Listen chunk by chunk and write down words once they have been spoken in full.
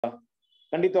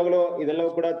ಖಂಡಿತವಾಗ್ಲೂ ಇದೆಲ್ಲವೂ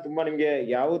ಕೂಡ ತುಂಬಾ ನಿಮ್ಗೆ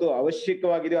ಯಾವುದು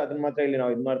ಅವಶ್ಯಕವಾಗಿದೆಯೋ ಅದನ್ನ ಮಾತ್ರ ಇಲ್ಲಿ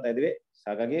ನಾವು ಮಾಡ್ತಾ ಇದೀವಿ.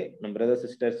 ಹಾಗಾಗಿ ನಮ್ಮ ಬ್ರದರ್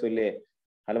ಸಿಸ್ಟರ್ಸ್ ಇಲ್ಲಿ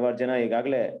ಹಲವಾರು ಜನ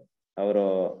ಈಗಾಗಲೇ ಅವರು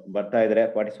ಬರ್ತಾ ಇದಾರೆ,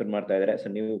 ಪಾರ್ಟಿಸಿಪೇಟ್ ಮಾಡ್ತಾ ಇದಾರೆ. ಸೊ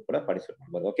ನೀವು ಕೂಡ ಪಾರ್ಟಿಸಿಪೇಟ್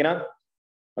ಮಾಡ್ಬೋದು. ಓಕೆನಾ?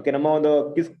 ಓಕೆ, ನಮ್ಮ ಒಂದು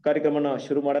ಕ್ವಿಜ್ ಕಾರ್ಯಕ್ರಮನ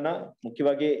ಶುರು ಮಾಡೋಣ.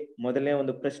 ಮುಖ್ಯವಾಗಿ ಮೊದಲನೇ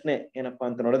ಒಂದು ಪ್ರಶ್ನೆ ಏನಪ್ಪಾ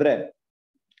ಅಂತ ನೋಡಿದ್ರೆ,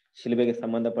 ಶಿಲುಬೆಗೆ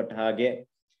ಸಂಬಂಧಪಟ್ಟ ಹಾಗೆ,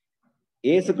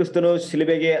 ಯೇಸು ಕ್ರಿಸ್ತನು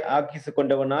ಶಿಲುಬೆಗೆ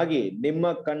ಹಾಕಿಸಿಕೊಂಡವನಾಗಿ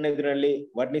ನಿಮ್ಮ ಕಣ್ಣೆದುರಿನಲ್ಲಿ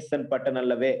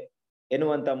ವರ್ಣಿಸಲ್ಪಟ್ಟನಲ್ಲವೇ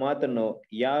ಎನ್ನುವಂತ ಮಾತನ್ನು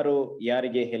ಯಾರು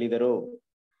ಯಾರಿಗೆ ಹೇಳಿದರು?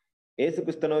 ಯೇಸು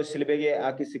ಕ್ರಿಸ್ತನು ಶಿಲುಬೆಗೆ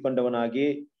ಹಾಕಿಸಿಕೊಂಡವನಾಗಿ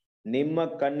ನಿಮ್ಮ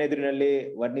ಕಣ್ಣೆದುರಿನಲ್ಲಿ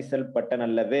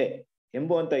ವರ್ಣಿಸಲ್ಪಟ್ಟನಲ್ಲವೇ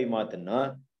ಎಂಬುವಂತ ಈ ಮಾತನ್ನ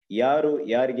ಯಾರು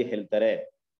ಯಾರಿಗೆ ಹೇಳ್ತಾರೆ?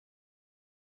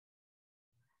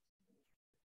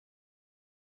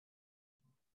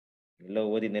 ಎಲ್ಲೋ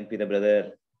ಓದಿ ನೆನಪಿದೆ ಬ್ರದರ್,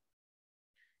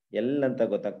 ಎಲ್ಲಂತ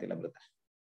ಗೊತ್ತಾಗ್ತಿಲ್ಲ ಬ್ರದರ್.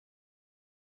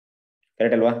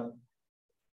 ಕರೆಕ್ಟ್ ಅಲ್ವಾ?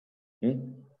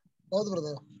 ಹೌದು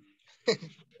ಬ್ರದರ್.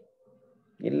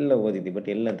 ಎಲ್ಲ ಓದಿದ್ದಿ, ಬಟ್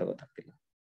ಎಲ್ಲಂತ ಗೊತ್ತಾಗ್ತಿಲ್ಲ.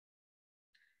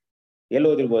 ಎಲ್ಲಿ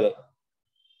ಓದಿರ್ಬೋದು?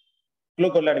 ಕ್ಲೂ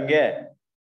ಕೊಡ್ಲಾ ನಿಮ್ಗೆ?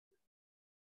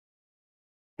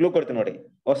 ಕ್ಲೂ ಕೊಡ್ತೀನಿ ನೋಡಿ.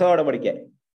 ಹೊಸ ಒಡಂಬಡಿಕೆ.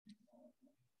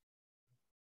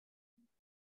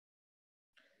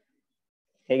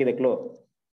 ಹೇಗಿದೆ ಕ್ಲೂ?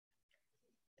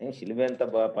 ಶಿಲುಬೆ ಅಂತ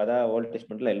ಪದ ಓಲ್ಡ್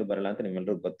ಟೆಸ್ಟ್ಮೆಂಟ್ ಎಲ್ಲೂ ಬರಲ್ಲ ಅಂತ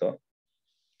ನಿಮ್ಮೆಲ್ರಿಗೂ ಗೊತ್ತು.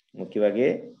 ಮುಖ್ಯವಾಗಿ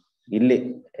ಇಲ್ಲಿ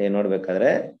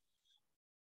ನೋಡ್ಬೇಕಾದ್ರೆ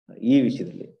ಈ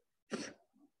ವಿಷಯದಲ್ಲಿ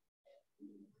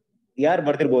ಯಾರು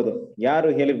ಬರ್ದಿರ್ಬೋದು, ಯಾರು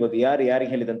ಹೇಳಿರ್ಬೋದು, ಯಾರು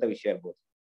ಯಾರಿಗೆ ಹೇಳಿದಂತ ವಿಷಯ ಇರ್ಬೋದು?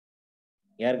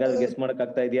 ಯಾರಿಗಾದ್ರೂ ಗೆಸ್ ಮಾಡಕ್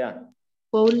ಆಗ್ತಾ ಇದೆಯಾ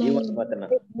ಈ ಒಂದು ಮಾತನ್ನ?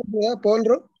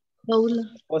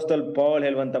 ಅಪೊಸ್ತಲ ಪೌಲ್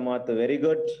ಹೇಳುವಂತ ಮಾತು. Very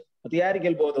good. ಮತ್ತೆ ಯಾರಿಗೆ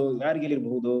ಹೇಳ್ಬಹುದು, ಯಾರಿಗೆ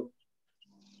ಹೇಳಿರ್ಬಹುದು?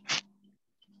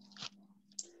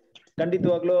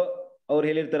 ಖಂಡಿತವಾಗ್ಲೂ ಅವ್ರು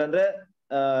ಹೇಳಿರ್ತಾರೆ ಅಂದ್ರೆ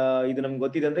ಇದು ನಮ್ಗೆ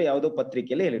ಗೊತ್ತಿದೆ ಅಂದ್ರೆ ಯಾವ್ದೋ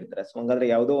ಪತ್ರಿಕೆಯಲ್ಲಿ ಹೇಳಿರ್ತಾರೆ. ಸೊ ಹಂಗಾದ್ರೆ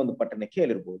ಯಾವ್ದೋ ಒಂದು ಪಟ್ಟಣಕ್ಕೆ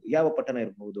ಹೇಳಿರ್ಬಹುದು. ಯಾವ ಪಟ್ಟಣ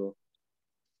ಇರ್ಬಹುದು?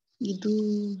 ಇದು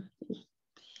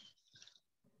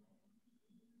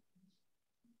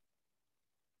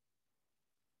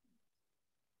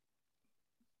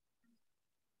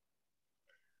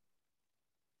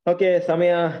ಓಕೆ,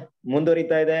 ಸಮಯ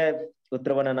ಮುಂದುವರಿತಾ ಇದೆ.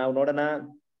 ಉತ್ತರವನ್ನ ನಾವು ನೋಡೋಣ.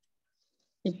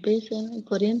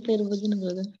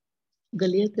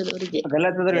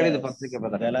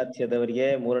 ಗಲಾತ್ಯದವರಿಗೆ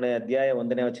 3ನೇ ಅಧ್ಯಾಯ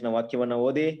 1ನೇ ವಚನ ವಾಕ್ಯವನ್ನ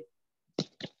ಓದಿ.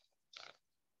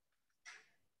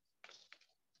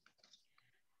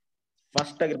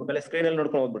 ಫಾಸ್ಟ್ ಆಗಿರ್ಬೇಕಲ್ಲ, ಸ್ಕ್ರೀನ್ ಅಲ್ಲಿ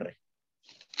ನೋಡ್ಕೊಂಡು ಹೋಗ್ಬಿಡ್ರಿ.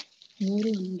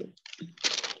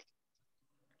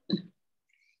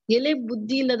 ಎಲೆ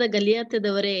ಬುದ್ಧಿ ಇಲ್ಲದ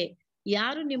ಗಲಿಯಾತದವರೇ,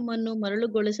 ಯಾರು ನಿಮ್ಮನ್ನು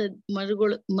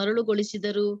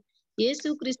ಮರಳುಗೊಳಿಸಿದರು? ಯೇಸು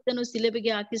ಕ್ರಿಸ್ತನು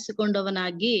ಶಿಲುಬೆಗೆ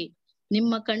ಹಾಕಿಸಿಕೊಂಡವನಾಗಿ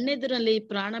ನಿಮ್ಮ ಕಣ್ಣೆದುರಲ್ಲಿ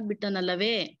ಪ್ರಾಣ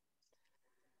ಬಿಟ್ಟನಲ್ಲವೇ?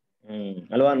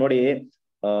 ಅಲ್ವಾ? ನೋಡಿ,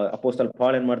 ಅಪೊಸ್ತಲ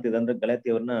ಪೌಲ್ ಏನ್ ಮಾಡ್ತಿದ್ದ ಅಂದ್ರೆ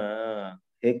ಗಲಾತಿಯವ್ರನ್ನ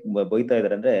ಹೇಗ್ ಬೈತಾ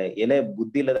ಇದಾರೆ ಅಂದ್ರೆ, ಎಲೆ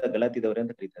ಬುದ್ಧಿ ಇಲ್ಲದ ಗಲಾತಿದವ್ರೆ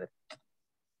ಅಂತ ಕರೀತಾರೆ.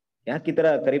 ಯಾಕೆ ಈ ತರ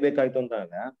ಕರಿಬೇಕಾಯ್ತು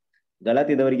ಅಂದಾಗ,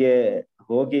 ಗಲಾತಿದವರಿಗೆ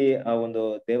ಹೋಗಿ ಆ ಒಂದು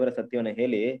ದೇವರ ಸತ್ಯವನ್ನ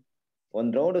ಹೇಳಿ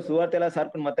ಒಂದ್ ರೌಂಡ್ ಸುವಾರ್ತೆ ಎಲ್ಲ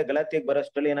ಸಾರ್ಕೊಂಡು ಮತ್ತೆ ಗಲಾತಿಗೆ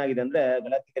ಬರೋಷ್ಟ್ರಲ್ಲಿ ಏನಾಗಿದೆ ಅಂದ್ರೆ,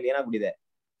 ಗಲಾತಿಯಲ್ಲಿ ಏನಾಗ್ಬಿಟ್ಟಿದೆ,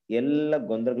 ಎಲ್ಲ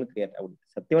ಗೊಂದಲಗಳು ಕ್ರಿಯೇಟ್ ಆಗ್ಬಿಟ್ಟಿದೆ.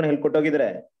 ಸತ್ಯವನ್ನ ಹೇಳ್ಕೊಟ್ಟೋಗಿದ್ರೆ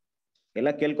ಎಲ್ಲ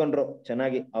ಕೇಳ್ಕೊಂಡ್ರು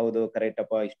ಚೆನ್ನಾಗಿ, ಹೌದು ಕರೆಕ್ಟ್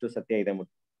ಅಪ್ಪ, ಇಷ್ಟು ಸತ್ಯ ಇದೆ.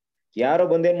 ಯಾರೋ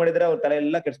ಬಂದೇನ್ ಮಾಡಿದ್ರೆ ಅವ್ರ ತಲೆ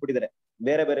ಎಲ್ಲ ಕೆಡ್ಸ್ಬಿಟ್ಟಿದ್ದಾರೆ,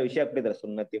 ಬೇರೆ ಬೇರೆ ವಿಷಯ ಹಾಕ್ಬಿಟ್ಟಿದ್ದಾರೆ.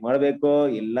 ಸುನ್ನತಿ ಮಾಡ್ಬೇಕು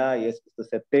ಇಲ್ಲ, ಯೇಸು ಕ್ರಿಸ್ತ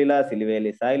ಸತ್ಯ ಇಲ್ಲ,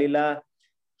 ಸಿಲುಬೆಯಲ್ಲಿ ಸಾಯ್ಲಿಲ್ಲ,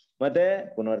 ಮತ್ತೆ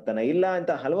ಪುನರ್ತನ ಇಲ್ಲ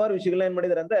ಅಂತ ಹಲವಾರು ವಿಷಯಗಳನ್ನ ಏನ್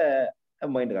ಮಾಡಿದಾರೆ ಅಂದ್ರೆ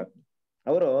ಮೈಂಡ್ಗೆ ಹಾಕ್ತಾರೆ.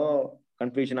 ಅವರು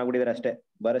ಕನ್ಫ್ಯೂಷನ್ ಆಗ್ಬಿಟ್ಟಿದ್ದಾರೆ ಅಷ್ಟೇ,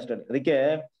 ಬರಷ್ಟಲ್ಲಿ. ಅದಕ್ಕೆ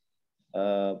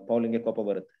ಪೌಲಿಂಗೆ ಕೋಪ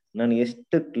ಬರುತ್ತೆ. ನಾನು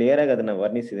ಎಷ್ಟು ಕ್ಲಿಯರ್ ಆಗಿ ಅದನ್ನ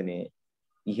ವರ್ಣಿಸಿದೀನಿ,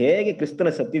 ಹೇಗೆ ಕ್ರಿಸ್ತನ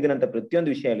ಸತ್ತಿದ್ದೀನಿ ಅಂತ ಪ್ರತಿಯೊಂದು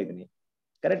ವಿಷಯ ಹೇಳಿದೀನಿ.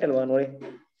 ಕರೆಕ್ಟ್ ಅಲ್ವಾ? ನೋಡಿ,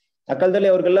 ಆ ಕಾಲದಲ್ಲಿ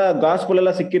ಅವ್ರಿಗೆಲ್ಲ ಗಾಸ್ಪಲ್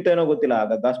ಎಲ್ಲ ಸಿಕ್ಕಿತ್ತೇನೋ ಗೊತ್ತಿಲ್ಲ.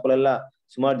 ಆಗ ಗಾಸ್ಪಲ್ ಎಲ್ಲ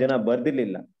ಸುಮಾರು ಜನ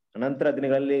ಬರ್ದಿರ್ಲಿಲ್ಲ. ನಂತರ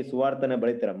ದಿನಗಳಲ್ಲಿ ಸುವಾರ್ತನೆ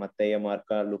ಬರೀತಾರೆ. ಮತ್ತೆ ಮಾರ್ಕ,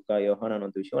 ಲುಕ, ಯೋಹಾನ ಅನ್ನೋ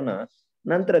ವಿಷಯವನ್ನ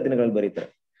ನಂತರ ದಿನಗಳಲ್ಲಿ ಬರೀತಾರೆ.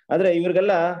 ಆದ್ರೆ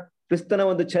ಇವ್ರಿಗೆಲ್ಲ ಕ್ರಿಸ್ತನ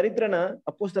ಒಂದು ಚರಿತ್ರನ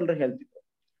ಅಪೊಸ್ತಲರು ಹೇಳ್ತಿದ್ರು,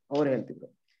 ಅವ್ರು ಹೇಳ್ತಿದ್ರು.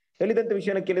 ಹೇಳಿದಂತ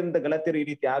ವಿಷಯನ ಕೇಳಿದಂತ ಗಲಾತ್ಯರು ಈ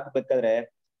ರೀತಿ ಆಗ್ಬೇಕಾದ್ರೆ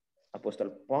ಅಪೊಸ್ತಲ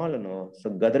ಪೌಲನು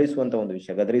ಗದರಿಸುವಂತ ಒಂದು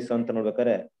ವಿಷಯ, ಗದರಿಸುವಂತ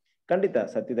ನೋಡ್ಬೇಕಾದ್ರೆ ಖಂಡಿತ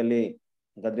ಸತ್ಯದಲ್ಲಿ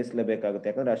ಗದರಿಸಲೇಬೇಕಾಗುತ್ತೆ.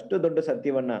 ಯಾಕಂದ್ರೆ ಅಷ್ಟು ದೊಡ್ಡ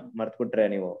ಸತ್ಯವನ್ನ ಮರ್ತ್ಬಿಟ್ರೆ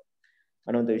ನೀವು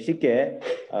ಅನ್ನುವಂಥ ವಿಷಯಕ್ಕೆ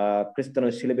ಕ್ರಿಸ್ತನು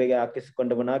ಶಿಲುಬೆಗೆ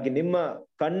ಹಾಕಿಸಿಕೊಂಡವನಾಗಿ ನಿಮ್ಮ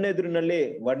ಕಣ್ಣೆದುರಿನಲ್ಲಿ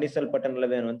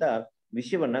ವರ್ಣಿಸಲ್ಪಟ್ಟನಲ್ಲವೇ ಅನ್ನುವಂತ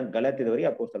ವಿಷಯವನ್ನ ಗಲಾತ್ಯದವರಿಗೆ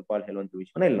ಅಪೊಸ್ತಲ ಪೌಲ್ ಹೇಳುವಂತ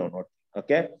ವಿಷಯವನ್ನ ಇಲ್ಲಿ ನಾವು ನೋಡ್ತೀವಿ.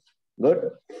 Okay, good.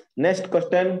 ನೆಕ್ಸ್ಟ್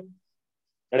ಕ್ವಶನ್,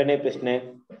 2ನೇ ಪ್ರಶ್ನೆ.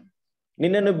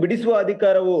 ನಿನ್ನನ್ನು ಬಿಡಿಸುವ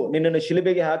ಅಧಿಕಾರವು, ನಿನ್ನನ್ನು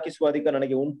ಶಿಲುಬೆಗೆ ಹಾಕಿಸುವ ಅಧಿಕಾರ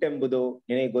ನನಗೆ ಉಂಟೆಂಬುದು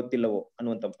ನಿನಗೆ ಗೊತ್ತಿಲ್ಲವೋ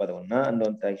ಅನ್ನುವಂತ ಪದವನ್ನ,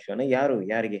 ಅನ್ನುವಂತ ವಿಷಯವನ್ನ ಯಾರು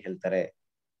ಯಾರಿಗೆ ಹೇಳ್ತಾರೆ?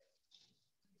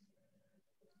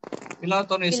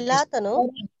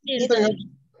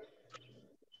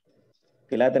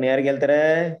 ಪಿಲಾತನ ಯಾರಿಗೆ ಹೇಳ್ತಾರೆ?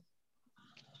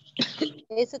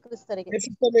 ಯೇಸು ಕ್ರಿಸ್ತರಿಗೆ.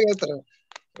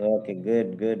 Okay,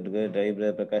 good good good.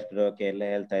 Prakash okay, ಎಲ್ಲ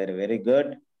ಹೇಳ್ತಾ ಇದ್ರೆ ವೆರಿ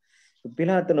ಗುಡ್.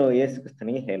 ಪಿಲಾತನು ಯೇಸು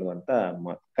ಕ್ರಿಸ್ತನಿಗೆ ಹೇಳುವಂತ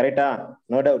ಮಾತು ಕರೆಕ್ಟಾ?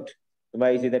 No doubt. ತುಂಬಾ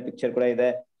ಈಸಿ ಇದೆ, ಪಿಕ್ಚರ್ ಕೂಡ ಇದೆ.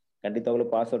 ಖಂಡಿತವಾಗ್ಲೂ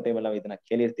ಪಾಸ್ಔಟ್ ಟೈಮ್ ಎಲ್ಲ ಇದನ್ನ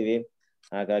ಕೇಳಿರ್ತೀವಿ.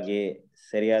 ಹಾಗಾಗಿ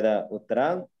ಸರಿಯಾದ ಉತ್ತರ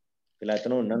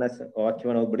ಪಿಲಾತನು. ನನ್ನ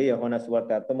ವಾಕ್ಯವನ್ನು ಹೋಗ್ಬಿಡಿ, ಯೋಹಾನ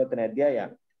ಸುವಾರ್ತೆ 19ನೇ ಅಧ್ಯಾಯ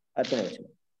 10ನೇ ವಚನ.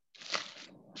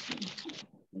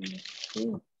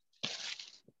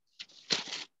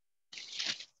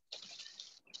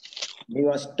 ನೀವು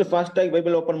ಅಷ್ಟು ಫಾಸ್ಟ್ ಆಗಿ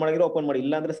ಬೈಬಲ್ ಓಪನ್ ಮಾಡಿದ್ರೆ ಓಪನ್ ಮಾಡಿ,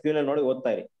 ಇಲ್ಲ ಅಂದ್ರೆ ಸ್ಕ್ರೀನ್ ಅಲ್ಲಿ ನೋಡಿ ಓದ್ತಾ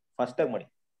ಇರಿ, ಫಾಸ್ಟ್ ಆಗಿ ಮಾಡಿ.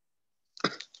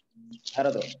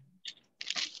 ಯಾರಾದ್ರು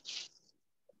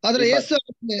ಆದ್ರೆ ಯೇಸು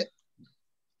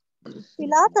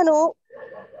ಪಿಲಾತನು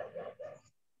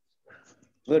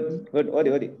ಗುಡ್ ಗುಡ್ ಓದಿ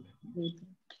ಓದಿ.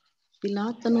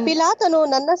 ಪಿಲಾತನು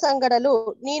ನನ್ನ ಸಂಗಡಲು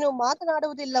ನೀನು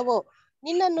ಮಾತನಾಡುವುದಿಲ್ಲವೋ?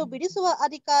 ನಿನ್ನನ್ನು ಬಿಡಿಸುವ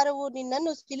ಅಧಿಕಾರವು,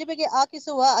 ನಿನ್ನನ್ನು ಶಿಲುಬೆಗೆ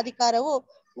ಹಾಕಿಸುವ ಅಧಿಕಾರವು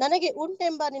ನನಗೆ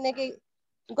ಉಂಟೆಂಬ ನಿನಗೆ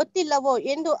ಗೊತ್ತಿಲ್ಲವೋ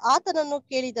ಎಂದು ಆತನನ್ನು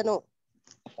ಕೇಳಿದನು.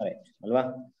 ಅಲ್ವಾ?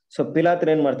 ಸೊ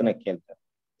ಪಿಲಾತನ ಏನ್ ಮಾಡ್ತಾನೆ ಕೇಳ್ತಾರೆ.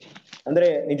 ಅಂದ್ರೆ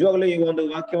ನಿಜವಾಗ್ಲೂ ಈ ಒಂದು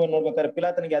ವಾಕ್ಯವನ್ನು ನೋಡ್ಬೇಕಾದ್ರೆ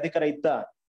ಪಿಲಾತನಿಗೆ ಅಧಿಕಾರ ಇತ್ತ?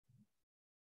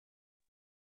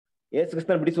 ಯೇಸು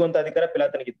ಕ್ರಿಸ್ತನ ಬಿಡಿಸುವಂತ ಅಧಿಕಾರ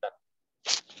ಪಿಲಾತನಿಗಿತ್ತ?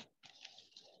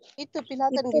 ಇತ್ತು,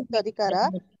 ಪಿಲಾತನಿಗಿತ್ತು ಅಧಿಕಾರ.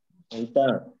 ಆಯ್ತಾ?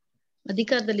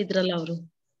 ಅಧಿಕಾರದಲ್ಲಿ ಇದ್ರಲ್ಲ ಅವರು.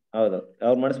 ಹೌದು,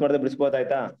 ಅವ್ರು ಮನಸ್ಸು ಮಾಡಿದ್ರೆ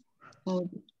ಬಿಡಿಸ್ಬೋದಾಯ್ತಾ?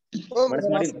 ಹೌದು,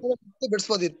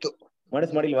 ಬಿಡಿಸ್ಬೋದಿತ್ತು.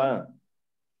 ಮನಸ್ಸು ಮಾಡಿಲ್ವಾ?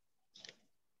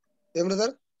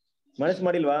 ಮನಸ್ಸು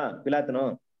ಮಾಡಿಲ್ವಾ ಪಿಲಾತನು?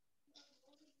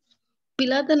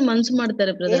 ಪಿಲಾತನ್ ಮನ್ಸು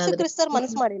ಮಾಡ್ತಾರೆ ಯೇಸು ಕ್ರಿಸ್ತರು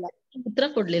ಮನಸ್ಸು ಮಾಡಿಲ್ಲ, ಉತ್ತರ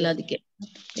ಕೊಡ್ಲಿಲ್ಲ. ಅದಕ್ಕೆ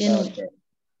ಏನು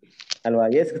ಅಲ್ವಾ?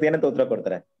 ಯೇಸು ಕ್ರಿಸ್ತ ಏನಂತ ಉತ್ತರ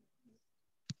ಕೊಡ್ತಾರೆ?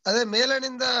 ಅದೇ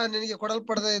ಮೇಲನಿಂದ ನಿನಗೆ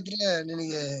ಕೊಡಲ್ಪಡದೆ ಇದ್ರೆ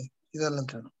ನಿನಗೆ ಇದಲ್ಲ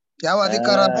ಅಂತ. ಯಾವ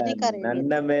ಅಧಿಕಾರ?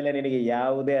 ನನ್ನ ಮೇಲೆ ನಿನಗೆ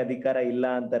ಯಾವುದೇ ಅಧಿಕಾರ ಇಲ್ಲ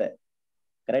ಅಂತಾರೆ.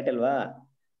 ಕರೆಕ್ಟ್ ಅಲ್ವಾ?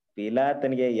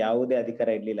 ಪಿಲಾತನಿಗೆ ಯಾವುದೇ ಅಧಿಕಾರ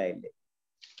ಇರ್ಲಿಲ್ಲ ಇಲ್ಲಿ.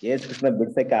 ಯೇಸು ಕ್ರಿಸ್ತನ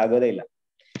ಬಿಡ್ಸಕ್ಕೆ ಆಗೋದೇ ಇಲ್ಲ.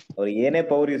 ಅವ್ರು ಏನೇ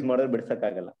ಪವರ್ ಯೂಸ್ ಮಾಡಿದ್ರು ಬಿಡ್ಸಕ್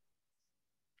ಆಗಲ್ಲ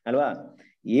ಅಲ್ವಾ?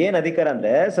 ಏನ್ ಅಧಿಕಾರ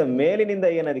ಅಂದ್ರೆ, ಸೊ ಮೇಲಿನಿಂದ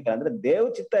ಏನ್ ಅಧಿಕಾರ ಅಂದ್ರೆ ದೇವ್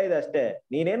ಚಿತ್ತ ಇದೆ ಅಷ್ಟೇ,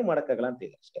 ನೀನೇನ್ ಮಾಡಕ್ಕಾಗಲ್ಲ ಅಂತ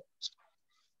ಇದೆ ಅಷ್ಟೇ.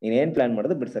 ನೀನೇನ್ ಪ್ಲಾನ್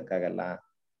ಮಾಡೋದು ಬಿಡ್ಸಕ್ಕಾಗಲ್ಲ.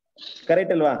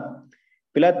 ಕರೆಕ್ಟ್ ಅಲ್ವಾ?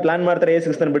 ಪಿಲಾತ್ ಪ್ಲಾನ್ ಮಾಡ್ತಾರೆ ಯೇಸು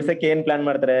ಕ್ರಿಸ್ತನ ಬಿಡ್ಸಕ್ಕೆ. ಏನ್ ಪ್ಲಾನ್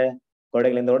ಮಾಡ್ತಾರೆ?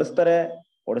 ಗೋಡೆಗಳಿಂದ ಓಡಿಸ್ತಾರೆ,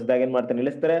 ಓಡಿಸ್ದಾಗ ಏನ್ ಮಾಡ್ತಾರೆ?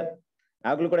 ನಿಲ್ಲಿಸ್ತಾರೆ.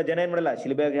 ಆಗ್ಲೂ ಕೂಡ ಜನ ಏನ್ ಮಾಡಲ್ಲ,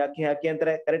 ಶಿಲುಬೆಗೆ ಹಾಕಿ ಹಾಕಿ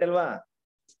ಅಂತಾರೆ. ಕರೆಕ್ಟ್ ಅಲ್ವಾ?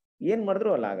 ಏನ್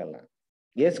ಮಾಡಿದ್ರು ಅಲ್ಲ ಆಗಲ್ಲ.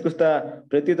 ಯೇಸು ಕ್ರಿಸ್ತ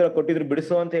ಪ್ರತ್ಯುತ್ತರ ಕೊಟ್ಟಿದ್ರು,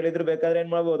 ಬಿಡಿಸು ಅಂತ ಹೇಳಿದ್ರು, ಬೇಕಾದ್ರೆ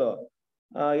ಏನ್ ಮಾಡ್ಬೋದು?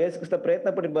 ಯೇಸು ಕ್ರಿಸ್ತ ಪ್ರಯತ್ನ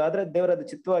ಪಟ್ಟಿರ್ಬೋದು, ಆದ್ರೆ ದೇವರ ಅದು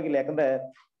ಚಿತ್ತವಾಗಿಲ್ಲ. ಯಾಕಂದ್ರೆ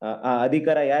ಆ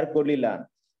ಅಧಿಕಾರ ಯಾರು ಕೊಡ್ಲಿಲ್ಲ?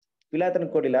 ಪಿಲಾತನ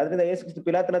ಕೊಡ್ಲಿಲ್ಲ. ಆದ್ರಿಂದ ಯೇಸು ಕ್ರಿಸ್ತ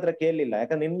ಪಿಲಾತನ ಹತ್ರ ಕೇಳಲಿಲ್ಲ.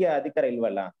 ಯಾಕಂದ್ರೆ ನಿಮ್ಗೆ ಅಧಿಕಾರ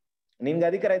ಇಲ್ವಲ್ಲ. ನಿಮ್ಗೆ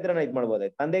ಅಧಿಕಾರ ಇದ್ರೆ ನಾನು ಇದ್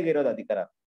ಮಾಡ್ಬೋದಾಯ್ತು. ತಂದೆಗೆ ಇರೋದು ಅಧಿಕಾರ,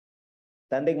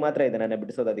 ತಂದೆಗೆ ಮಾತ್ರ ಇದೆ ನನ್ನ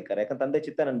ಬಿಡಿಸೋದು ಅಧಿಕಾರ. ಯಾಕಂದ್ರೆ ತಂದೆ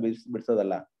ಚಿತ್ತ ನಾನು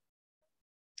ಬಿಡಿಸೋದಲ್ಲ.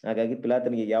 ಹಾಗಾಗಿ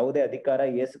ಪಿಲಾತನಿಗೆ ಯಾವುದೇ ಅಧಿಕಾರ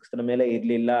ಯೇಸು ಕ್ರಿಸ್ತನ ಮೇಲೆ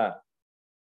ಇರ್ಲಿಲ್ಲ.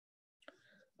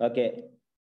 Okay,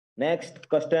 next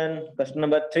question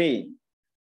number 3.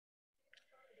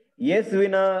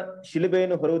 ಯೇಸುವಿನ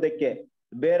ಶಿಲುಬೆಯನ್ನು ಹೊರುವುದಕ್ಕೆ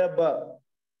ಬೇರೊಬ್ಬ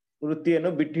ವೃತ್ತಿಯನ್ನು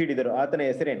ಬಿಟ್ಟು ಹಿಡಿದರು, ಆತನ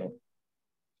ಹೆಸರೇನು?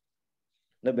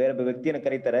 ಬೇರೊಬ್ಬ ವ್ಯಕ್ತಿಯನ್ನು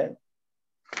ಕರೀತಾರೆ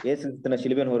ಯೇಸು ಕ್ರಿಸ್ತನ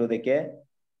ಶಿಲುಬೆಯನ್ನು ಹೊರುವುದಕ್ಕೆ,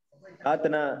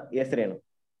 ಆತನ ಹೆಸರೇನು?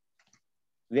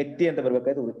 ವ್ಯಕ್ತಿ ಅಂತ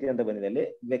ಬರ್ಬೇಕಾಯ್ತು, ವೃತ್ತಿ ಅಂತ ಬಂದಿದೆ ಅಲ್ಲಿ.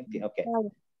 ವ್ಯಕ್ತಿ. ಓಕೆ,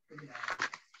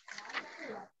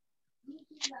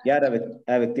 ಯಾರ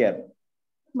ಆ ವ್ಯಕ್ತಿ ಯಾರು?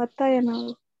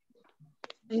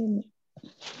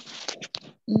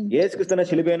 ಯೇಸು ಕ್ರಿಸ್ತನ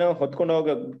ಶಿಲುಬೆಯನ್ನು ಹೊತ್ಕೊಂಡು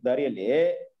ಹೋಗೋ ದಾರಿಯಲ್ಲಿ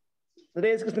ಅಂದ್ರೆ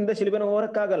ಯೇಸು ಕ್ರಿಸ್ತನಿಂದ ಶಿಲುಬೆಯನ್ನು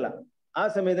ಹೊರಕ್ಕಾಗಲ್ಲ. ಆ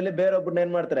ಸಮಯದಲ್ಲಿ ಬೇರೊಬ್ಬರನ್ನ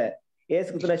ಏನ್ ಮಾಡ್ತಾರೆ? ಯೇಸು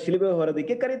ಕ್ರಿಸ್ತನ ಶಿಲುಬೆ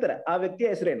ಹೊರೋದಕ್ಕೆ ಕರೀತಾರೆ. ಆ ವ್ಯಕ್ತಿಯ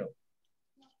ಹೆಸರೇನು?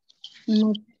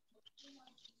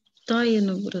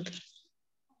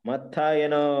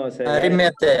 ಮತ್ತಾಯನೋ?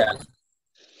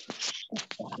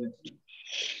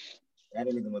 ಯಾರು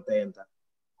ಹೇಳಿದ್ದು ಮತ್ತಾಯ ಅಂತ?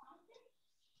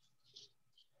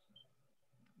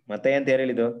 ಮತ್ತಾಯ ಅಂತ ಯಾರು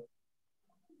ಹೇಳಿದ್ದು?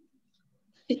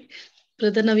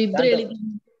 ನಾವಿಬ್ರು ಹೇಳಿದ್ದು.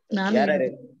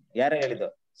 ಯಾರು ಹೇಳಿದ್ದು?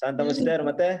 ಶಾಂತಮ್ಮ ಸಿಸ್ಟರ್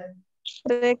ಮತ್ತೆ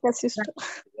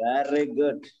ವೆರಿ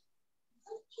ಗುಡ್.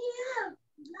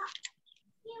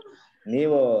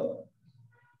 ನೀವು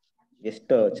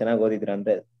ಎಷ್ಟು ಚೆನ್ನಾಗಿ ಓದಿದ್ರ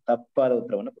ಅಂದ್ರೆ ತಪ್ಪಾದ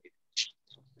ಉತ್ತರವನ್ನು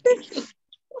ಕೊಟ್ಟಿದ್ದೀರಿ.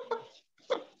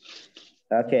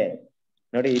 ಓಕೆ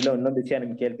ನೋಡಿ, ಇಲ್ಲ ಇನ್ನೊಂದು ವಿಷಯ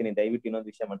ನಿಮ್ಗೆ ಕೇಳ್ತೀನಿ, ದಯವಿಟ್ಟು ಇನ್ನೊಂದು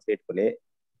ವಿಷಯ ಮನಸ್ಸಿಗೆ ಇಟ್ಕೊಳ್ಳಿ.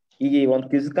 ಈಗ ಈ ಒಂದು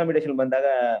ಕ್ವಿಜ್ ಕಾಂಪಿಟೇಷನ್ ಬಂದಾಗ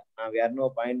ನಾವ್ ಯಾರನ್ನೋ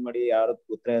ಪಾಯಿಂಟ್ ಮಾಡಿ ಯಾರು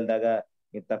ಉತ್ತರ ಹೇಳ್ದಾಗ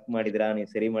ನೀವ್ ತಪ್ಪು ಮಾಡಿದ್ರಾ, ನೀವ್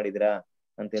ಸರಿ ಮಾಡಿದ್ರಾ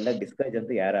ಅಂತೆಲ್ಲ ಡಿಸ್ಕರೇಜ್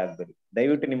ಅಂತ ಯಾರು ಆಗ್ಬೇಡಿ.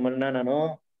 ದಯವಿಟ್ಟು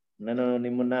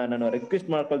ನಾನು ರಿಕ್ವೆಸ್ಟ್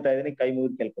ಮಾಡ್ಕೊಳ್ತಾ ಇದ್ದೀನಿ, ಕೈ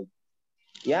ಮುಗಿದು ಕೇಳ್ಕೊಳ್ತೀನಿ.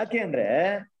 ಯಾಕೆ ಅಂದ್ರೆ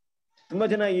ತುಂಬಾ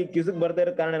ಜನ ಈ ಕ್ವಿಜ್ಗೆ ಬರ್ತಾ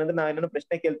ಇರೋ ಕಾರಣ ಏನಂದ್ರೆ, ನಾವೇನೋ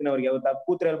ಪ್ರಶ್ನೆ ಕೇಳ್ತೀನಿ ಅವ್ರಿಗೆ, ಅವ್ರು ತಪ್ಪು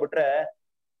ಉತ್ತರ ಹೇಳ್ಬಿಟ್ರೆ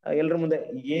ಎಲ್ರ ಮುಂದೆ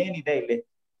ಏನಿದೆ ಇಲ್ಲಿ,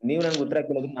 ನೀವು ನನ್ಗೆ ಉತ್ತರ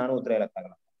ಕೇಳಿದ್ರೆ ನಾನು ಉತ್ತರ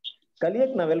ಹೇಳಕ್ಕಾಗಲ್ಲ.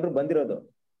 ಕಲಿಯಕ್ ನಾವೆಲ್ರು ಬಂದಿರೋದು,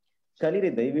 ಕಲೀರಿ,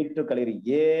 ದಯವಿಟ್ಟು ಕಲೀರಿ.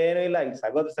 ಏನೂ ಇಲ್ಲ, ಈಗ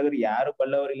ಸಗೋದು ಯಾರು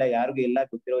ಬಲ್ಲವರಿಲ್ಲ, ಯಾರಿಗೂ ಎಲ್ಲ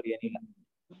ಗೊತ್ತಿರೋರು ಏನಿಲ್ಲ.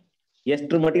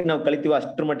 ಎಷ್ಟ್ರ ಮಟ್ಟಿಗೆ ನಾವು ಕಲಿತೀವೋ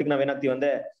ಅಷ್ಟ್ರ ಮಟ್ಟಿಗೆ ನಾವೇನಾಗ್ತೀವಿ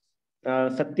ಅಂದ್ರೆ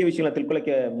ಸತ್ಯ ವಿಷಯನ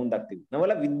ತಿಳ್ಕೊಳಕ್ಕೆ ಮುಂದಾಗ್ತೀವಿ.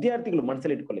 ನಾವೆಲ್ಲ ವಿದ್ಯಾರ್ಥಿಗಳು,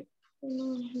 ಮನಸ್ಸಲ್ಲಿ ಇಟ್ಕೊಳ್ಳಿ.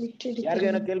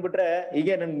 ಯಾರಿಗೇನೋ ಕೇಳ್ಬಿಟ್ರೆ,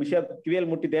 ಹೀಗೆ ನನ್ ವಿಷಯ ಕಿವಿಯಲ್ಲಿ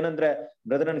ಮುಟ್ಟಿದ್ದು ಏನಂದ್ರೆ,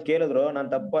 ಬ್ರದರ್ ನನ್ ಕೇಳಿದ್ರು, ನಾನ್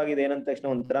ತಪ್ಪಾಗಿದೆ ಏನಂತ ತಕ್ಷಣ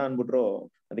ಒಂಥರ ಅನ್ಬಿಟ್ರು,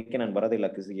 ಅದಕ್ಕೆ ನಾನು ಬರೋದಿಲ್ಲ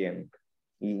ಕ್ವಿಜ್ಗೆ ಅಂತ.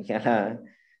 ಈಗ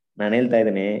ನಾನ್ ಹೇಳ್ತಾ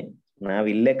ಇದ್ದೀನಿ, ನಾವ್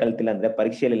ಇಲ್ಲೇ ಕಲ್ತಿಲ್ಲ ಅಂದ್ರೆ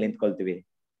ಪರೀಕ್ಷೆಯಲ್ಲಿ ನಿಂತ್ಕೊಳ್ತೀವಿ.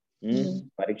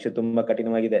 ಪರೀಕ್ಷೆ ತುಂಬಾ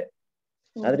ಕಠಿಣವಾಗಿದೆ.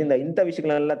 ಅದರಿಂದ ಇಂಥ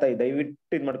ವಿಷಯಗಳನ್ನೆಲ್ಲ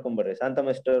ದಯವಿಟ್ಟು ಇದ್ ಮಾಡ್ಕೊಂಡ್ಬರ್ರಿ.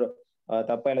 ಶಾಂತಮ್ಮ ಅಷ್ಟರು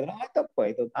ತಪ್ಪ ಹೇಳಿದ್ರೆ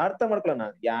ತಪ್ಪಾಯ್ತು, ಅರ್ಥ ಮಾಡ್ಕೊಳ್ಳೋಣ.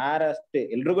 ಯಾರಷ್ಟೇ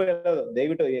ಎಲ್ರಿಗೂ ಹೇಳೋದು,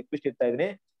 ದಯವಿಟ್ಟು ಎಕ್ವಿಸ್ಟ್ ಇರ್ತಾ ಇದೀನಿ,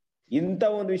 ಇಂಥ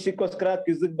ಒಂದು ವಿಷಯಕ್ಕೋಸ್ಕರ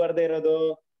ಕ್ವಿಜ್ಗೆ ಬರ್ದೇ ಇರೋದು,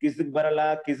 ಕ್ವಿಜ್ಗೆ ಬರಲ್ಲ,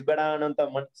 ಕ್ವಿಜ್ ಬೇಡ ಅನ್ನೋಂತ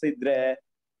ಮನ್ಸಿದ್ರೆ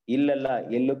ಇಲ್ಲೆಲ್ಲ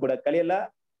ಎಲ್ಲೂ ಕೂಡ ಕಲಿಯಲ್ಲ.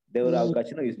 ದೇವರ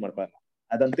ಅವಕಾಶನ ಯೂಸ್ ಮಾಡ್ಕೊಳ್ಳಲ್ಲ.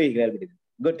 ಅದಂತೂ ಈಗ ಹೇಳ್ಬಿಟ್ಟಿದ್ದೀನಿ.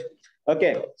 ಗುಡ್. ಓಕೆ,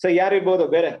 ಸೊ ಯಾರು ಇರ್ಬೋದು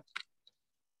ಬೇರೆ?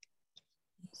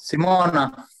 ಸಿಮೋನ.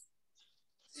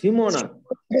 ಸಿಮೋನ,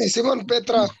 ಸಿಮೋನ್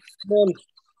ಪೇತ್ರ.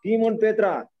 ಸಿಮೋನ್ ಪೇತ್ರ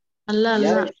ಅಲ್ಲ ಅಲ್ಲ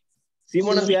ಯಾರು?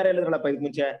 ಸಿಮೋನ್ ಅಂತ ಯಾರು ಹೇಳಿದ್ರಲ್ಲಪ್ಪ ಇದಕ್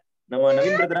ಮುಂಚೆ? ನಮ್ಮ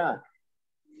ನವೀನ್ ಬ್ರದರಾ?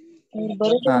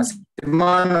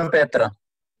 ಸಿಮೋನ್ ಪೇತ್ರ.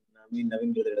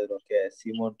 ನವೀನ್ ಬ್ರದರ್ ಹೇಳಿದ್ರು. ಓಕೆ,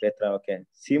 ಸಿಮೋನ್ ಪೇತ್ರ. Okay,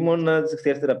 Simon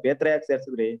ಸೇರ್ಸಿದ್ರ? ಪೇತ್ರ ಯಾಕೆ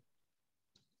ಸೇರ್ಸಿದ್ರಿ?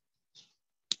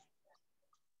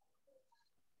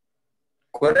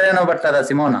 ಕೊರೇನೋ ಬರ್ತದ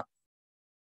ಸಿಮೋನ.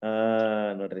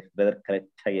 ನೋಡ್ರಿ ಬ್ರದರ್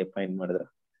ಕರೆಕ್ಟ್ ಆಗಿ ಪಾಯಿಂಟ್ ಮಾಡಿದ್ರು.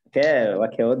 ಓಕೆ,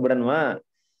 ವಾಕ್ಯ ಓದ್ಬಿಡನ್ವಾ?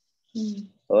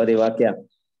 ಓದಿ ವಾಕ್ಯ.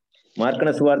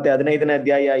 ಮಾರ್ಕನ ಸುವಾರ್ತೆ 15ನೇ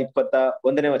ಅಧ್ಯಾಯ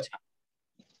 21ನೇ ವಚನ.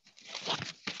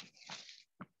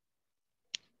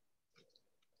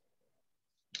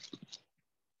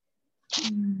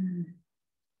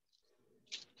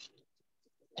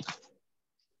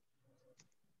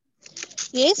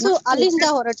 ಯೇಸು ಅಲ್ಲಿಂದ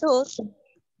ಹೊರಟು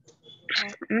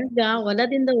ಆಗ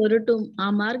ಹೊಲದಿಂದ ಹೊರಟು ಆ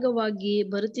ಮಾರ್ಗವಾಗಿ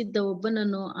ಬರುತ್ತಿದ್ದ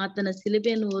ಒಬ್ಬನನ್ನು ಆತನ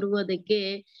ಶಿಲುಬೆಯನ್ನು ಹೊರುವುದಕ್ಕೆ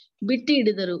ಬಿಟ್ಟು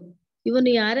ಹಿಡಿದರು. ಇವನು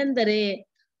ಯಾರೆಂದರೆ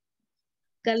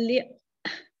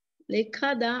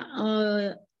ಲೆಕ್ಕಾದ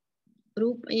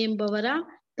ರೂಪ ಎಂಬವರ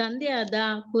ತಂದೆಯಾದ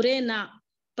ಕುರೇನ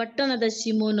ಪಟ್ಟಣದ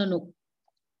ಸಿಮೋನನು.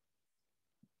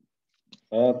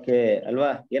 ಓಕೆ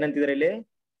ಅಲ್ವಾ? ಏನಂತಿದಾರೆ ಇಲ್ಲಿ?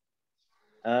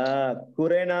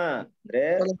 ಕುರೇನ ಅಂದ್ರೆ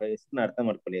ಹೆಸರನ್ನ ಅರ್ಥ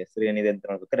ಮಾಡ್ಕೊಳ್ಳಿ. ಹೆಸರು ಏನಿದೆ ಅಂತ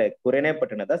ನೋಡ್ಬೇಕಾರೆ ಕುರೇನೆ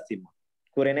ಪಟ್ಟಣದ ಸಿಮೋನ್.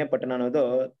 ಕುರೇನೆ ಪಟ್ಟಣ ಅನ್ನೋದು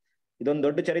ಇದೊಂದು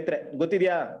ದೊಡ್ಡ ಚರಿತ್ರೆ.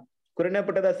 ಗೊತ್ತಿದ್ಯಾ? ಕುರೇನೆ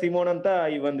ಪಟ್ಟಣದ ಸಿಮೋನ್ ಅಂತ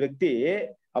ಈ ಒಂದ್ ವ್ಯಕ್ತಿ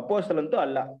ಅಪೋಸ್ತಲ ಅಂತೂ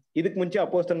ಅಲ್ಲ. ಇದಕ್ ಮುಂಚೆ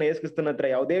ಅಪೋಸ್ತಲನ ಯೇಸು ಕ್ರಿಸ್ತನ ಹತ್ರ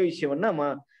ಯಾವುದೇ ವಿಷಯವನ್ನ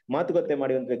ಮಾತುಕತೆ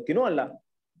ಮಾಡಿದಂತ ವ್ಯಕ್ತಿನೂ ಅಲ್ಲ.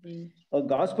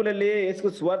 ಗಾಸ್ಪಲ್ ಅಲ್ಲಿ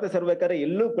ಯೇಸು ಸುವಾರ್ತೆ ಸರ್ಬೇಕಾದ್ರೆ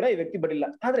ಎಲ್ಲೂ ಕೂಡ ಈ ವ್ಯಕ್ತಿ ಬರಲಿಲ್ಲ.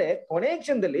 ಆದ್ರೆ ಕೊನೆ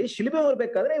ಕ್ಷಣದಲ್ಲಿ ಶಿಲುಬೆ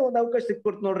ಹೊರಬೇಕಾದ್ರೆ ಒಂದು ಅವಕಾಶ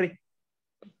ಸಿಕ್ಕೊಡ್ತು ನೋಡ್ರಿ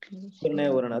ಕುರೇನೆ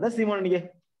ವರ್ಣದ ಸಿಮೋನ್ಗೆ.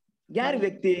 ಯಾರು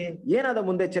ವ್ಯಕ್ತಿ? ಏನಾದ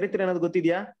ಮುಂದೆ ಚರಿತ್ರೆ ಅನ್ನೋದು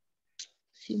ಗೊತ್ತಿದ್ಯಾ?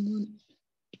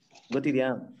 ಗೊತ್ತಿದ್ಯಾ?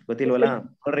 ಗೊತ್ತಿಲ್ವಲ್ಲ?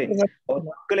 ನೋಡ್ರಿ, ಅವ್ರ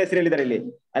ಮಕ್ಕಳ ಹೆಸರು ಹೇಳಿದಾರೆ ಇಲ್ಲಿ.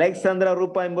 ಅಲೆಕ್ಸಾಂದ್ರ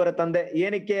ರೂಪ ಎಂಬುವರ ತಂದೆ.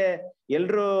 ಏನಕ್ಕೆ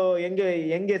ಎಲ್ರು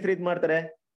ಹೆಂಗೆ ಹೆಸರು ಇದ್ ಮಾಡ್ತಾರೆ?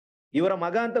 ಇವರ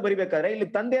ಮಗ ಅಂತ ಬರಿಬೇಕಾದ್ರೆ ಇಲ್ಲಿ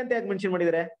ತಂದೆ ಅಂತ ಯಾಕೆ ಮೆನ್ಷನ್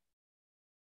ಮಾಡಿದಾರೆ?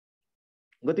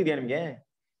 ಗೊತ್ತಿದ್ಯಾ ನಿಮ್ಗೆ?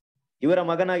 ಇವರ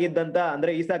ಮಗನಾಗಿದ್ದಂತ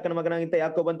ಅಂದ್ರೆ ಈಸಾಕನ ಮಗನಾಗಿದ್ದ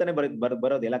ಯಾಕೋಬ್ ಅಂತಾನೆ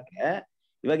ಬರೋದು ಎಲ್ಲಕ್ಕೆ.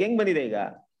 ಇವಾಗ ಹೆಂಗ್ ಬಂದಿದೆ ಈಗ?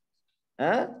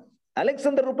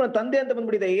 ಅಲೆಕ್ಸಾಂದ್ರ ರೂಪನ ತಂದೆ ಅಂತ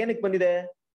ಬಂದ್ಬಿಟ್ಟಿದೆ. ಏನಕ್ಕೆ ಬಂದಿದೆ?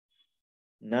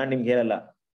 ನಾನ್ ನಿಮ್ಗೆ ಹೇಳಲ್ಲ.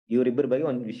 ಇವರಿಬ್ಬರ ಬಗ್ಗೆ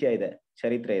ಒಂದು ವಿಷಯ ಇದೆ,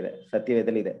 ಚರಿತ್ರೆ ಇದೆ,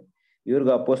 ಸತ್ಯವೇದದಲ್ಲಿ ಇದೆ.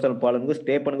 ಇವ್ರಿಗೂ ಅಪೋಸ್ತಲ ಪೌಲನಿಗೂ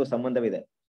ಸ್ಟೇಫನ್ಗೂ ಸಂಬಂಧವಿದೆ.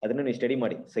 ಅದನ್ನ ನೀವು ಸ್ಟಡಿ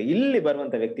ಮಾಡಿ. ಸೊ ಇಲ್ಲಿ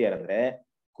ಬರುವಂತ ವ್ಯಕ್ತಿ ಯಾರಂದ್ರೆ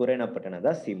ಕುರೇನ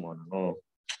ಪಟ್ಟಣದ ಸಿಮೋನನು.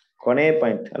 ಕೊನೆ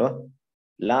ಪಾಯಿಂಟ್ ಅಲ್ವಾ?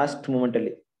 ಲಾಸ್ಟ್ ಮೂಮೆಂಟ್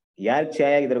ಅಲ್ಲಿ ಯಾರು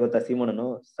ಛಾಯ ಆಗಿದ್ದಾರೆ ಗೊತ್ತಾ? ಸಿಮೋನನು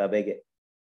ಸಭೆಗೆ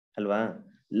ಅಲ್ವಾ?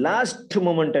 ಲಾಸ್ಟ್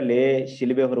ಮೂಮೆಂಟ್ ಅಲ್ಲಿ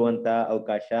ಶಿಲುಬೆ ಹೊರುವಂತ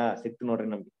ಅವಕಾಶ ಸಿಕ್ತು ನೋಡ್ರಿ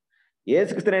ನಮ್ಗೆ.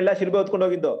 ಯೇಸು ಕ್ರಿಸ್ತನೆಲ್ಲ ಶಿಲುಬೆ ಹೊತ್ಕೊಂಡು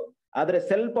ಹೋಗಿದ್ದು. ಆದ್ರೆ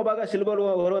ಸ್ವಲ್ಪ ಭಾಗ ಶಿಲುಬೆ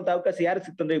ಹೊರುವಂತ ಅವಕಾಶ ಯಾರು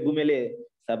ಸಿಕ್ತಂದ್ರೆ ಈ ಭೂಮಿಯಲ್ಲಿ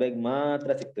ಸಭೆಗೆ ಮಾತ್ರ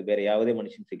ಸಿಕ್ತು, ಬೇರೆ ಯಾವುದೇ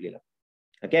ಮನುಷ್ಯನ್ ಸಿಗ್ಲಿಲ್ಲ.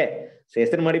 ಓಕೆ,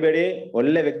 ಹೆಸರು ಮಾಡಿಬೇಡಿ.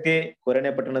 ಒಳ್ಳೆ ವ್ಯಕ್ತಿ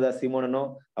ಕುರೇನೆ ಪಟ್ಟಣದ ಸಿಮೋನನು.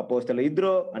 ಅಪೊಸ್ತಲರು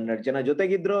ಇದ್ರು, 12 ಜನ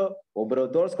ಜೊತೆಗಿದ್ರು. ಒಬ್ರು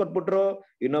ತೋರ್ಸ್ಕೊಟ್ಬಿಟ್ರು,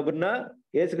 ಇನ್ನೊಬ್ರನ್ನ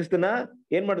ಯೇಸು ಕ್ರಿಸ್ತನ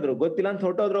ಏನ್ ಮಾಡಿದ್ರು ಗೊತ್ತಿಲ್ಲ ಅಂತ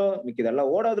ಹೊರಟೋದ್ರು. ಮಿಕ್ಕಿದೆಲ್ಲ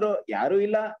ಓಡೋದ್ರು, ಯಾರು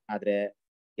ಇಲ್ಲ. ಆದ್ರೆ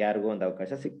ಯಾರಿಗೂ ಒಂದು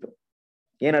ಅವಕಾಶ ಸಿಕ್ತು.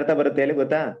 ಏನ್ ಅರ್ಥ ಬರುತ್ತೆ ಹೇಳಿ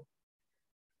ಗೊತ್ತಾ?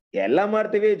 ಎಲ್ಲಾ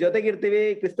ಮಾಡ್ತೀವಿ, ಜೊತೆಗಿರ್ತೀವಿ,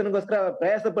 ಕ್ರಿಸ್ತನಿಗೋಸ್ಕರ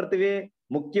ಪ್ರಯಾಸ ಪಡ್ತೀವಿ.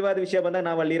 ಮುಖ್ಯವಾದ ವಿಷಯ ಬಂದಾಗ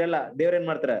ನಾವ್ ಅಲ್ಲಿ ಇರಲ್ಲ. ದೇವ್ರೇನ್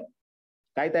ಮಾಡ್ತಾರ?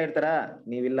 ಕಾಯ್ತಾ ಇರ್ತಾರ.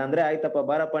 ನೀವಿಲ್ಲ ಅಂದ್ರೆ ಆಯ್ತಪ್ಪ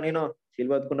ಬಾರಪ್ಪ ನೀನು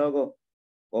ಶಿಲ್ಬೆ ಹೊತ್ಕೊಂಡು ಹೋಗು.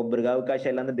 ಒಬ್ರಿಗೆ ಅವಕಾಶ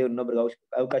ಇಲ್ಲ ಅಂದ್ರೆ ದೇವ್ರ ಇನ್ನೊಬ್ರಿಗೆ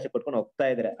ಅವಕಾಶ ಕೊಟ್ಕೊಂಡು ಹೋಗ್ತಾ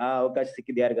ಇದಾರೆ. ಆ ಅವಕಾಶ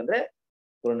ಸಿಕ್ಕಿದ್ ಯಾರಿಗಂದ್ರೆ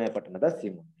ಕುರೇನೆ ಪಟ್ಟಣದ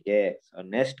ಸಿಮೋನ್ಗೆ.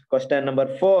 Next question number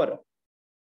 4.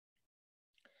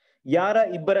 ಯಾರ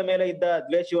ಇಬ್ಬರ ಮೇಲೆ ಇದ್ದ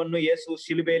ದ್ವೇಷವನ್ನು ಯೇಸು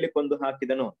ಶಿಲುಬೆಯಲ್ಲಿ ಕೊಂದು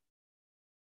ಹಾಕಿದನು?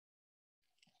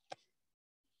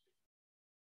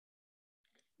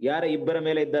 ಯಾರ ಇಬ್ಬರ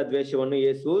ಮೇಲೆ ಇದ್ದ ದ್ವೇಷವನ್ನು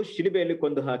ಯೇಸು ಶಿಲುಬೆಯಲ್ಲಿ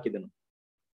ಕೊಂದು ಹಾಕಿದನು?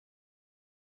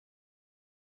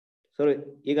 ಸರಿ,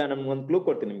 ಈಗ ನಮ್ಗೊಂದು ಕ್ಲೂ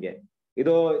ಕೊಡ್ತೀನಿ ನಿಮ್ಗೆ.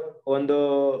 ಇದು ಒಂದು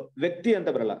ವ್ಯಕ್ತಿ ಅಂತ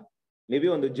ಬರಲ್ಲ, ಮೇ ಬಿ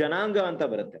ಒಂದು ಜನಾಂಗ ಅಂತ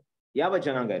ಬರುತ್ತೆ. ಯಾವ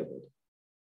ಜನಾಂಗ ಇರ್ಬೋದು?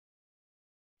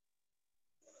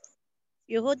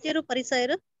 ಯಹೂದ್ಯರು,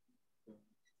 ಫರಿಸಾಯರು.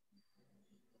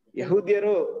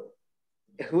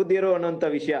 ಯಹೂದ್ಯರು ಅನ್ನೋಂತ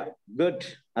ವಿಷಯ ಗುಡ್.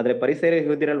 ಆದ್ರೆ ಪರಿಸರ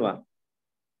ಯಹೂದ್ಯರಲ್ವಾ?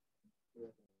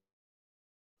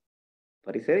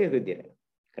 ಪರಿಸರ ಯಹೂದ್ಯರೇ,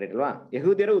 ಕರೆಕ್ಟ್ ಅಲ್ವಾ?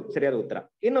 ಯಹೂದ್ಯರು ಸರಿಯಾದ ಉತ್ತರ.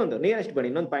 ಇನ್ನೊಂದು ನಿಯರೆಸ್ಟ್ ಬನ್ನಿ,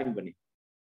 ಇನ್ನೊಂದು ಪಾಯಿಂಟ್ ಬನ್ನಿ.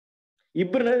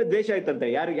 ಇಬ್ಬರ ನಡುವೆ ದ್ವೇಷ ಆಯ್ತಂತೆ.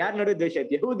 ಯಾರ ನಡುವೆ ದ್ವೇಷ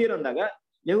ಆಯ್ತು? ಯಹೂದ್ಯರು ಅಂದಾಗ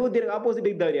ಯಹೂದ್ಯರಿಗೆ ಆಪೋಸಿಟ್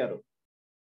ಇದ್ದವ್ರು ಯಾರು?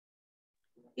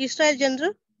 ಇಸ್ರಾಯೇಲ್ ಜನರು.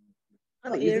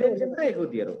 ಇಸ್ರೇಲ್ ಜನರೇ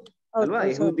ಯಹೂದ್ಯರು ಅಲ್ವಾ?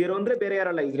 ಯಹೂದ್ಯರು ಅಂದ್ರೆ ಬೇರೆ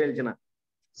ಯಾರಲ್ಲ, ಇಸ್ರೇಲ್ ಜನ.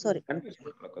 ಸಾರಿ,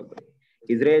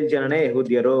 ಇಸ್ರೇಲ್ ಜನನೇ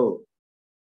ಯಹೂದ್ಯರು.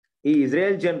 ಈ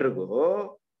ಇಸ್ರೇಲ್ ಜನರಿಗೂ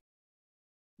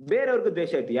ಬೇರೆಯವ್ರಿಗೂ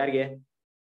ದ್ವೇಷ ಆಯ್ತು. ಯಾರಿಗೆ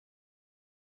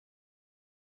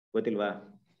ಗೊತ್ತಿಲ್ವಾ?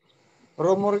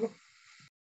 ರೋಮರ್ಗೆ.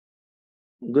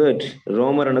 ಗುಡ್.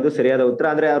 ರೋಮರ್ ಅನ್ನೋದು ಸರಿಯಾದ ಉತ್ತರ.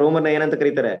 ಅಂದ್ರೆ ಆ ರೋಮರ್ನ ಏನಂತ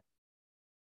ಕರೀತಾರೆ?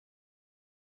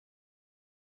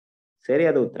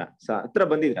 ಸರಿಯಾದ ಉತ್ತರ. ಹತ್ರ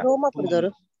ಬಂದಿದ್ರ? ರೋಮಾಪುರದವರು.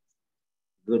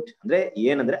 ಗುಡ್. ಅಂದ್ರೆ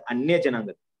ಏನಂದ್ರೆ ಅನ್ಯ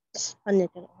ಜನಾಂಗ.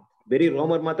 ಬರೀ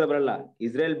ರೋಮರ್ ಮಾತ್ರ ಬರಲ್ಲ,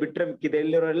 ಇಸ್ರೇಲ್ ಬಿಟ್ರೆ ಮಿಕ್ಕಿದ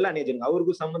ಎಲ್ಲಿರೋರೆಲ್ಲ ಅನ್ಯ ಜನ,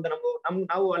 ಅವ್ರಿಗೂ ಸಂಬಂಧ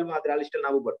ನಾವು ಅಲ್ವಾ, ಆದ್ರೆ ಅಲ್ಲಿಷ್ಟಲ್ಲಿ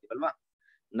ನಾವು ಬರ್ತೀವಲ್ವಾ,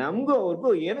 ನಮ್ಗೂ ಅವ್ರಿಗೂ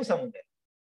ಏನು ಸಂಬಂಧ ಇಲ್ಲ.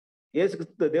 ಯೇಸು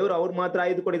ಕ್ರಿಸ್ತ ದೇವ್ರು ಅವ್ರು ಮಾತ್ರ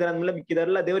ಆಯ್ದು ಕೊಟ್ಟಿದ್ದಾರೆ ಅಂದ್ಮೇಲೆ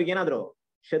ಮಿಕ್ಕಿದಾರೆಲ್ಲ ದೇವ್ರಿಗೆ ಏನಾದ್ರು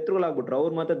ಶತ್ರುಗಳಾಗ್ಬಿಟ್ರು,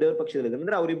 ಅವ್ರು ಮಾತ್ರ ದೇವ್ರ ಪಕ್ಷದಲ್ಲಿ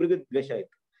ಅಂದ್ರೆ ಅವ್ರಿಬ್ರಿಗೂ ದ್ವೇಷ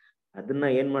ಆಯ್ತು. ಅದನ್ನ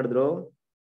ಏನ್ ಮಾಡಿದ್ರು,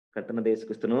 ಕರ್ತನಾದ ಯೇಸು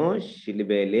ಕ್ರಿಸ್ತನು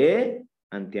ಶಿಲುಬೆಯಲ್ಲಿ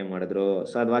ಅಂತ್ಯ ಮಾಡಿದ್ರು.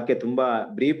 ಸೊ ಅದ್ ವಾಕ್ಯ ತುಂಬಾ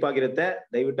ಬ್ರೀಫ್ ಆಗಿರುತ್ತೆ,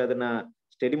 ದಯವಿಟ್ಟು ಅದನ್ನ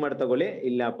ಸ್ಟಡಿ ಮಾಡಿ ತಗೊಳ್ಳಿ.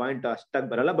 ಇಲ್ಲ ಪಾಯಿಂಟ್ ಅಷ್ಟಾಗಿ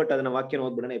ಬರಲ್ಲ, ಬಟ್ ಅದನ್ನ ವಾಕ್ಯನ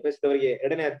ಓದ್ಬಿಡೋಣ. ಎಫೆಸದವರಿಗೆ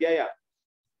 2ನೇ ಅಧ್ಯಾಯ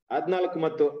 14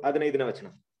 ಮತ್ತು 15ನೇ ವಚನ.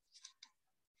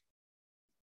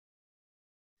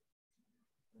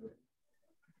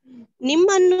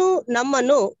 ನಿಮ್ಮನ್ನು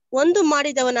ನಮ್ಮನ್ನು ಒಂದು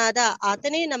ಮಾಡಿದವನಾದ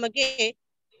ಆತನೇ ನಮಗೆ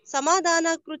ಸಮಾಧಾನ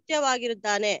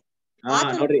ಕೃತ್ಯವಾಗಿರುತ್ತಾನೆ.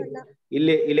 ನೋಡ್ರಿ,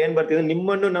 ಇಲ್ಲಿ ಏನ್ ಬರ್ತಿದೆ,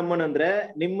 ನಿಮ್ಮನ್ನು ನಮ್ಮನ್ನು ಅಂದ್ರೆ,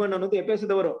 ನಿಮ್ಮನ್ನು ಅನ್ನೋದು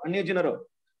ಎಫೆಸದವರು ಅನ್ಯ ಜನರು,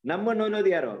 ನಮ್ಮನ್ನು ಅನ್ನೋದು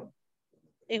ಯಾರು,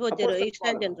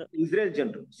 ಇಸ್ರೇಲ್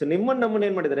ಜನರು. ಸೊ ನಿಮ್ಮನ್ನು ನಮ್ಮನ್ನು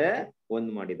ಏನ್ ಮಾಡಿದರೆ,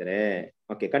 ಒಂದ್ ಮಾಡಿದರೆ.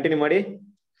 ಓಕೆ, ಕಂಟಿನ್ಯೂ ಮಾಡಿ.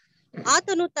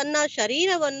 ಆತನು ತನ್ನ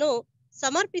ಶರೀರವನ್ನು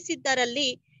ಸಮರ್ಪಿಸಿದ್ದರಲ್ಲಿ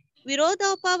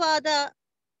ವಿರೋಧಾಪವಾದ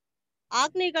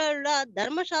ಆಜ್ಞೆಗಳ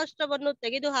ಧರ್ಮಶಾಸ್ತ್ರವನ್ನು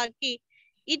ತೆಗೆದುಹಾಕಿ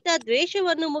ಇದ್ದ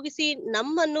ದ್ವೇಷವನ್ನು ಮುಗಿಸಿ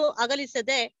ನಮ್ಮನ್ನು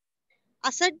ಅಗಲಿಸದೆ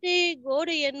ಅಸಡ್ಡೆ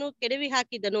ಗೋಡೆಯನ್ನು ಕೆಡವಿ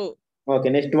ಹಾಕಿದನು. ಓಕೆ,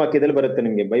 ನೆಕ್ಸ್ಟ್ ವಾಕ್ಯದಲ್ಲಿ ಬರುತ್ತೆ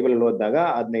ನಿಮ್ಗೆ, ಬೈಬಲ್ ಓದಿದಾಗ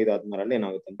 15-16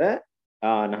 ಏನಾಗುತ್ತೆ ಅಂದ್ರೆ,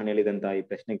 ನಾನು ಹೇಳಿದಂತ ಈ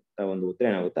ಪ್ರಶ್ನೆಗೆ ಒಂದು ಉತ್ತರ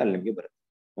ಏನಾಗುತ್ತೆ ಅಲ್ಲಿ ನಿಮ್ಗೆ ಬರುತ್ತೆ.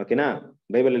 ಓಕೆನಾ?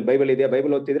 ಬೈಬಲ್ ಇದೆಯಾ?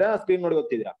 ಬೈಬಲ್ ಓದ್ತಿದ್ರಾ, ಸ್ಕ್ರೀನ್ ನೋಡಿ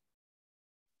ಓದ್ತಿದ್ರಾ?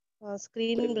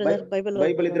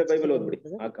 ಬೈಬಲ್ ಇದ್ರೆ ಬೈಬಲ್ ಓದ್ಬಿಡಿ,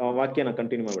 ಆ ವಾಕ್ಯನ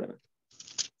ಕಂಟಿನ್ಯೂ ಮಾಡ್ಬಿಡೋಣ.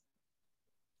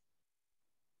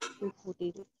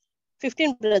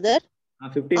 15 ಬ್ರದರ್.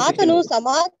 ಆತನು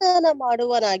ಸಮಾಧಾನ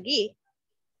ಮಾಡುವನಾಗಿ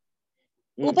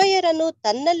ಉಭಯರನ್ನು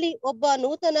ತನ್ನಲ್ಲಿ ಒಬ್ಬ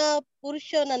ನೂತನ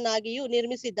ಪುರುಷನನ್ನಾಗಿಯೂ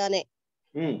ನಿರ್ಮಿಸಿದ್ದಾನೆ.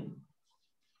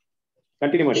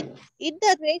 ಇದ್ದ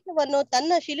ದ್ವೇಷವನ್ನು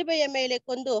ತನ್ನ ಶಿಲುಬೆಯ ಮೇಲೆ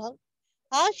ಕೊಂದು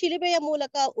ಆ ಶಿಲುಬೆಯ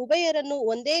ಮೂಲಕ ಉಭಯರನ್ನು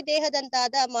ಒಂದೇ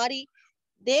ದೇಹದಂತಾದ ಮಾಡಿ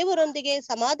ದೇವರೊಂದಿಗೆ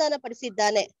ಸಮಾಧಾನ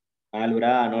ಪಡಿಸಿದ್ದಾನೆ.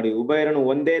 ಅಲ್ವರಾ? ನೋಡಿ, ಉಭಯರನ್ನು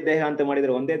ಒಂದೇ ದೇಹ ಅಂತ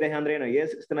ಮಾಡಿದ್ರೆ, ಒಂದೇ ದೇಹ ಅಂದ್ರೆ ಏನು?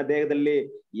 ಯೇಸು ಕ್ರಿಸ್ತನ ದೇಹದಲ್ಲಿ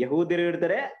ಯಹೂದ್ಯರು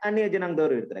ಇರ್ತಾರೆ, ಅನ್ಯ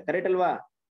ಜನಾಂಗದವರು ಇರ್ತಾರೆ. ಕರೆಕ್ಟ್ ಅಲ್ವಾ?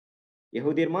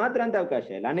 ಯಹೂದಿಯರು ಮಾತ್ರ ಅಂತ ಅವಕಾಶ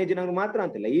ಇಲ್ಲ, ಅನ್ಯ ಜನಾಂಗ ಮಾತ್ರ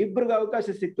ಅಂತಿಲ್ಲ, ಇಬ್ರಿಗೂ ಅವಕಾಶ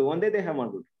ಸಿಕ್ತು, ಒಂದೇ ದೇಹ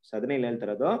ಮಾಡ್ಬಿಟ್ರು. ಸೊ ಅದನ್ನೇ ಇಲ್ಲಿ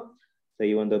ಹೇಳ್ತಾರದು. ಸೊ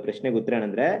ಈ ಒಂದು ಪ್ರಶ್ನೆಗೆ ಉತ್ತರ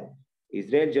ಏನಂದ್ರೆ,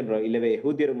 ಇಸ್ರೇಲ್ ಜನರು ಇಲ್ಲವೇ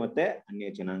ಯಹೂದಿಯರು ಮತ್ತೆ ಅನ್ಯ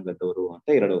ಜನಾಂಗದವರು ಅಂತ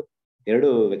ಎರಡು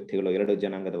ವ್ಯಕ್ತಿಗಳು, ಎರಡು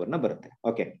ಜನಾಂಗದವ್ರನ್ನ ಬರುತ್ತೆ.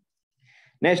 Okay,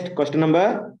 next question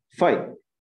number 5.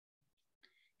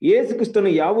 ಯೇಸು ಕ್ರಿಸ್ತನು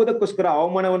ಯಾವುದಕ್ಕೋಸ್ಕರ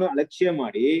ಅವಮಾನವನ್ನು ಅಲಕ್ಷ್ಯ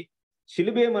ಮಾಡಿ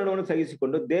ಶಿಲುಬೆಯ ಮರಣವನ್ನು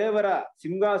ಸಹಿಸಿಕೊಂಡು ದೇವರ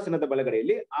ಸಿಂಹಾಸನದ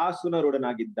ಬಲಗಡೆಯಲ್ಲಿ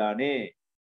ಆಸೀನರೂಢನಾಗಿದ್ದಾನೆ?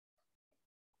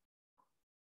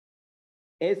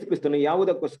 ಯೇಸು ಕ್ರಿಸ್ತನು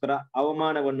ಯಾವುದಕ್ಕೋಸ್ಕರ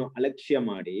ಅವಮಾನವನ್ನು ಅಲಕ್ಷ್ಯ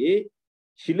ಮಾಡಿ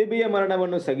ಶಿಲುಬೆಯ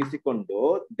ಮರಣವನ್ನು ಸಹಿಸಿಕೊಂಡು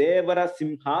ದೇವರ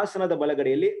ಸಿಂಹಾಸನದ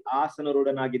ಬಲಗಡೆಯಲ್ಲಿ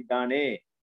ಆಸೀನರೂಢನಾಗಿದ್ದಾನೆ?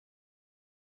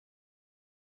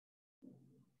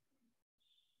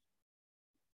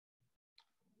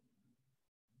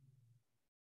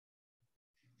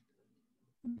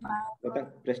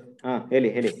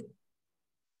 ಹೇಳಿ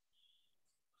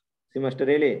ಸಿಮಸ್ಟರ್,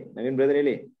 ಹೇಳಿ. ನವೀನ್ ಬ್ರದರ್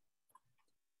ಹೇಳಿ.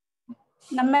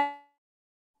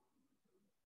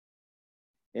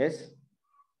 ಎಸ್,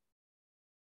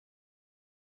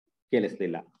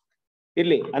 ಕೇಳಿಸ್ಲಿಲ್ಲ.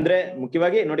 ಇರ್ಲಿ, ಅಂದ್ರೆ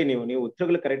ಮುಖ್ಯವಾಗಿ ನೋಡಿ, ನೀವು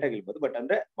ಉತ್ತರಗಳು ಕರೆಕ್ಟ್ ಆಗಿ ಇರ್ಬೋದು, ಬಟ್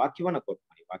ಅಂದ್ರೆ ವಾಕ್ಯವನ್ನ ಕೋಟ್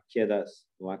ಮಾಡಿ,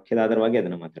 ವಾಕ್ಯದ ಆಧಾರವಾಗಿ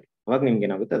ಅದನ್ನ ಮಾತಾಡಿ, ಅವಾಗ ನಿಮ್ಗೆ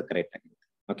ಏನಾಗುತ್ತೆ ಅದು ಕರೆಕ್ಟ್ ಆಗಿರುತ್ತೆ.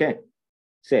 ಓಕೆ,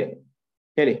 ಸರಿ,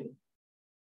 ಹೇಳಿ.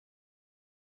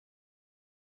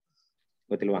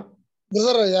 ಗೊತ್ತಿಲ್ವಾ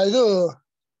ಬ್ರದರ್? ಇದು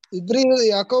ಇಬ್ರಿ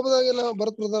ಯಾಕೋಬದಾಗ ಏನೋ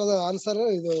ಬರುತ್ತೆ ಬ್ರದರ್, ಅದು ಆನ್ಸರ್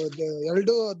ಇದು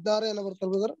 2:16 ಏನೋ ಬರುತ್ತೆ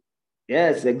ಬ್ರದರ್.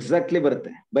 ಎಸ್, ಎಕ್ಸಾಕ್ಟ್ಲಿ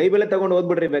ಬರುತ್ತೆ. ಬೈಬಲ್ ತಗೊಂಡು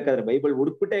ಓದ್ಬಿಡ್ರಿ, ಬೇಕಾದ್ರೆ ಬೈಬಲ್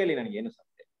ಹುಡುಕ್ಬಿಟ್ಟೆ ಹೇಳಿ, ನನಗೆ ಏನು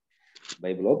ಸಮಸ್ಯೆ.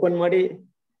 ಬೈಬಲ್ ಓಪನ್ ಮಾಡಿ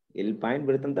ಎಲ್ಲಿ ಪಾಯಿಂಟ್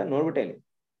ಬರುತ್ತಂತ ನೋಡ್ಬಿಟ್ಟೆ ಹೇಳಿ.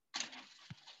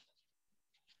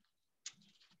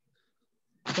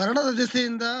 ಮರಣದ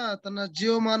ದೆಸೆಯಿಂದ ತನ್ನ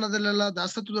ಜೀವಮಾನದಲ್ಲೆಲ್ಲ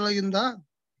ದಾಸತ್ವದೊಳಗಿಂದ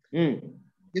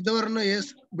ಇದ್ದವರನ್ನು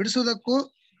ಬಿಡಿಸುವುದಕ್ಕೂ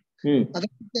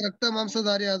ಅದಕ್ಕೆ ರಕ್ತ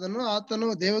ಮಾಂಸಧಾರಿಯಾದನು, ಆತನು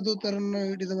ದೇವದೂತರನ್ನು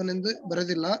ಹಿಡಿದವನೆಂದು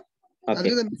ಬರೆದಿಲ್ಲ.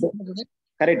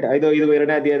 ಕರೆಕ್ಟ್. ಇದು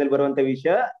 2ನೇ ಅಧ್ಯಾಯದಲ್ಲಿ ಬರುವಂತ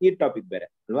ವಿಷಯ, ಈ ಟಾಪಿಕ್ ಬೇರೆ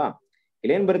ಅಲ್ವಾ?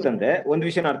 ಇಲ್ಲೇನ್ ಬರುತ್ತಂದ್ರೆ, ಒಂದ್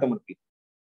ವಿಷಯನ ಅರ್ಥ ಮಾಡ್ತೀವಿ.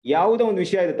 ಯಾವುದೋ ಒಂದು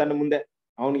ವಿಷಯ ಇದೆ ತನ್ನ ಮುಂದೆ,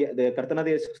 ಅವನಿಗೆ ಕರ್ತನಾದ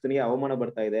ಯೇಸು ಕ್ರಿಸ್ತನಿಗೆ ಅವಮಾನ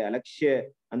ಬರ್ತಾ ಇದೆ, ಅಲಕ್ಷ್ಯ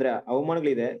ಅಂದ್ರೆ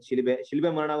ಅವಮಾನಗಳಿದೆ.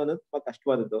 ಶಿಲುಬೆ ಮರಣ ಅನ್ನೋದು ತುಂಬಾ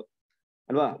ಕಷ್ಟವಾದದ್ದು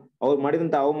ಅಲ್ವಾ? ಅವ್ರು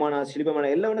ಮಾಡಿದಂತ ಅವಮಾನ, ಶಿಲುಬೆ ಮರಣ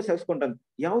ಎಲ್ಲವನ್ನ ಸಹಿಸ್ಕೊಂಡ್ರಂತ.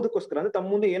 ಯಾವುದಕ್ಕೋಸ್ಕರ ಅಂದ್ರೆ ತಮ್ಮ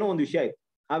ಮುಂದೆ ಏನೋ ಒಂದು ವಿಷಯ ಆಯ್ತು,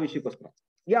 ಆ ವಿಷಯಕ್ಕೋಸ್ಕರ.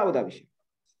 ಯಾವ್ದಾ ವಿಷಯ?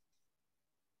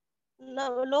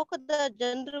 ಲೋಕದ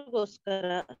ಜನರಿಗೋಸ್ಕರ.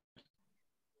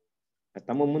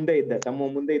 ತಮ್ಮ ಮುಂದೆ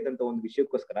ಇದ್ದಂತ ಒಂದು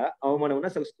ವಿಷಯಕ್ಕೋಸ್ಕರ ಅವಮಾನವನ್ನ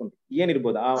ಸಹಿಸ್ಕೊಂಡ್ರು.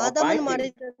 ಏನಿರ್ಬೋದು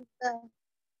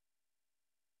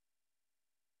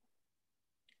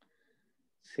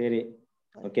ಸರಿ,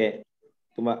 ಓಕೆ.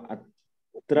 ತುಂಬಾ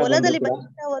ಹೊಲದಲ್ಲಿ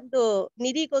ಬಚ್ಚಿಟ್ಟ ಒಂದು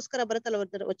ನಿಧಿಗೋಸ್ಕರ ಬರುತ್ತಲ್ಲ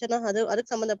ವಚನ, ಅದಕ್ಕೆ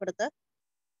ಸಂಬಂಧಪಡುತ್ತಾ?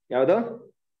 ಯಾವ್ದು?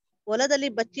 ಹೊಲದಲ್ಲಿ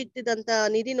ಬಚ್ಚಿಟ್ಟಿದಂತ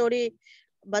ನಿಧಿ ನೋಡಿ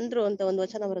ಬಂದ್ರು ಅಂತ ಒಂದು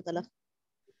ವಚನ ಬರುತ್ತಲ್ಲ,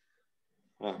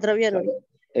 ದ್ರವ್ಯ ನೋಡಿ.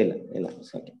 ಇಲ್ಲ,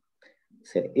 ಸರಿ,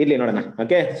 ಇರ್ಲಿ ನೋಡೋಣ.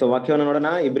 ಓಕೆ, ಸೊ ವಾಕ್ಯವನ್ನು ನೋಡೋಣ.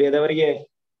 ಇಬ್ರಿಯದವರಿಗೆ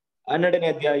 12ನೇ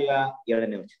ಅಧ್ಯಾಯ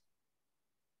 2ನೇ ವಚನ.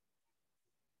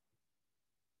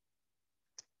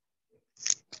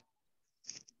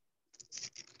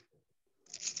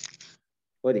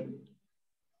 ಓದಿ.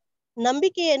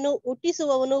 ನಂಬಿಕೆಯನ್ನು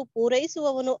ಹುಟ್ಟಿಸುವವನು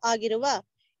ಪೂರೈಸುವವನು ಆಗಿರುವ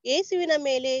ಯೇಸುವಿನ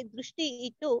ಮೇಲೆ ದೃಷ್ಟಿ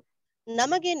ಇಟ್ಟು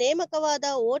ನಮಗೆ ನೇಮಕವಾದ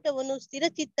ಓಟವನ್ನು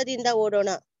ಸ್ಥಿರಚಿತ್ತದಿಂದ ಓಡೋಣ.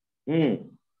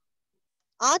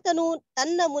 ಆತನು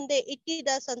ತನ್ನ ಮುಂದೆ ಇಟ್ಟಿದ್ದ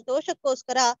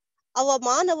ಸಂತೋಷಕ್ಕೋಸ್ಕರ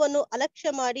ಅವಮಾನವನ್ನು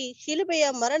ಅಲಕ್ಷ್ಯ ಮಾಡಿ ಶಿಲುಬೆಯ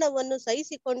ಮರಣವನ್ನು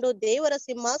ಸಹಿಸಿಕೊಂಡು ದೇವರ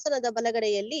ಸಿಂಹಾಸನದ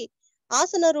ಬಲಗಡೆಯಲ್ಲಿ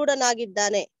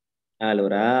ಆಸನರೂಢನಾಗಿದ್ದಾನೆ.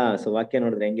 ಅಲ್ವರಾ? ಸೊ ವಾಕ್ಯ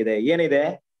ನೋಡಿದ್ರೆ ಹೆಂಗಿದೆ? ಏನಿದೆ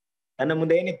ತನ್ನ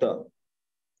ಮುಂದೆ? ಏನಿತ್ತು?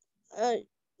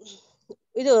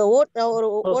 ಇದು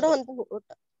ಓಡುವಂತ ಓಟ.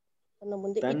 ತನ್ನ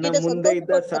ಮುಂದೆ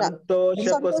ಇದ್ದ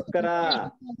ಸಂತೋಷಕ್ಕೋಸ್ಕರ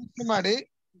ಮಾಡಿ.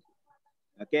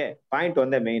 ಓಕೆ, ಪಾಯಿಂಟ್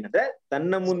ಒಂದೇ ಮೇನ್ ಅಂದ್ರೆ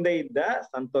ತನ್ನ ಮುಂದೆ ಇದ್ದ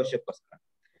ಸಂತೋಷಕ್ಕೋಸ್ಕರ.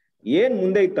 ಏನ್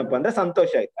ಮುಂದೆ ಇತ್ತಪ್ಪ ಅಂದ್ರೆ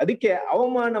ಸಂತೋಷ ಆಯ್ತು. ಅದಕ್ಕೆ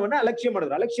ಅವಮಾನವನ್ನ ಅಲಕ್ಷ್ಯ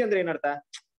ಮಾಡಿದ್ರು. ಅಲಕ್ಷ್ಯ ಅಂದ್ರೆ ಏನರ್ಥ?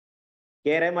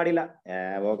 ಕೇರೇ ಮಾಡಿಲ್ಲ,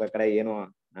 ಹೋಗ ಕಡೆ ಏನು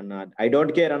ನನ್ನ ಐ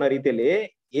ಡೋಂಟ್ ಕೇರ್ ಅನ್ನೋ ರೀತಿಯಲ್ಲಿ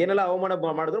ಏನೆಲ್ಲ ಅವಮಾನ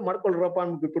ಮಾಡಿದ್ರು ಮಾಡ್ಕೊಳ್ರಪ್ಪ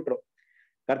ಅಂತ ಬಿಟ್ಬಿಟ್ರು.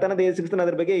 ಕರ್ತನಾದ ಯೇಸು ಕ್ರಿಸ್ತನ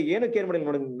ಅದ್ರ ಬಗ್ಗೆ ಏನು ಕೇರ್ ಮಾಡಿಲ್ಲ.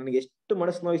 ನೋಡಿ ನನಗೆ ಎಷ್ಟು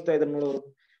ಮನಸ್ಸು ನೋಯಿಸ್ತಾ ಇದ್ರು ನೋಡೋರು.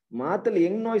 ಮಾತಲ್ಲಿ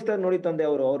ಹೆಂಗ್ ನೋಯಿಸ್ತಾ ನೋಡಿ ತಂದೆ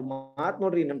ಅವ್ರು. ಅವ್ರ ಮಾತ್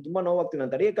ನೋಡ್ರಿ ನನ್ ತುಂಬಾ ನೋವಾಗ್ತೀನಿ,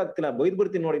 ನಾನು ತಡೆಯಕ್ ಆಗ್ತಿಲ್ಲ, ಬೈದ್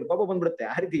ಬಿಡ್ತೀನಿ ನೋಡಿ, ಕೋಪ ಬಂದ್ಬಿಡುತ್ತೆ.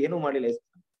 ಆ ರೀತಿ ಏನೂ ಮಾಡಿಲ್ಲ,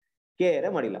 ಕೇರೇ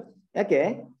ಮಾಡಿಲ್ಲ.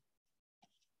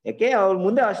 ಯಾಕೆ ಅವ್ರ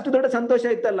ಮುಂದೆ ಅಷ್ಟು ದೊಡ್ಡ ಸಂತೋಷ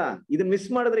ಇತ್ತಲ್ಲ. ಇದನ್ನ ಮಿಸ್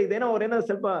ಮಾಡಿದ್ರೆ, ಇದೇನೋ ಅವ್ರೇನೋ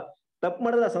ಸ್ವಲ್ಪ ತಪ್ಪು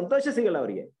ಮಾಡಿದ್ರೆ ಸಂತೋಷ ಸಿಗಲ್ಲ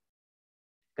ಅವ್ರಿಗೆ.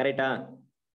 ಕರೆಕ್ಟಾ?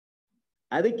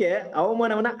 ಅದಕ್ಕೆ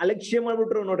ಅವಮಾನವನ್ನ ಅಲಕ್ಷ್ಯ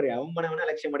ಮಾಡ್ಬಿಟ್ರು. ನೋಡ್ರಿ, ಅವಮಾನವನ್ನ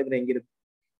ಅಲಕ್ಷ್ಯ ಮಾಡಿದ್ರೆ ಹೆಂಗಿರುತ್ತೆ?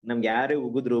 ನಮ್ಗೆ ಯಾರು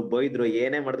ಉಗಿದ್ರು ಬೈದ್ರು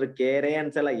ಏನೇ ಮಾಡಿದ್ರು ಕೇರೇ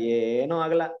ಅನ್ಸಲ್ಲ, ಏನೂ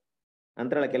ಆಗಲ್ಲ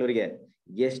ಅಂತಾರಲ್ಲ ಕೆಲವರಿಗೆ.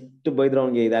 ಎಷ್ಟು ಬೈದ್ರು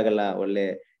ಅವ್ನಿಗೆ ಇದಾಗಲ್ಲ, ಒಳ್ಳೆ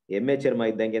ಎಮ್ಮೆ ಚರ್ಮ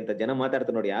ಇದ್ದಂಗೆ ಅಂತ ಜನ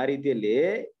ಮಾತಾಡ್ತಾರೆ ನೋಡಿ. ಆ ರೀತಿಯಲ್ಲಿ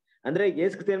ಅಂದ್ರೆ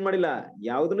ಯೇಸು ಏನ್ ಮಾಡಿಲ್ಲ,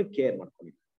 ಯಾವ್ದನ್ನು ಕೇರ್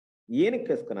ಮಾಡ್ಕೊಂಡಿಲ್ಲ.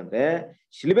 ಏನಕ್ಕೋಸ್ಕರ ಅಂದ್ರೆ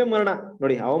ಶಿಲುಬೆ ಮರಣ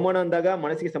ನೋಡಿ. ಅವಮಾನ ಅಂದಾಗ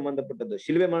ಮನಸ್ಸಿಗೆ ಸಂಬಂಧಪಟ್ಟದ್ದು,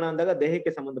 ಶಿಲುಬೆ ಮರಣ ಅಂದಾಗ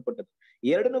ದೇಹಕ್ಕೆ ಸಂಬಂಧಪಟ್ಟದ್ದು.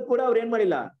 ಎರಡನ್ನೂ ಕೂಡ ಅವ್ರು ಏನ್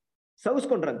ಮಾಡಿಲ್ಲ,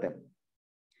 ಸವಿಸ್ಕೊಂಡ್ರಂತೆ.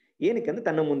 ಏನಕ್ಕಂದ್ರೆ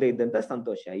ತನ್ನ ಮುಂದೆ ಇದ್ದಂತ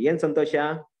ಸಂತೋಷ. ಏನ್ ಸಂತೋಷ?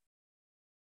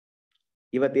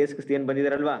 ಇವತ್ತು ಯೇಸು ಕ್ರಿಸ್ತ ಏನ್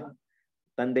ಬಂದಿದಾರಲ್ವಾ,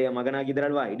 ತಂದೆಯ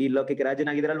ಮಗನಾಗಿದ್ದಾರಲ್ವಾ, ಇಡೀ ಲೋಕಕ್ಕೆ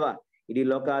ರಾಜನಾಗಿದ್ದಾರಲ್ವಾ, ಇಡೀ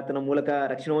ಲೋಕ ಆತನ ಮೂಲಕ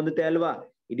ರಕ್ಷಣೆ ಹೊಂದುತ್ತೆ ಅಲ್ವಾ,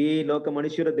 ಇಡೀ ಲೋಕ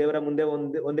ಮನುಷ್ಯರು ದೇವರ ಮುಂದೆ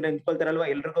ಒಂದಿನ ನಿಂತ್ಕೊಳ್ತಾರಲ್ವಾ,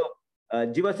 ಎಲ್ರಿಗೂ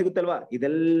ಜೀವ ಸಿಗುತ್ತಲ್ವಾ.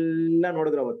 ಇದೆಲ್ಲ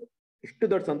ನೋಡಿದ್ರು ಅವತ್ತು. ಇಷ್ಟು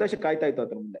ದೊಡ್ಡ ಸಂತೋಷ ಕಾಯ್ತಾ ಇತ್ತು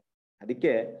ಆತನ ಮುಂದೆ.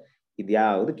 ಅದಕ್ಕೆ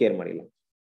ಇದ್ಯಾವುದು ಕೇರ್ ಮಾಡಿಲ್ಲ.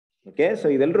 ಓಕೆ, ಸೊ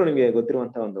ಇದೆಲ್ಲರೂ ನಿಮ್ಗೆ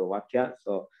ಗೊತ್ತಿರುವಂತ ಒಂದು ವಾಕ್ಯ.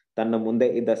 ಸೊ ತನ್ನ ಮುಂದೆ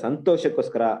ಇದ್ದ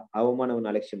ಸಂತೋಷಕ್ಕೋಸ್ಕರ ಅವಮಾನವನ್ನು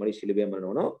ಅಲಕ್ಷ್ಯ ಮಾಡಿ ಶಿಲುಬೆಯ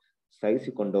ಮರಣವನ್ನು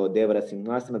ಸಹಿಸಿಕೊಂಡು ದೇವರ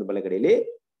ಸಿಂಹಾಸನದ ಬಲಗಡೆಯಲ್ಲಿ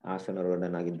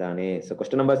ಆಸನರೂಢನಾಗಿದ್ದಾನೆ. So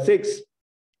question number 6.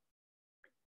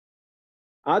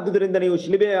 ಆದುದರಿಂದ ನೀವು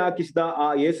ಶಿಲುಬೆ ಹಾಕಿಸಿದ ಆ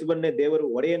ಯೇಸುವನ್ನೇ ದೇವರು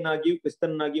ಒಡೆಯನ್ನಾಗಿಯೂ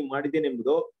ಕ್ರಿಸ್ತನಾಗಿ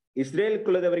ಮಾಡಿದ್ದೇನೆಂಬುದು ಇಸ್ರೇಲ್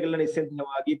ಕುಲದವರಿಗೆಲ್ಲ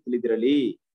ನಿಸ್ಸಂದೇಹವಾಗಿ ತಿಳಿದಿರಲಿ.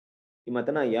 ಈ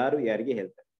ಮಾತನ್ನ ಯಾರಿಗೆ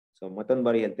ಹೇಳ್ತಾರೆ? ಸೊ ಮತ್ತೊಂದು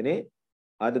ಬಾರಿ ಹೇಳ್ತೀನಿ.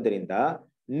 ಆದುದರಿಂದ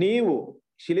ನೀವು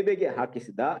ಶಿಲುಬೆಗೆ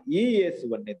ಹಾಕಿಸಿದ ಈ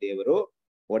ಯೇಸುವನ್ನೇ ದೇವರು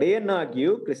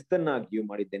ಒಡೆಯನ್ನಾಗಿಯೂ ಕ್ರಿಸ್ತನಾಗಿಯೂ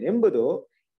ಮಾಡಿದ್ದೇನೆಂಬುದು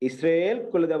ಇಸ್ರೇಲ್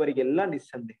ಕುಲದವರಿಗೆಲ್ಲ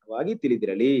ನಿಸ್ಸಂದೇಹವಾಗಿ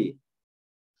ತಿಳಿದಿರಲಿ.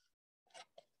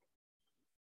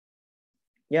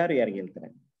 ಯಾರಿಗೆ ಹೇಳ್ತಾರೆ?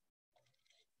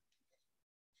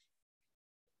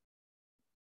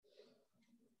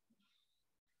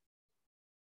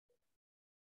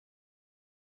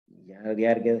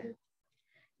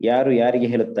 ಯಾರಿಗೆ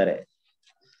ಹೇಳುತ್ತಾರೆ?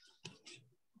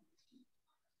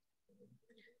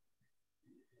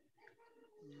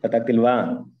 ಗೊತ್ತಾಗ್ತಿಲ್ವಾ?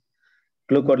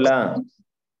 ಕ್ಲೂ ಕೊಡ್ಲಾ?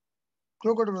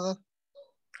 ಕ್ಲೂ ಕೊಡಿ brother.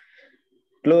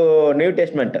 Clue new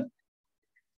testament.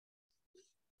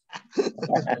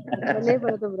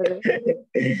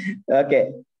 Okay,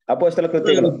 ಅಪೊಸ್ತಲ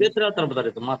ಕೃತ್ಯಗಳು. ಪೇತ್ರ ಹೇಳ್ತಾರ ಬ್ರದರ್,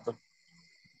 ಇದು ಮಾತು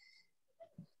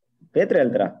ಪೇತ್ರ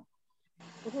ಹೇಳ್ತಾರ?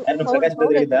 ಪ್ರಕಾಶ್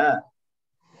ಪೇತ್ರ ಹೇಳಿದ?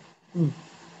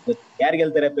 ಯಾರಿಗೆ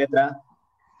ಹೇಳ್ತಾರೆ ಪೇತ್ರ?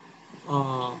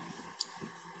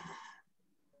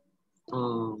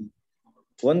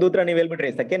 ಒಂದು ಉತ್ತರ ನೀವ್ ಹೇಳ್ಬಿಟ್ರಿ,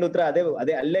 ಸೆಕೆಂಡ್ ಉತ್ತರ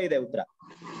ಅದೇ ಅಲ್ಲೇ ಇದೆ ಉತ್ತರ.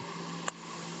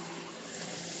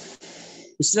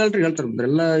 ಇಸ್ರಾಯೇಲ್ರಿಗೆ ಹೇಳ್ತಾರೆ ಬ್ರದರ್,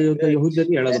 ಎಲ್ಲ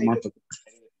ಯಹೂದ್ಯರಿಗೆ ಹೇಳೋದು ಮಾತು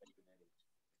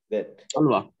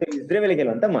ಅಲ್ವಾ? ಇಸ್ರೇಲ್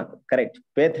ಹೇಳುವಂತ ಮಾತು. ಕರೆಕ್ಟ್.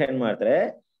 ಪೇತ್ರ ಏನ್ ಮಾಡ್ತಾರೆ?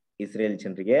 ಇಸ್ರೇಲ್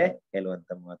ಜನರಿಗೆ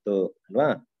ಹೇಳುವಂತ ಮಾತು ಅಲ್ವಾ?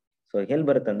 ಸೊ ಎಲ್ಲಿ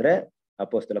ಬರುತ್ತಂದ್ರೆ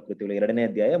ಅಪೊಸ್ತಲ ಕೃತ್ಯಗಳು 2ನೇ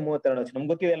ಅಧ್ಯಾಯ 32 ವಚನ. ನಮ್ಗೆ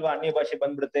ಗೊತ್ತಿದೆ ಅಲ್ವಾ, ಅನ್ಯ ಭಾಷೆ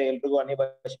ಬಂದ್ಬಿಡುತ್ತೆ ಎಲ್ರಿಗೂ. ಅನ್ಯ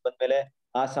ಭಾಷೆ ಬಂದ್ಮೇಲೆ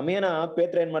ಆ ಸಮಯನ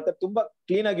ಪೇತ್ರ ಏನ್ ಮಾಡ್ತಾರೆ, ತುಂಬಾ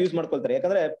ಕ್ಲೀನ್ ಆಗಿ ಯೂಸ್ ಮಾಡ್ಕೊಳ್ತಾರೆ.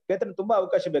 ಯಾಕಂದ್ರೆ ಪೇತ್ರನ ತುಂಬಾ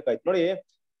ಅವಕಾಶ ಬೇಕಾಯ್ತು. ನೋಡಿ,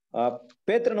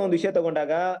 ಪೇತ್ರನ ಒಂದು ವಿಷಯ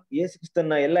ತಗೊಂಡಾಗ ಯೇಸು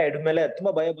ಕ್ರಿಸ್ತನ ಎಲ್ಲ ಎಡ್ಮೇಲೆ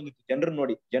ತುಂಬಾ ಭಯ ಬಂದಿತ್ತು. ಜನರು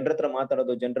ನೋಡಿ, ಜನರ ಹತ್ರ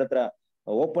ಮಾತಾಡೋದು, ಜನರ ಹತ್ರ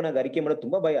ಓಪನ್ ಆಗಿ ಅರಿಕೆ ಮಾಡೋದು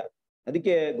ತುಂಬಾ ಭಯ.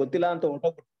 ಅದಕ್ಕೆ ಗೊತ್ತಿಲ್ಲ ಅಂತ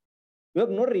ಹೊರಟೋಗ್ಬಿಟ್ಟು.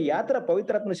 ಇವಾಗ ನೋಡ್ರಿ ಯಾವ ತರ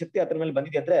ಪವಿತ್ರಾತ್ಮನ ಶಕ್ತಿ ಆತನ ಮೇಲೆ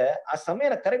ಬಂದಿದೆ ಅಂದ್ರೆ ಆ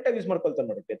ಸಮಯನ ಕರೆಕ್ಟ್ ಆಗಿ ಯೂಸ್ ಮಾಡ್ಕೊಳ್ತಾರೆ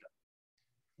ನೋಡಿ ಪೇತ್ರ.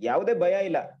 ಯಾವುದೇ ಭಯ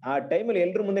ಇಲ್ಲ. ಆ ಟೈಮಲ್ಲಿ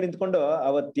ಎಲ್ರು ಮುಂದೆ ನಿಂತ್ಕೊಂಡು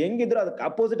ಅವತ್ ಹೆಂಗಿದ್ರು ಅದಕ್ಕೆ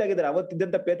ಅಪೋಸಿಟ್ ಆಗಿದ್ದಾರೆ.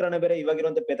 ಅವತ್ತಿದ್ದಂತ ಪೇತ್ರನೇ ಬೇರೆ,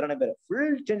 ಇವಾಗಿರುವಂತ ಪೇತ್ರನೇ ಬೇರೆ.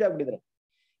 Full change ಆಗ್ಬಿಟ್ಟಿದ್ರೆ.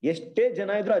 ಎಷ್ಟೇ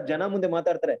ಜನ ಇದ್ರು ಆ ಜನ ಮುಂದೆ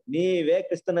ಮಾತಾಡ್ತಾರೆ, ನೀವೇ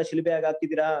ಕ್ರಿಸ್ತನ ಶಿಲುಬೆಯಾಗಿ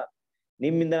ಹಾಕಿದ್ದೀರಾ,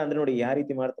 ನಿಮ್ಮಿಂದ ಅಂದ್ರೆ ನೋಡಿ ಯಾವ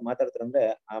ರೀತಿ ಮಾತಾಡ್ತಾರೆ ಅಂದ್ರೆ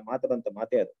ಆ ಮಾತಾಡುವಂತ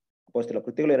ಮಾತೇ ಅದು. ಅಪೊಸ್ತಲ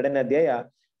ಕೃತ್ಯಗಳು 2ನೇ ಅಧ್ಯಾಯ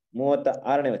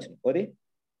 36ನೇ ವಚನ ಓದಿ.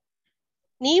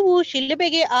 ನೀವು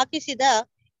ಶಿಲುಬೆಗೆ ಹಾಕಿಸಿದ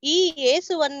ಈ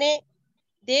ಯೇಸುವನ್ನೇ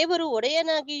ದೇವರು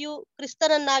ಒಡೆಯನಾಗಿಯೂ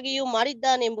ಕ್ರಿಸ್ತನನ್ನಾಗಿಯೂ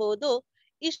ಮಾಡಿದ್ದಾನೆಂಬುದು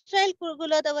ಇಸ್ರಾಯೇಲ್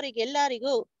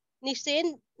ಕುಲದವರಿಗೆಲ್ಲರಿಗೂ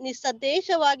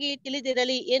ನಿಸ್ಸಂದೇಶವಾಗಿ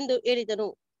ತಿಳಿದಿರಲಿ ಎಂದು ಹೇಳಿದನು.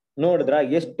 ನೋಡಿದ್ರ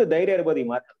ಎಷ್ಟು ಧೈರ್ಯ ಇರ್ಬೋದು ಈ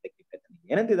ಮಾತಾಡ್ಲಿಕ್ಕೆ.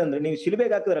 ಏನಂತಿದಂದ್ರೆ, ನೀವು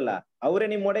ಶಿಲುಬೆಗೆ ಹಾಕಿದ್ರಲ್ಲ ಅವರೇ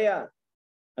ನಿಮ್ ಒಡೆಯ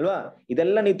ಅಲ್ವಾ,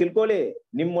 ಇದೆಲ್ಲ ನೀವು ತಿಳ್ಕೊಳ್ಳಿ,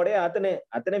 ನಿಮ್ ಒಡೆಯ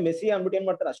ಆತನೇ ಮೆಸ್ಸಿ ಅಂದ್ಬಿಟ್ಟು ಏನ್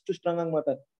ಮಾಡ್ತಾರೆ, ಅಷ್ಟು ಸ್ಟ್ರಾಂಗ್ ಆಗಿ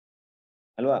ಮಾತಾಡ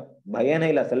ಅಲ್ವಾ, ಭಯನೇ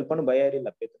ಇಲ್ಲ, ಸ್ವಲ್ಪನೂ ಭಯ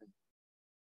ಇರಲಿಲ್ಲ ಪೇತ್ರನಿಗೆ.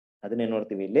 ಅದನ್ನೇ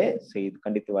ನೋಡ್ತೀವಿ ಇಲ್ಲಿ. ಸೊ ಇದು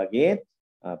ಖಂಡಿತವಾಗಿ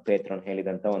ಪೇತ್ರನ್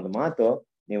ಹೇಳಿದಂತ ಒಂದು ಮಾತು.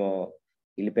 ನೀವು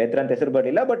ಇಲ್ಲಿ ಪೇತ್ರ ಅಂತ ಹೆಸರು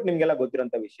ಬರಲಿಲ್ಲ, ಬಟ್ ನಿಮ್ಗೆಲ್ಲ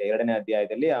ಗೊತ್ತಿರೋಂತ ವಿಷಯ. 2ನೇ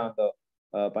ಅಧ್ಯಾಯದಲ್ಲಿ ಆ ಒಂದು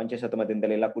ಪಂಚಶತಮ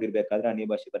ದಿನದಲ್ಲಿ ಎಲ್ಲ ಕೂಡಿರ್ಬೇಕಾದ್ರೆ ಅನ್ಯ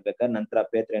ಭಾಷೆ ಬರ್ಬೇಕಾದ್ರೆ ನಂತರ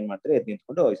ಪೇತ್ರ ಏನ್ ಮಾಡ್ತಾರೆ, ಎದ್ದು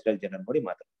ನಿಂತ್ಕೊಂಡು ಇಸ್ರಾಯೇಲ್ ಜನರನ್ನು ನೋಡಿ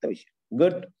ಮಾತಾಡುವಂತ ವಿಷಯ.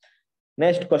 ಗುಡ್.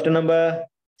 Next question number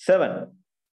 7.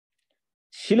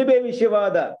 ಶಿಲುಬೆ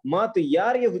ವಿಷಯವಾದ ಮಾತು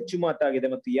ಯಾರಿಗೆ ಹುಚ್ಚು ಮಾತಾಗಿದೆ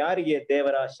ಮತ್ತು ಯಾರಿಗೆ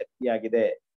ದೇವರ ಶಕ್ತಿಯಾಗಿದೆ?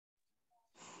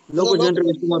 ಲೋಕ ಜನರಿಗೆ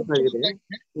ಹುಚ್ಚು ಮಾತಾಗಿದೆ,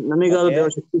 ನಮಗಾದ್ರೂ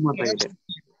ದೇವರ ಶಕ್ತಿ ಮಾತಾಗಿದೆ.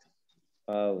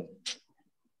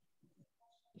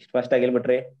 ಸ್ಪಷ್ಟ ಆಗಿ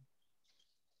ಹೇಳ್ಬಿಟ್ರಿ.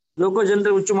 ಲೋಕ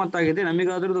ಜನರಿಗೆ ಹುಚ್ಚು ಮಾತಾಗಿದೆ,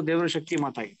 ನಮಗಾದ್ರೂ ದೇವರ ಶಕ್ತಿ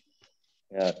ಮಾತಾಗಿದೆ.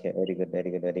 Okay, very good, very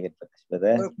good, very good Prakash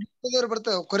brother.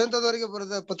 ಕೊರಿಂಥದವರಿಗೆ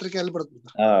ಬರೆದ ಪತ್ರಿಕೆಯಲ್ಲಿ ಬರುತ್ತೆ.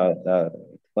 ಹೌದು.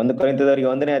 1 ಕೊರಿಂಥದವರಿಗೆ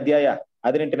 1ನೇ ಅಧ್ಯಾಯ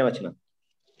 18ನೇ ವಚನ.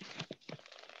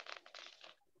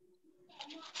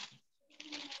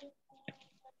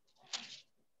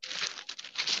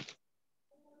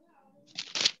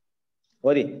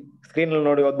 ಓದಿ, ಸ್ಕ್ರೀನ್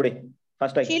ನೋಡಿ ಓದ್ಬಿಡಿ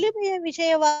ಫಸ್ಟ್ ಆಗಿ. ಶಿಲುಬೆಯ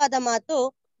ವಿಷಯವಾದ ಮಾತು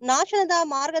ನಾಶನದ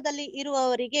ಮಾರ್ಗದಲ್ಲಿ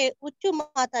ಇರುವವರಿಗೆ ಹುಚ್ಚು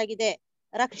ಮಾತಾಗಿದೆ,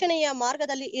 ರಕ್ಷಣೆಯ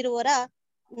ಮಾರ್ಗದಲ್ಲಿ ಇರುವರ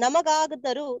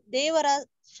ನಮಗಾದರೂ ದೇವರ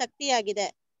ಶಕ್ತಿಯಾಗಿದೆ.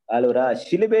 ಅಲ್ವರ,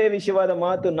 ಶಿಲುಬೆಯ ವಿಷಯವಾದ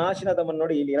ಮಾತು ನಾಶನದ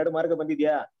ನೋಡಿ, ಇಲ್ಲಿ 2 ಮಾರ್ಗ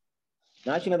ಬಂದಿದ್ಯಾ.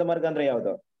 ನಾಶನದ ಮಾರ್ಗ ಅಂದ್ರೆ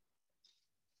ಯಾವುದು?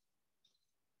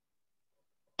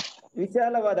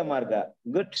 ವಿಶಾಲವಾದ ಮಾರ್ಗ.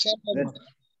 ಗುಡ್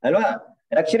ಅಲ್ವಾ.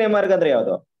 ರಕ್ಷಣೆ ಮಾರ್ಗ ಅಂದ್ರೆ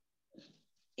ಯಾವುದು?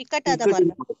 ಇಕ್ಕಟ್ಟಾದ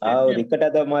ಮಾರ್ಗ. ಹೌದು,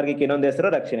 ಇಕ್ಕಟ್ಟಾದ ಮಾರ್ಗಕ್ಕೆ ಇನ್ನೊಂದು ಹೆಸರು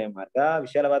ರಕ್ಷಣೆ ಮಾರ್ಗ,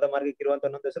 ವಿಶಾಲವಾದ ಮಾರ್ಗಕ್ಕೆ ಇರುವಂತ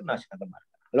ಇನ್ನೊಂದು ಹೆಸರು ನಾಶನದ ಮಾರ್ಗ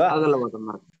ಅಲ್ವಾ.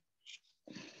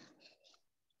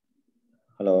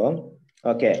 Hello,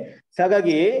 okay.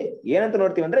 ಹಾಗಾಗಿ ಏನಂತ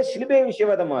ನೋಡ್ತೀವಿ ಅಂದ್ರೆ ಶಿಲುಬೆಯ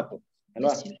ವಿಷಯವಾದ ಮಾತು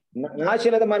ಅಲ್ವಾ.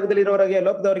 ನಾಶನದ ಮಾರ್ಗದಲ್ಲಿ ಇರೋರಿಗೆ,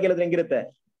 ಲೋಕದವ್ರಿಗೆ ಹೇಳಿದ್ರೆ ಹೆಂಗಿರುತ್ತೆ?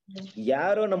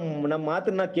 ಯಾರು ನಮ್ಮ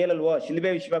ಮಾತನ್ನ ಕೇಳಲ್ವೋ,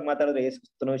 ಶಿಲುಬೆ ವಿಷಯವಾಗಿ ಮಾತಾಡಿದ್ರೆ, ಯೇಸು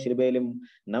ಕ್ರಿಸ್ತನು ಶಿಲುಬೆಯಲ್ಲಿ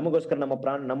ನಮಗೋಸ್ಕರ,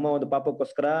 ನಮ್ಮ ಒಂದು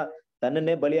ಪಾಪಕ್ಕೋಸ್ಕರ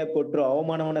ತನ್ನನ್ನೇ ಬಲಿಯಾಗಿ ಕೊಟ್ರು,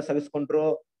 ಅವಮಾನವನ್ನ ಸಹಿಸ್ಕೊಂಡ್ರು,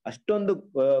 ಅಷ್ಟೊಂದು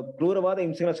ಕ್ರೂರವಾದ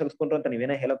ಹಿಂಸೆಗಳನ್ನ ಸಹಿಸ್ಕೊಂಡ್ರು ಅಂತ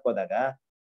ನೀವೇನ ಹೇಳಕ್ ಹೋದಾಗ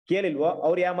ಕೇಳಿಲ್ವೋ,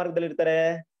 ಅವ್ರು ಯಾವ ಮಾರ್ಗದಲ್ಲಿ ಇರ್ತಾರೆ?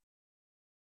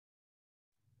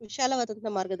 ವಿಶಾಲವಾದಂತ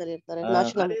ಮಾರ್ಗದಲ್ಲಿ ಇರ್ತಾರೆ.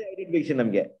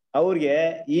 ನಮ್ಗೆ ಅವ್ರಿಗೆ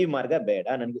ಈ ಮಾರ್ಗ ಬೇಡ,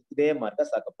 ನನ್ಗೆ ಇದೇ ಮಾರ್ಗ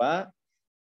ಸಾಕಪ್ಪ,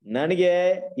 ನನಗೆ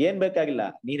ಏನ್ ಬೇಕಾಗಿಲ್ಲ,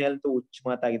 ನೀನ್ ಹೇಳ್ತು ಹುಚ್ಚು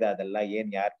ಮಾತಾಗಿದೆ ಅದೆಲ್ಲ ಏನ್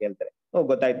ಯಾರು ಕೇಳ್ತಾರೆ,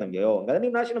 ಗೊತ್ತಾಯ್ತು ನಮ್ಗೆ, ಹಂಗಾದ್ರೆ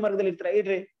ನೀವ್ ನಾಶನ ಮಾರ್ಗದಲ್ಲಿ ಇರ್ತೀರ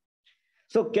ಇಡ್ರಿ.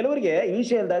 ಸೊ ಕೆಲವರಿಗೆ ಈ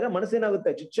ವಿಷಯ ಹೇಳಿದಾಗ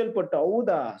ಮನಸ್ಸೇನಾಗುತ್ತೆ, ಚುಚ್ಚಲ್ಪಟ್ಟು,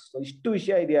 ಹೌದಾ ಇಷ್ಟು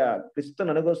ವಿಷಯ ಇದೆಯಾ, ಕ್ರಿಸ್ತ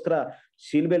ನನಗೋಸ್ಕರ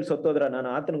ಶಿಲ್ಬೆಲ್ ಸತ್ತೋದ್ರ, ನಾನು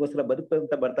ಆತನಿಗೋಸ್ಕರ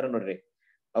ಬದುಕಂತ ಬರ್ತಾರ ನೋಡ್ರಿ.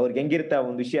 ಅವ್ರಿಗೆ ಹೆಂಗಿರುತ್ತೆ ಆ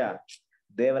ಒಂದು ವಿಷಯ,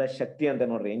 ದೇವರ ಶಕ್ತಿ ಅಂತ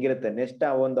ನೋಡ್ರಿ ಹೆಂಗಿರುತ್ತೆ. ನೆಕ್ಸ್ಟ್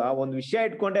ಆ ಒಂದು ವಿಷಯ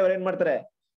ಇಟ್ಕೊಂಡೆ ಅವ್ರು ಏನ್ ಮಾಡ್ತಾರೆ,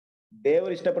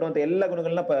 ದೇವರು ಇಷ್ಟಪಡುವಂತ ಎಲ್ಲಾ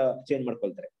ಗುಣಗಳನ್ನ ಚೇಂಜ್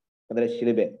ಮಾಡ್ಕೊಳ್ತಾರೆ. ಅಂದ್ರೆ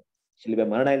ಶಿಲುಬೆ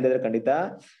ಮರಣ ಇಲ್ದಿದ್ರೆ ಖಂಡಿತ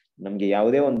ನಮ್ಗೆ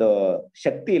ಯಾವುದೇ ಒಂದು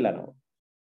ಶಕ್ತಿ ಇಲ್ಲ, ನಾವು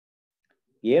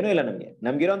ಏನೂ ಇಲ್ಲ.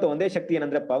 ನಮ್ಗಿರೋಂತ ಒಂದೇ ಶಕ್ತಿ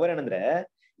ಏನಂದ್ರೆ, ಪವರ್ ಏನಂದ್ರೆ,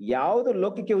 ಯಾವ್ದು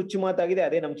ಲೋಕಕ್ಕೆ ಹುಚ್ಚು ಮಾತಾಗಿದೆ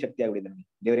ಅದೇ ನಮ್ ಶಕ್ತಿ ಆಗ್ಬಿಡಿದೆ ನಮ್ಗೆ.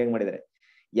 ದೇವ್ರು ಹೆಂಗ್ ಮಾಡಿದ್ರೆ,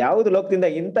 ಯಾವ್ದು ಲೋಕದಿಂದ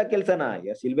ಇಂಥ ಕೆಲ್ಸನ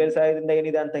ಶಿಲ್ಬೆ ಸಹಾಯದಿಂದ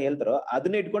ಏನಿದೆ ಅಂತ ಹೇಳ್ತಾರೋ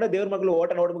ಅದನ್ನ ಇಟ್ಕೊಂಡೆ ದೇವ್ರ ಮಗಳು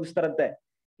ಓಟ ನೋಡಿ ಮುಗಿಸ್ತಾರಂತೆ.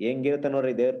 ಹೆಂಗಿರುತ್ತೆ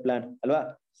ನೋಡ್ರಿ ದೇವ್ರ ಪ್ಲಾನ್ ಅಲ್ವಾ.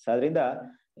 ಅದರಿಂದ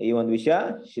ಈ ಒಂದು ವಿಷಯ,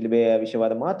 ಶಿಲುಬೆಯ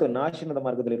ವಿಷಯವಾದ ಮಾತು ನಾಶನದ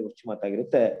ಮಾರ್ಗದಲ್ಲಿ ಹುಚ್ಚು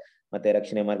ಮಾತಾಗಿರುತ್ತೆ, ಮತ್ತೆ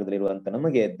ರಕ್ಷಣೆ ಮಾರ್ಗದಲ್ಲಿ ಇರುವಂತ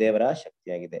ನಮಗೆ ದೇವರ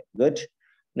ಶಕ್ತಿಯಾಗಿದೆ. ಗುಡ್.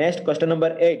 Next question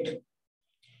number 8.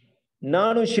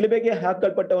 ನಾನು ಶಿಲುಬೆಗೆ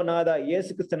ಹಾಕಲ್ಪಟ್ಟವನಾದ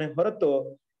ಯೇಸು ಕ್ರಿಸ್ತನ ಹೊರತು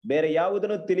ಬೇರೆ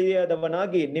ಯಾವುದನ್ನು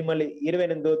ತಿಳಿಯದವನಾಗಿ ನಿಮ್ಮಲ್ಲಿ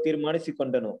ಇರುವೆನೆಂದು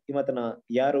ತೀರ್ಮಾನಿಸಿಕೊಂಡನು. ಈ ಮಾತನ್ನ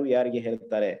ಯಾರಿಗೆ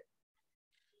ಹೇಳ್ತಾರೆ?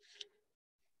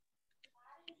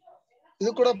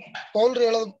 ಇದು ಕೂಡ ಪೌಲ್ರು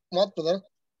ಹೇಳೋದು ಮಾತು.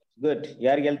 ಗುಡ್.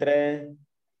 ಯಾರಿಗೆ ಹೇಳ್ತಾರೆ?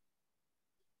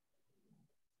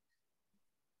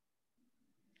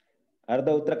 ಅರ್ಧ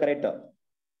ಉತ್ತರ ಕರೆಕ್ಟ್.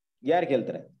 ಯಾರಿಗೆ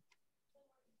ಹೇಳ್ತಾರೆ?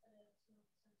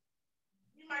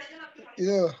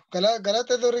 ಇದು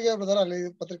ಗಲಾತ್ಯದವರಿಗೆ ಬರ್ತಾರ, ಅಲ್ಲಿ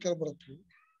ಪತ್ರಿಕೆ ಬರುತ್ತೆ.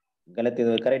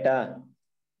 ಗಲಾತ್ಯದವರು ಕರೆಕ್ಟಾ?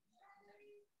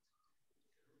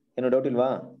 ಏನು ಡೌಟ್ ಇಲ್ವಾ?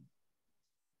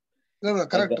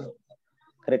 ಕರೆಕ್ಟ್.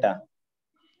 ಕರೆಕ್ಟಾ?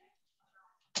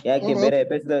 ಯಾಕೆ ಬೇರೆ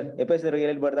ಎಪೆಸದವರಿಗೆ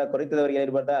ಹೇಳ್ಬಾರ್ದಾ, ಕೊರಿಂಥದವರಿಗೆ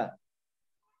ಹೇಳ್ಬಾರ್ದಾ?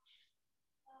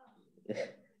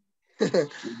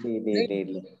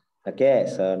 ಇಲ್ಲಿ ಓಕೆ.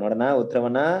 ಸೊ ನೋಡೋಣ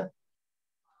ಉತ್ತರವನ್ನ.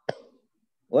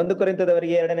 1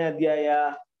 ಕೊರಿಂಥದವರಿಗೆ 2ನೇ ಅಧ್ಯಾಯ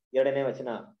 2ನೇ ವಚನ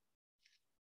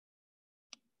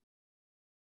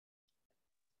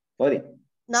ಓದಿ.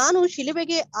 ನಾನು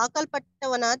ಶಿಲುಬೆಗೆ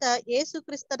ಹಾಕಲ್ಪಟ್ಟವನಾದ ಯೇಸು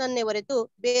ಕ್ರಿಸ್ತನನ್ನೇ ಹೊರತು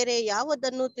ಬೇರೆ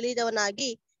ಯಾವುದನ್ನು ತಿಳಿದವನಾಗಿ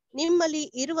ನಿಮ್ಮಲ್ಲಿ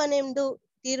ಇರುವನೆಂದು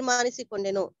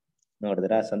ತೀರ್ಮಾನಿಸಿಕೊಂಡೆನು.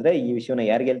 ನೋಡಿದ್ರ, ಅಂದ್ರೆ ಈ ವಿಷಯವನ್ನ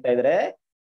ಯಾರಿಗೆ ಹೇಳ್ತಾ ಇದಾರೆ?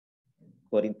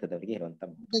 ಕೊರಿಂಥದವರಿಗೆ ಇರುವಂತ.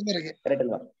 ಕರೆಕ್ಟ್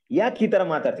ಅಲ್ವಾ? ಯಾಕೆ ಈ ತರ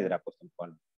ಮಾತಾಡ್ತಿದ್ರ ಅಪೊಸ್ತಲ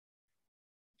ಪೌಲ್?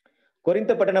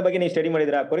 ಕೊರಿಂಥ ಪಟ್ಟಣ ಬಗ್ಗೆ ನೀವು ಸ್ಟಡಿ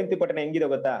ಮಾಡಿದ್ರಾ? ಕೊರಿಂಥ ಪಟ್ಟಣ ಹೆಂಗಿದೆ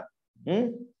ಗೊತ್ತಾ?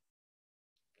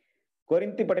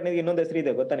 ಕೊರಿಂತಿ ಪಟ್ಟಣಕ್ಕೆ ಇನ್ನೊಂದು ಹೆಸರು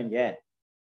ಇದೆ ಗೊತ್ತಾ ನಿಮ್ಗೆ?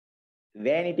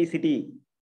 Vanity city.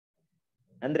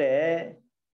 ಅಂದ್ರೆ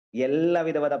ಎಲ್ಲ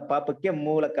ವಿಧವಾದ ಪಾಪಕ್ಕೆ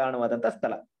ಮೂಲ ಕಾರಣವಾದಂತ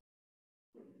ಸ್ಥಳ.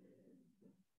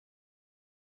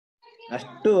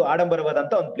 ಅಷ್ಟು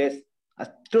ಆಡಂಬರವಾದಂತ ಒಂದು ಪ್ಲೇಸ್,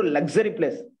 ಅಷ್ಟು ಲಕ್ಸರಿ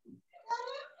ಪ್ಲೇಸ್.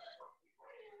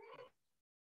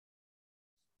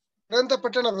 ಗ್ರಂಥ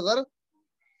ಪಟ್ಟಣ ಬ್ರದರ್.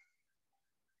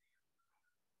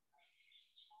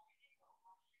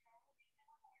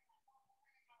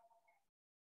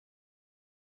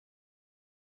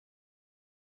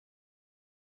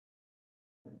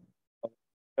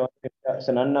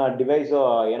 ನನ್ನ ಡಿವೈಸ್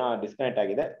ಏನೋ ಡಿಸ್ಕನೆಕ್ಟ್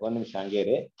ಆಗಿದೆ, ಒಂದ್ ನಿಮಿಷ ಹಂಗೆ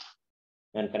ಇರಿ,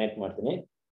 ನಾನು ಕನೆಕ್ಟ್ ಮಾಡ್ತೀನಿ.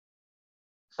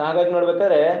 ಹಾಗಾಗಿ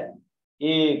ನೋಡ್ಬೇಕಾದ್ರೆ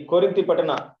ಈ ಕೊರಿಂತಿ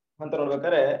ಪಟ್ಟಣ ಅಂತ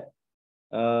ನೋಡ್ಬೇಕಾದ್ರೆ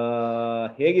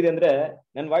ಹೇಗಿದೆ ಅಂದ್ರೆ,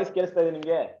 ನನ್ ವಾಯ್ಸ್ ಕೇಳಿಸ್ತಾ ಇದೆ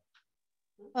ನಿಮ್ಗೆ?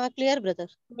 Clear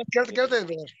brother. ಕೇಳ್ತಾ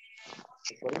ಇದೆ.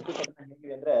 ಕೊರಿಂತಿ ಪಟ್ಟಣ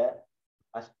ಹೇಗಿದೆ ಅಂದ್ರೆ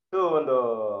ಅಷ್ಟು ಒಂದು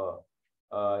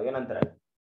ಏನಂತಾರೆ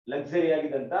ಲಕ್ಸರಿ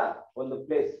ಆಗಿದಂತ ಒಂದು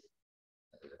ಪ್ಲೇಸ್.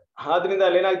 ಆದ್ರಿಂದ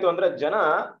ಅಲ್ಲಿ ಏನಾಯ್ತು ಅಂದ್ರೆ ಜನ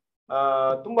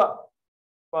ತುಂಬಾ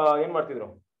ಏನ್ ಮಾಡ್ತಿದ್ರು,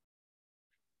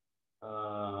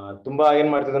 ತುಂಬಾ ಏನ್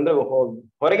ಮಾಡ್ತಿದ್ರು ಅಂದ್ರೆ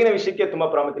ಹೊರಗಿನ ವಿಷಯಕ್ಕೆ ತುಂಬಾ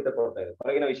ಪ್ರಾಮುಖ್ಯತೆ ಕೊಡ್ತಾ ಇದ್ರು.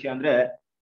 ಹೊರಗಿನ ವಿಷಯ ಅಂದ್ರೆ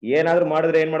ಏನಾದ್ರು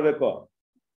ಮಾಡಿದ್ರೆ ಏನ್ ಮಾಡ್ಬೇಕು,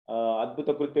 ಅದ್ಭುತ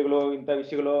ಕೃತ್ಯಗಳು, ಇಂಥ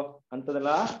ವಿಷಯಗಳು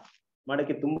ಅಂತದೆಲ್ಲ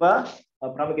ಮಾಡಕ್ಕೆ ತುಂಬಾ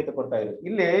ಪ್ರಾಮುಖ್ಯತೆ ಕೊಡ್ತಾ ಇದ್ರು.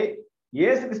 ಇಲ್ಲಿ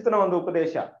ಯೇಸು ಕ್ರಿಸ್ತನ ಒಂದು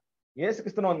ಉಪದೇಶ, ಯೇಸು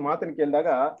ಕ್ರಿಸ್ತನ ಒಂದು ಮಾತನ್ನು ಕೇಳಿದಾಗ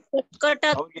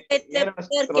ಅವ್ರಿಗೆ ಏನ್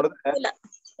ಅನಿಸ್ತು ನೋಡಿದ್ರೆ,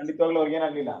 ಖಂಡಿತವಾಗ್ಲೂ ಅವ್ರಿಗೆ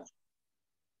ಏನಾಗ್ಲಿಲ್ಲ,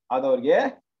 ಅದು ಅವ್ರಿಗೆ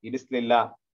ಇಡಿಸ್ಲಿಲ್ಲ.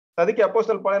 ಅದಕ್ಕೆ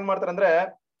ಅಪೊಸ್ತಲ ಪೌಲ್ ಏನ್ ಮಾಡ್ತಾರೆ ಅಂದ್ರೆ,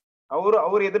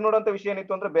 ಅವ್ರು ಎದುರು ನೋಡುವಂತ ವಿಷಯ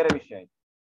ಏನಿತ್ತು ಅಂದ್ರೆ ಬೇರೆ ವಿಷಯ ಆಯ್ತು.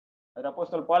 ಅದ್ರ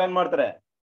ಅಪೊಸ್ತಲ ಪೌಲ್ ಏನ್ ಮಾಡ್ತಾರೆ,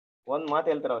 ಒಂದ್ ಮಾತು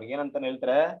ಹೇಳ್ತಾರೆ ಅವ್ರಿಗೆ, ಏನಂತಾನೆ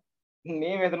ಹೇಳ್ತಾರೆ,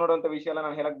 ನೀವ್ ಎದುರು ನೋಡುವಂತ ವಿಷಯ ಎಲ್ಲ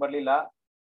ನಾನು ಹೇಳಕ್ ಬರ್ಲಿಲ್ಲ.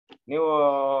 ನೀವು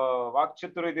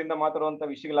ವಾಕ್ಚಾತುರ್ಯದಿಂದ ಮಾತಾಡುವಂತ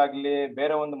ವಿಷಯಗಳಾಗ್ಲಿ,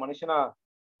 ಬೇರೆ ಒಂದು ಮನುಷ್ಯನ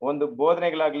ಒಂದು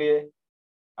ಬೋಧನೆಗಳಾಗ್ಲಿ,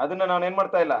 ಅದನ್ನ ನಾನು ಏನ್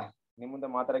ಮಾಡ್ತಾ ಇಲ್ಲ, ನಿಮ್ ಮುಂದೆ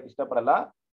ಮಾತಾಡಕ್ ಇಷ್ಟಪಡಲ್ಲ.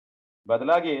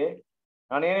 ಬದಲಾಗಿ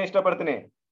ನಾನೇನೇ ಇಷ್ಟಪಡ್ತೀನಿ,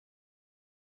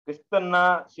 ಕ್ರಿಸ್ತನ್ನ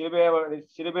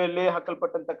ಶಿಲುಬೆಯಲ್ಲಿ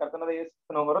ಹಾಕಲ್ಪಟ್ಟಂತ ಕರ್ತನಾದ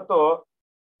ಯೇಸುನ ಹೊರತು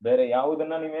ಬೇರೆ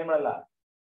ಯಾವುದನ್ನ ನೀವೇನ್ ಮಾಡಲ್ಲ,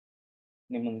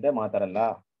 ನಿಮ್ ಮುಂದೆ ಮಾತಾಡಲ್ಲ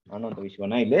ಅನ್ನುವಂತ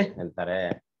ವಿಷಯವನ್ನ ಇಲ್ಲಿ ಹೇಳ್ತಾರೆ.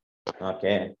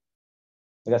 ಓಕೆ,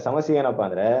 ಈಗ ಸಮಸ್ಯೆ ಏನಪ್ಪಾ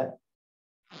ಅಂದ್ರೆ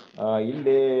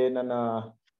ಇಲ್ಲಿ ನನ್ನ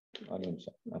ಒಂದು ನಿಮಿಷ,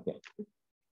 ಓಕೆ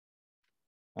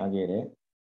ಹಾಗೇ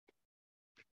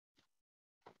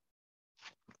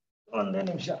ಒಂದೇ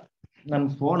ನಿಮಿಷ, ನನ್ನ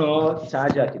ಫೋನು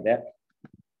ಚಾರ್ಜ್ ಹಾಕಿದ್ದೆ,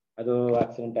 ಅದು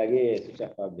ಆಕ್ಸಿಡೆಂಟ್ ಆಗಿ ಸ್ವಿಚ್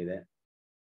ಆಫ್ ಆಗ್ಬಿಟ್ಟಿದೆ.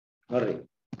 ನೋಡ್ರಿ,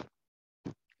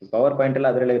 ಪವರ್ ಪಾಯಿಂಟ್ ಎಲ್ಲ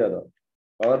ಅದ್ರಲ್ಲೇ ಇರೋದು.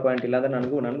 ಪವರ್ ಪಾಯಿಂಟ್ ಇಲ್ಲ ಅಂದ್ರೆ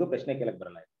ನನಗೂ ಪ್ರಶ್ನೆ ಕೇಳಕ್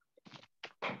ಬರಲ್ಲ.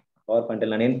 ಪವರ್ ಪಾಯಿಂಟ್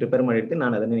ಅಲ್ಲಿ ನಾನು ಏನ್ ಪ್ರಿಪೇರ್ ಮಾಡಿರ್ತೀನಿ,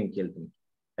 ನಾನು ಅದನ್ನೇ ನಿಮ್ಗೆ ಕೇಳ್ತೀನಿ.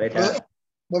 ಕರೆಕ್ಟಾ?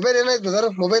 ಮೊಬೈಲ್ ಏನಾಯ್ತು ಬ್ರದರ್?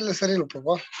 ಮೊಬೈಲ್ ಸರಿ ಇಲ್ಲ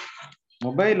ಪಾಪ.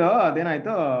 ಮೊಬೈಲ್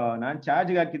ಅದೇನಾಯ್ತು, ನಾನ್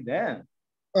ಚಾರ್ಜ್ಗೆ ಹಾಕಿದ್ದೆ,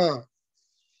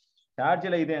 ಚಾರ್ಜ್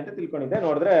ಎಲ್ಲ ಇದೆ ಅಂತ ತಿಳ್ಕೊಂಡಿದ್ದೆ.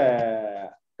 ನೋಡಿದ್ರೆ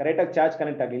ಕರೆಕ್ಟ್ ಆಗಿ ಚಾರ್ಜ್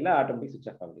ಕನೆಕ್ಟ್ ಆಗ್ಲಿಲ್ಲ, ಆಟೋಮೆಟಿಕ್ ಸ್ವಿಚ್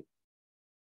ಆಫ್ ಆಗ್ಬಿಟ್ಟಿದೆ.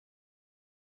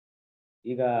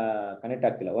 ಈಗ ಕನೆಕ್ಟ್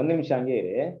ಆಗ್ತಿಲ್ಲ, ಒಂದ್ ನಿಮಿಷ ಹಂಗೆ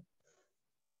ಇರಿ.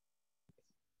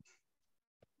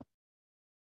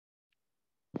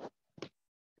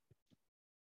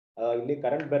 ಇಲ್ಲಿ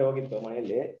ಕರೆಂಟ್ ಬೇರೆ ಹೋಗಿತ್ತು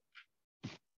ಮನೆಯಲ್ಲಿ,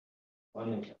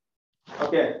 ಒಂದ್ ನಿಮಿಷ.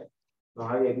 ಓಕೆ,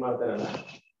 ಹಾಗೆ ಇದ್ ಮಾಡ್ತಾ ಇರಲ್ಲ.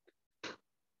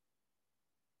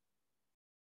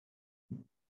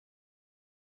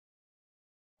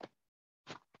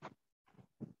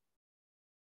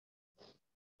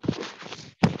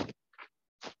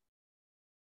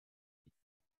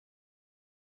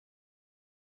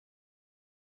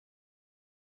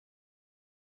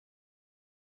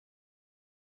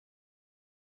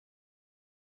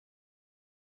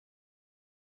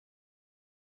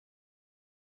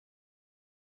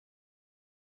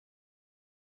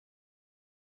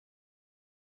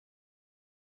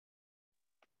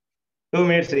 ಟೂ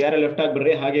ಮಿನಿಟ್ಸ್, ಯಾರು ಲೆಫ್ಟ್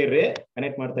ಆಗ್ಬಿಡ್ರಿ, ಹಾಗೆ ಇರ್ರಿ,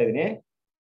 ಕನೆಕ್ಟ್ ಮಾಡ್ತಾ ಇದೀನಿ.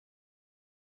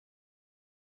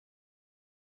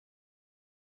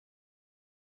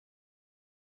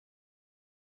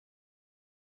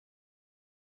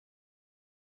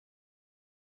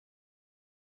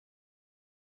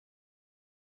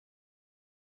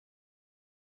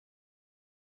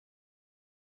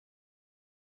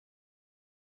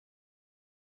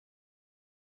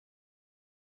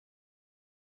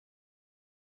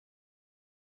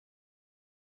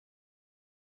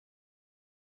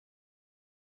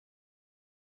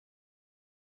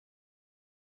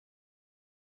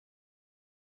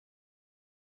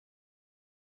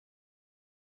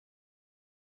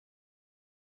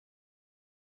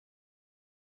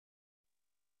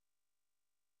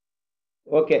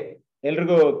 ಓಕೆ,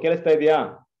 ಎಲ್ರಿಗೂ ಕೇಳಿಸ್ತಾ ಇದೆಯಾ?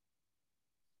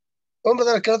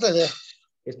 ಕೇಳ್ತಾ ಇದೆ.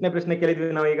 ಎಷ್ಟನೇ ಪ್ರಶ್ನೆ ಕೇಳಿದ್ವಿ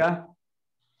ನಾವೀಗ?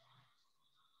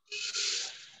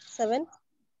 7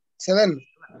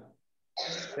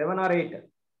 or 8?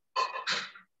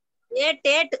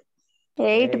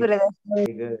 8 brother.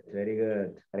 Very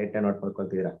good, correct ಆಗಿ ನೋಟ್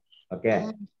ಮಾಡ್ಕೊಳ್ತಿದ್ದೀರಾ. ಓಕೆ,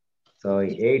 ಸೊ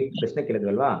 8 ಪ್ರಶ್ನೆ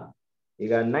ಕೇಳಿದ್ವಲ್ವಾ?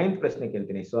 ಈಗ 9th ಪ್ರಶ್ನೆ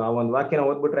ಕೇಳ್ತೀನಿ. ಸೊ ಆ ಒಂದು ವಾಕ್ಯನ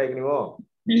ಓದ್ಬಿಟ್ರೆ ಈಗ ನೀವು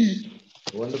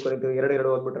 1 ಕೊರಿಂಥ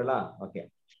 2 ಓದ್ಬಿಟ್ರಲ್ಲ. ಓಕೆ.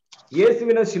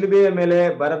 ಯೇಸುವಿನ ಶಿಲುಬೆಯ ಮೇಲೆ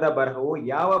ಬರೆದ ಬರಹವು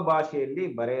ಯಾವ ಭಾಷೆಯಲ್ಲಿ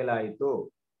ಬರೆಯಲಾಯಿತು?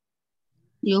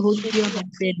 ಯಹೂದ್ಯ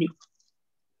ಭಾಷೆಯಲ್ಲಿ.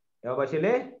 ಯಾವ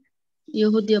ಭಾಷೆಯಲ್ಲಿ?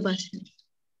 ಯಹೂದ್ಯ ಭಾಷೆ.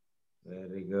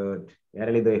 Very good. ಯಾರು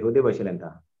ಹೇಳಿದ್ದು ಯಹೂದಿ ಭಾಷೆಯಲ್ಲಿ ಅಂತ?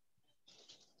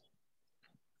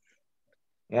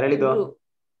 ಯಾರು ಹೇಳಿದ್ದು?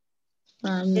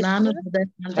 ನಾನು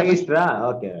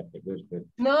okay okay good good.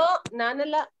 No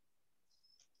ನಾನಲ್ಲ.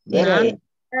 ಬೇರೆ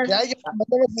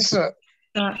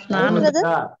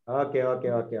ಓಕೆ ಓಕೆ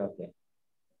ಓಕೆ ಓಕೆ.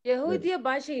 ಯಹೂದಿಯ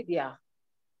ಭಾಷೆ ಇದೆಯಾ?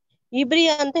 ಇಬ್ರಿಯ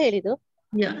ಅಂತ ಹೇಳಿದ್ದು.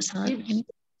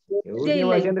 ಯಹೂದಿ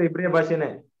ಭಾಷೆ ಅಂದ್ರೆ ಇಬ್ರಿಯ ಭಾಷೆನೆ.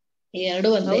 ಎರಡು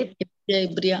ಒಂದೇ.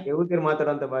 ಯಹೂದಿಯರು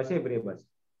ಮಾತಾಡುವಂತ ಭಾಷೆ ಇಬ್ರಿಯ ಭಾಷೆ.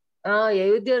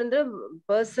 ಯಹೂದಿಯರು ಅಂದ್ರೆ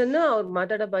ಪರ್ಸನ್ ಅವ್ರು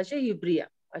ಮಾತಾಡೋ ಭಾಷೆ ಇಬ್ರಿಯ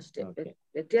ಅಷ್ಟೇ.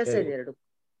 ವ್ಯತ್ಯಾಸ ಇದೆ ಎರಡು.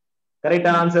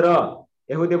 ಕರೆಕ್ಟಾ ಆನ್ಸರು?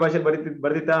 ಯಹೂದಿ ಭಾಷೆ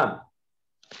ಬರ್ದಿತ್ತಾ?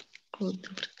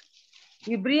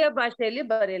 ಇಬ್ರಿಯ ಭಾಷೆಯಲ್ಲಿ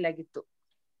ಬರೆಯಲಾಗಿತ್ತು.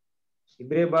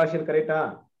 ಇಬ್ರಿಯ ಭಾಷೆ ಕರೆಕ್ಟಾ?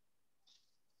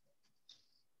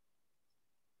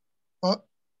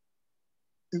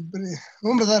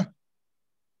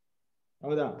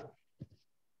 ಹೌದಾ?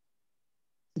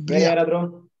 ಬೇರೆ ಯಾರಾದ್ರು?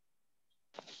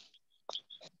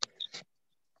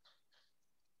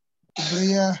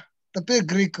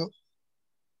 ಗ್ರೀಕ್.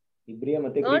 ಇಬ್ರಿಯ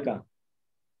ಮತ್ತೆ ಗ್ರೀಕಾ?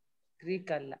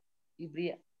 ಗ್ರೀಕ್ ಅಲ್ಲ,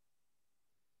 ಇಬ್ರಿಯ.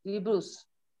 ಇಬ್ರೂಸ್.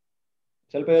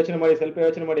 ಸ್ವಲ್ಪ ಯೋಚನೆ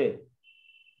ಮಾಡಿ.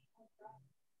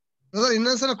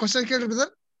 ಇನ್ನೊಂದ್ಸಲ ಕ್ವಶನ್ ಕೇಳಿ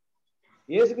ಬ್ರದರ್.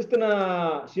 ಯೇಸು ಕ್ರಿಸ್ತನ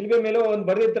ಶಿಲ್ಬೆ ಮೇಲೆ ಒಂದು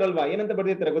ಬರ್ದಿರ್ತಾರಲ್ವಾ, ಏನಂತ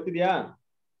ಬರ್ದಿರ್ತಾರೆ ಗೊತ್ತಿದ್ಯಾ?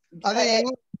 ಅದೇ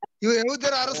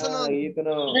ಯಹೂದ್ಯರ ಅರಸನ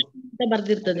ಈತನು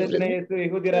ಬರ್ದಿರ್ತದೆ.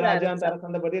 ಯಹೂದ್ಯರ ರಾಜ ಅಂತ ಅರಸ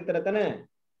ಅಂತ ಬರ್ದಿರ್ತಾರೆ ತಾನೆ?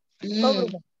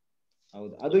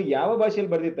 ಹೌದು. ಅದು ಯಾವ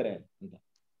ಭಾಷೆಯಲ್ಲಿ ಬರ್ದಿರ್ತಾರೆ ಅಂತ?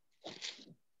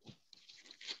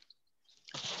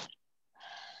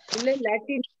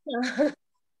 Latin.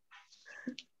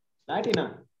 ಲ್ಯಾಟಿನಾ?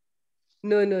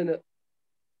 No no no.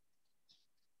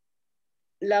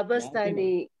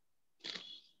 ಲಬಸ್ತಾನಿ.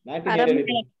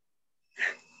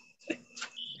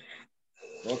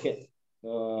 Okay.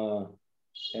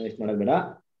 Waste ಮಾಡೋದು ಬೇಡ.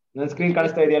 ನನ್ನ ಸ್ಕ್ರೀನ್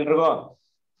ಕಾಣಿಸ್ತಾ ಇದೆಯಾ ಎಲ್ರಿಗೂ?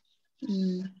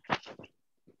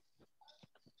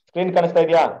 ಸ್ಕ್ರೀನ್ ಕಾಣಿಸ್ತಾ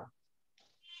ಇದೆಯಾ?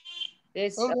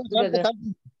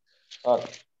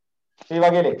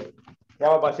 ಇವಾಗ ಹೇಳಿ,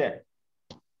 ಯಾವ ಭಾಷೆ?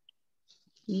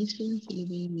 ಯೇಸುವಿನ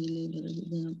ಶಿಲುಬೆಯ ಮೇಲೆ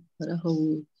ಬರೆದ ಬರಹವು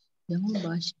ಯಾವ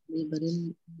ಭಾಷೆಯಲ್ಲಿ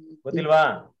ಗೊತ್ತಿಲ್ವಾ?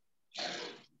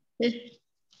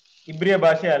 ಇಬ್ರಿಯ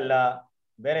ಭಾಷೆ ಅಲ್ಲ,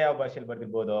 ಬೇರೆ ಯಾವ ಭಾಷೆಯಲ್ಲಿ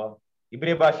ಬರ್ದಿರ್ಬೋದು?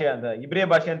 ಇಬ್ರಿಯ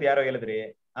ಭಾಷೆ ಅಂತ ಯಾರೋ ಹೇಳಿದ್ರಿ.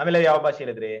 ಆಮೇಲೆ ಯಾವ ಭಾಷೆ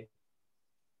ಹೇಳಿದ್ರಿ?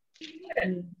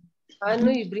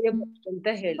 ನಾನು ಇಬ್ರಿಯ ಭಾಷೆ ಅಂತ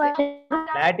ಹೇಳಿದೆ.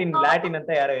 ಲ್ಯಾಟಿನ್ ಅಂತ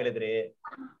ಯಾರೋ ಹೇಳಿದ್ರಿ.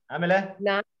 ಆಮೇಲೆ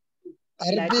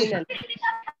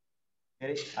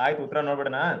ಸರಿ ಆಯ್ತು, ಉತ್ತರ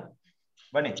ನೋಡ್ಬಿಡೋಣ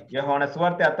ಬನ್ನಿ. ಯೋಹಾನ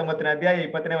ಸುವಾರ್ತೆ 19ನೇ ಅಧ್ಯಾಯ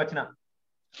 20ನೇ ವಚನ.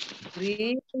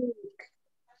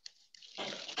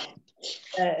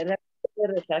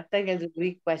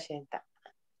 ಗ್ರೀಕ್ ಭಾಷೆ ಅಂತ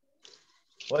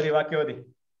ಓದಿ, ವಾಕ್ಯ ಓದಿ.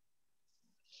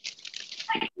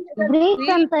 ಗ್ರೀಕ್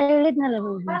ಅಂತ ಹೇಳಿದ್ನಲ್ಲ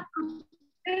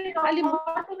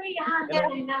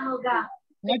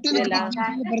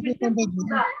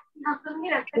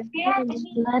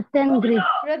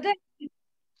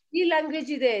ಈ ಲ್ಯಾಂಗ್ವೇಜ್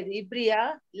ಇದೆ, ಇಬ್ರಿಯ,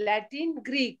 ಲ್ಯಾಟಿನ್,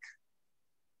 ಗ್ರೀಕ್.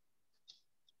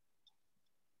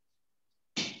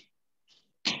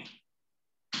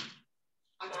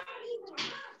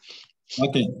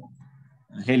 ಓಕೆ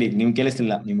ಹೇಳಿ, ನಿಮ್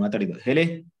ಕೇಳಿಸ್ತಿಲ್ಲ ನೀವು ಮಾತಾಡಿದ್ದು, ಹೇಳಿ.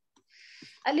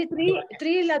 ಅಲ್ಲಿ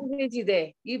ತ್ರೀ ಲ್ಯಾಂಗ್ವೇಜ್ ಇದೆ,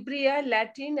 ಇಬ್ರಿಯ,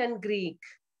 ಲ್ಯಾಟಿನ್ ಅಂಡ್ ಗ್ರೀಕ್.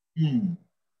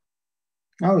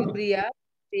 ಇಬ್ರಿಯ,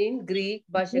 ಲ್ಯಾಟಿನ್, ಗ್ರೀಕ್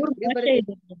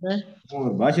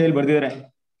ಭಾಷೆಯಲ್ಲಿ ಬರ್ದಿದ್ದಾರೆ.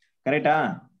 ಕರೆಕ್ಟಾ?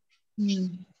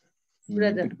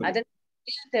 ಅದನ್ನ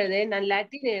ಹೇಳಿದೆ, ನಾನು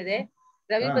ಲ್ಯಾಟಿನ್ ಹೇಳಿದೆ,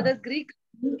 ರವಿ ಬ್ರದರ್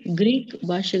ಗ್ರೀಕ್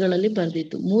ಭಾಷೆಗಳಲ್ಲಿ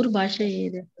ಬರ್ದಿತ್ತು. 3 ಭಾಷೆ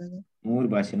ಇದೆ. 3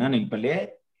 ಭಾಷೆನಾ ನೆನಪಲ್ಲಿ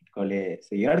ಇಟ್ಕೊಳ್ಳಿ.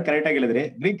 2 ಕರೆಕ್ಟ್ ಆಗಿ ಹೇಳಿದ್ರಿ.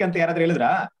 ಗ್ರೀಕ್ ಅಂತ ಯಾರಾದ್ರೂ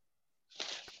ಹೇಳಿದ್ರಾ?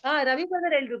 ರವಿ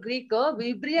ಬ್ರದರ್ ಹೇಳಿದ್ರು ಗ್ರೀಕ್.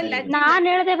 ಇಬ್ರಿಯ, ಲ್ಯಾಟಿನ್ ನಾನ್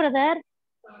ಹೇಳಿದೆ ಬ್ರದರ್.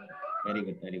 ವೆರಿ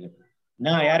ಗುಡ್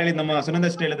ಯಾರು ಹೇಳಿದ್? ನಮ್ಮ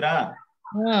ಸುನಂದಷ್ಟು ಹೇಳಿದ್ರಾ?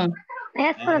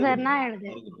 ಎಸ್ ಬ್ರದರ್, ನಾ ಹೇಳಿದೆ.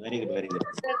 Very good.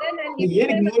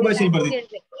 ಏನಕ್ಕೆ 3 ಭಾಷೆಯಲ್ಲಿ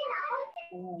ಬರ್ದಿದ್ರು?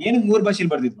 ಏನಕ್ಕೆ 3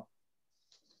 ಭಾಷೆಯಲ್ಲಿ ಬರ್ದಿದ್ರು?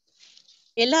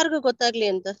 ಎಲ್ಲಾರ್ಗು ಗೊತ್ತಾಗ್ಲಿ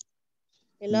ಅಂತ.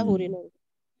 ಎಲ್ಲಾ ಊರಿನವ್ರು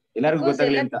ಎಲ್ಲಾರ್ಗು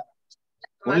ಗೊತ್ತಾಗ್ಲಿ ಅಂತ.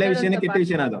 ಒಳ್ಳೆ ವಿಷಯನೇ ಕೆಟ್ಟ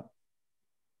ವಿಷಯನ ಅದು?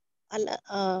 ಅಲ್ಲ,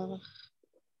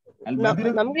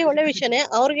 ನಮ್ಗೆ ಒಳ್ಳೆ ವಿಷಯನೇ,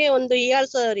 ಅವ್ರಿಗೆ ಒಂದು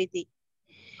ಹೀಯಾಳ್ಸೋ ರೀತಿ.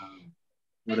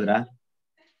 ನೋಡಿದ್ರಾ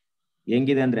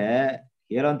ಹೆಂಗಿದೆ ಅಂದ್ರೆ,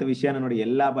 ಹೇಳೋಂತ ವಿಷಯನ ನೋಡಿ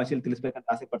ಎಲ್ಲಾ ಭಾಷೆಯಲ್ಲಿ ತಿಳಿಸ್ಬೇಕಂತ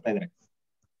ಆಸೆ ಪಡ್ತಾ ಇದಾರೆ.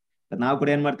 ನಾವು ಕೂಡ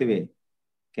ಏನ್ ಮಾಡ್ತೀವಿ,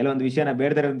 ಕೆಲವೊಂದು ವಿಷಯನ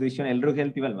ಬೇಡದಿರೋಂತ ವಿಷಯನ ಎಲ್ರಿಗೂ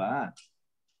ಹೇಳ್ತೀವಲ್ವಾ?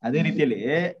 ಅದೇ ರೀತಿಯಲ್ಲಿ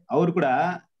ಅವ್ರು ಕೂಡ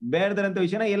ಬೇಡದಿರೋಂತ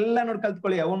ವಿಷಯನ ಎಲ್ಲಾ ನೋಡಿ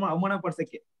ಕಲ್ತ್ಕೊಳ್ಳಿ, ಅವಮಾನ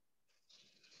ಪಡ್ಸಕ್ಕೆ.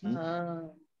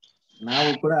 ನಾವು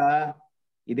ಕೂಡ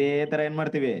ಇದೇ ತರ ಏನ್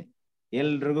ಮಾಡ್ತೀವಿ,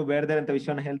 ಎಲ್ರಿಗೂ ಬೇಡದಿರೋಂತ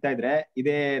ವಿಷಯನ ಹೇಳ್ತಾ ಇದ್ರೆ,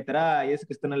 ಇದೇ ತರ ಯೇಸು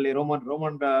ಕ್ರಿಸ್ತನಲ್ಲಿ ರೋಮನ್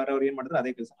ರವ್ರು ಏನ್ ಮಾಡಿದ್ರು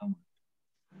ಅದೇ ಕೆಲಸ ನಾವು.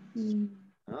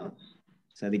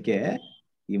 ಅದಕ್ಕೆ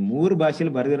ಈ 3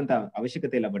 ಭಾಷೆಯಲ್ಲಿ ಬರೆದಿರಂತ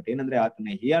ಅವಶ್ಯಕತೆ ಇಲ್ಲ. ಬಟ್ ಏನಂದ್ರೆ ಆತನ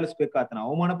ಹೀಯಾಳಿಸ್ಬೇಕು, ಆತನ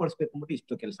ಅವಮಾನ ಪಡಿಸ್ಬೇಕು ಅಂದ್ಬಿಟ್ಟು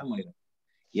ಇಷ್ಟು ಕೆಲಸ ಮಾಡಿದ್ರು.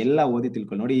 ಎಲ್ಲ ಓದಿ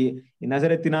ತಿಳ್ಕೊಂಡು ನೋಡಿ. ಈ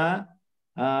ನಜರತ್ತಿನ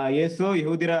ಯೇಸು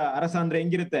ಯಹೂದಿರ ಅರಸ ಅಂದ್ರೆ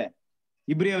ಹೆಂಗಿರುತ್ತೆ,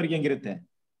 ಇಬ್ರಿಯವ್ರಿಗೆ ಹೆಂಗಿರುತ್ತೆ,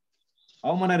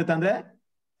 ಅವಮಾನ ಇರುತ್ತೆ. ಅಂದ್ರೆ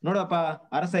ನೋಡಪ್ಪ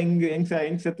ಅರಸ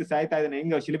ಹೆಂಗ್ ಸತ್ತಿ ಸಾಯ್ತಾ ಇದ್ದಾನೆ,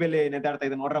 ಹೆಂಗ ಶಿಲ್ಬೆಲಿ ನೇತಾಡ್ತಾ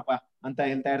ಇದ್ದಾನೆ ನೋಡ್ರಪ್ಪ ಅಂತ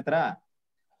ಹೇಳ್ತಾ ಇರ್ತಾರ.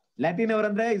 ಲ್ಯಾಟಿನ್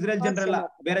ಅವರಂದ್ರೆ ಇಸ್ರೇಲ್ ಜನರಲ್ಲ,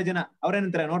 ಬೇರೆ ಜನ.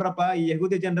 ಅವ್ರೇನಂತಾರೆ, ನೋಡ್ರಪ್ಪ ಈ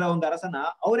ಯಹೂದಿ ಜನರ ಒಂದು ಅರಸನ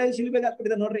ಅವ್ರೇ ಶಿಲ್ಬೆಗೆ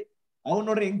ಹಾಕ್ಬಿಟ್ಟಿದ ನೋಡ್ರಿ, ಅವ್ರು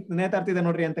ನೋಡ್ರಿ ಹೆಂಗ್ ನೇತಾಡ್ತಿದ್ದ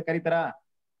ನೋಡ್ರಿ ಅಂತ ಕರೀತಾರ.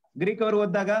 ಗ್ರೀಕ್ ಅವರು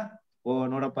ಓದಿದಾಗ, ಓ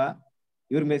ನೋಡಪ್ಪ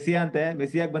ಇವ್ರು ಮೆಸ್ಸಿಯಾ ಅಂತೆ,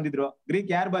 ಮೆಸ್ಸಿಯಾಗಿ ಬಂದಿದ್ರು. ಗ್ರೀಕ್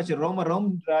ಯಾರ ಭಾಷೆ? ರೋಮ್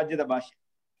ರಾಜ್ಯದ ಭಾಷೆ.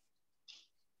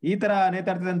 ಈ ತರ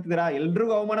ನೇತಾಡ್ತಿದ ಅಂತಿದ್ದೀರಾ,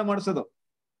 ಎಲ್ರಿಗೂ ಅವಮಾನ ಮಾಡಿಸೋದು.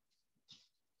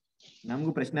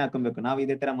 ನಮ್ಗೂ ಪ್ರಶ್ನೆ ಹಾಕೊಬೇಕು, ನಾವ್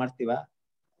ಇದೇ ತರ ಮಾಡ್ತೀವ?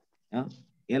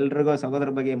 ಎಲ್ರಿಗೂ ಸಹೋದರ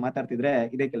ಬಗ್ಗೆ ಮಾತಾಡ್ತಿದ್ರೆ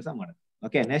ಇದೇ ಕೆಲಸ ಮಾಡೋದು.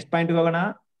 ಓಕೆ, ನೆಕ್ಸ್ಟ್ ಪಾಯಿಂಟ್ ಹೋಗೋಣ.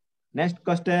 Next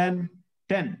question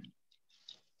 10.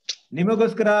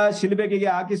 ನಿಮಗೋಸ್ಕರ ಶಿಲುಬೆಗೆ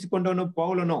ಹಾಕಿಸಿಕೊಂಡವನು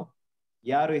ಪೌಲನು.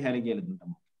 ಯಾರು ಯಾರಿಗೆ ಹೇಳಿದಂತ?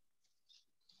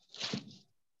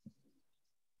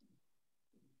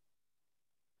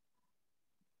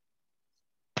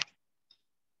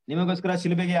 ನಿಮಗೋಸ್ಕರ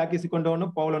ಶಿಲುಬೆಗೆ ಹಾಕಿಸಿಕೊಂಡವನು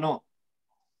ಪೌಲನು.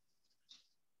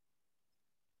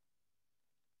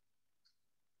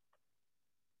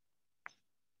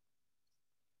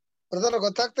 ಬ್ರದರ್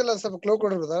ಗೊತ್ತಾಗ್ತಿಲ್ಲ, ಸ್ವಲ್ಪ ಕ್ಲೂ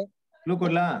ಕೊಡ್ರಿ ಬ್ರದರ್. ಕ್ಲೂ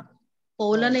ಕೊಡ್ಲಾ?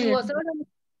 ಪೌಲನೇ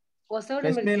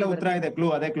ಪ್ರಶ್ನೆ ಇಲ್ಲ, ಉತ್ತರ ಇದೆ. ಕ್ಲೂ,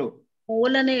 ಅದೇ ಕ್ಲೂ.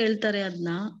 ಪೌಲನೇ ಹೇಳ್ತಾರೆ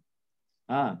ಅದನ್ನ.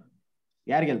 ಹಾ,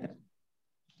 ಯಾರಿಗೆ ಹೇಳ್ತಾರೆ?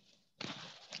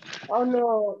 ಅವನು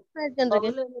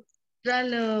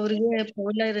ಇಸ್ರಾಯೇಲ್ ಅವ್ರಿಗೆ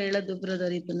ಪೌಲ ಹೇಳೋದು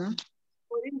ಬ್ರದರ್ ಇದನ್ನ.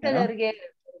 ಕೊರಿಂಥದವರಿಗೆ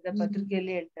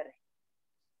ಪತ್ರಿಕೆಯಲ್ಲಿ ಹೇಳ್ತಾರೆ.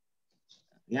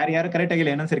 ಯಾರು ಕರೆಕ್ಟ್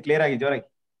ಆಗಿಲ್ಲ, ಇನ್ನೊಂದ್ಸರಿ ಕ್ಲಿಯರ್ ಆಗಿ ಜೋರಾಗಿ.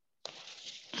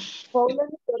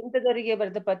 ಪೌಲನು ಕೊರಿಂಥದವರಿಗೆ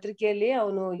ಬರೆದ ಪತ್ರಿಕೆಯಲ್ಲಿ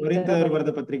ಅವನು ಕೊರಿಂಥದವರಿಗೆ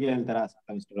ಬರೆದ ಪತ್ರಿಕೆ ಹೇಳ್ತಾರ?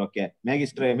 ಓಕೆ,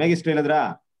 ಮೇಗಿಸ್ಟ್ರೆ ಹೇಳಿದ್ರ?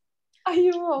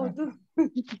 ಅಯ್ಯೋ ಹೌದು.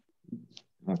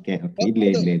 ಓಕೆ, ಇಡ್ಲಿ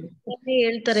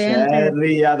ಹೇಳ್ತಾರೆ.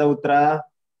 ಸರಿಯಾದ ಉತ್ತರ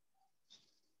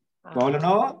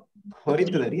ಪೌಲನು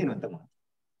ಕೊರಿಂಥದವರಿಗೆ ಏನಂತ.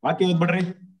 ವಾಕ್ಯ ಓದ್ಬಿಡ್ರಿ.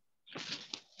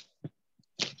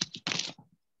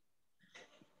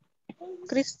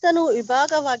 ಕ್ರಿಸ್ತನು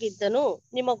ವಿಭಾಗವಾಗಿದ್ದನು,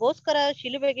 ನಿಮಗೋಸ್ಕರ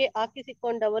ಶಿಲುಬೆಗೆ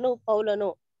ಹಾಕಿಸಿಕೊಂಡವನು ಪೌಲನು.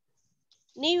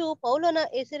 ನೀವು ಪೌಲನ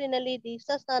ಹೆಸರಿನಲ್ಲಿ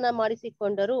ದೀಕ್ಷಾಸ್ನಾನ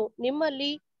ಮಾಡಿಸಿಕೊಂಡರೂ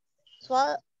ನಿಮ್ಮಲ್ಲಿ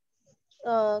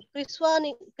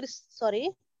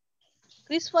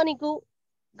ಕ್ರಿಸ್ವನಿಗೂ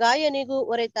ಗಾಯನಿಗೂ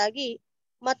ಹೊರತಾಗಿ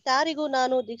ಮತ್ತಾರಿಗೂ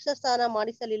ನಾನು ದೀಕ್ಷಾಸ್ನಾನ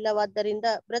ಮಾಡಿಸಲಿಲ್ಲವಾದ್ದರಿಂದ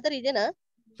ಬ್ರದರ್ ಇದೆನಾ?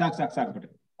 ಸಾಕು ಬಿಡ್ರಿ.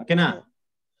 ಓಕೆನಾ?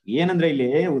 ಏನಂದ್ರೆ ಇಲ್ಲಿ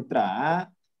ಉತ್ತರ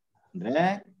ಅಂದ್ರೆ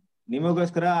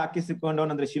ನಿಮಗೋಸ್ಕರ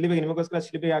ಹಾಕಿಸಿಕೊಂಡವನು ಅಂದ್ರೆ ಶಿಲುಬೆಗೆ, ನಿಮಗೋಸ್ಕರ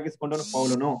ಶಿಲುಬೆಗೆ ಹಾಕಿಸಿಕೊಂಡವನು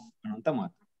ಪೌಲನು ಅನ್ನುವಂತ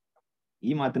ಮಾತು.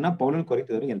 ಈ ಮಾತನ್ನ ಪೌಲನು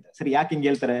ಕೊರಿಂಥದವರಿಗೆ ಹೇಳ್ತಾರೆ. ಸರಿ, ಯಾಕೆ ಹಿಂಗೆ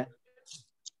ಹೇಳ್ತಾರೆ?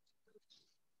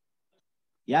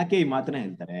 ಯಾಕೆ ಈ ಮಾತನ್ನ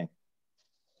ಹೇಳ್ತಾರೆ?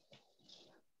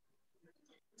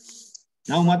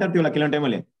 ನಾವು ಮಾತಾಡ್ತೀವಲ್ಲ ಕೆಲವೊಂದು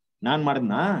ಟೈಮಲ್ಲಿ, ನಾನ್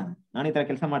ಮಾಡಿದ್ನಾ, ನಾನು ಈ ತರ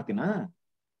ಕೆಲಸ ಮಾಡ್ತೀನಾ,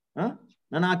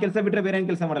 ನಾನು ಆ ಕೆಲಸ ಬಿಟ್ರೆ ಬೇರೆ ಏನ್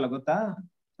ಕೆಲಸ ಮಾಡಲ್ಲ ಗೊತ್ತಾ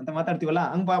ಅಂತ ಮಾತಾಡ್ತೀವಲ್ಲ.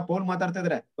 ಹಂಗ ಪೌಲ್ ಮಾತಾಡ್ತಾ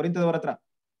ಇದಾರೆ ಕೊರಿಂಥದವರ ಹತ್ರ.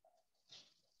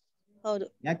 ಹೌದು,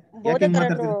 ಯಾಕೆ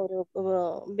ಮಾತಾಡ್ತಿದ್ರು?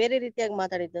 ಬೇರೆ ರೀತಿಯಾಗಿ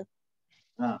ಮಾತಾಡಿದ್ದು.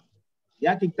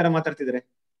 ಯಾಕೆ ಈ ತರ ಮಾತಾಡ್ತಿದ್ರೆ?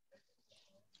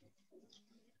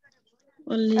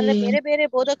 ಅಂದ್ರೆ ಬೇರೆ ಬೇರೆ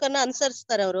ಬೋಧಕರನ್ನ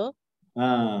ಅನುಸರಿಸ್ತಾರೆ ಅವರು.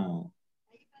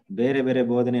 ಬೇರೆ ಬೇರೆ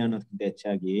ಬೋಧನೆ ಅನ್ನೋದಕ್ಕಿಂತ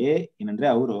ಹೆಚ್ಚಾಗಿ ಏನಂದ್ರೆ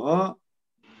ಅವರು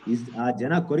ಆ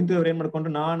ಜನ ಕೊರಿಂಥದವ್ರು ಏನ್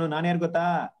ಮಾಡ್ಕೊಂಡ್ರು, ನಾನು ಯಾರು ಗೊತ್ತಾ,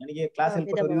 ನನಗೆ ಕ್ಲಾಸ್ ಅಲ್ಲಿ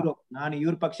ಕೊಟ್ಟವ್ರು ಇವ್ರು, ನಾನು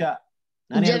ಇವ್ರ ಪಕ್ಷ,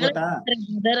 ನಾನು ಯಾರು ಗೊತ್ತಾ,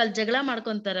 ಜಗಳ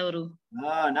ಮಾಡ್ಕೊಂತಾರೆ ಅವರು.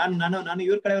 ನಾನು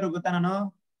ಇವ್ರ ಕಡೆಯವರು ಗೊತ್ತಾ,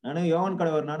 ನಾನು ಯೋವನ್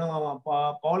ಕಡೆಯವರು, ನಾನು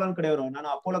ಪೌಲನ್ ಕಡೆಯವರು, ನಾನು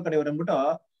ಅಪೋಲೋ ಕಡೆಯವರು ಅಂದ್ಬಿಟ್ಟು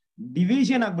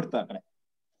ಡಿವಿಷನ್ ಆಗ್ಬಿಡ್ತು ಆ ಕಡೆ.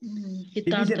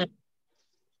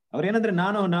 ಅವ್ರೇನಂದ್ರೆ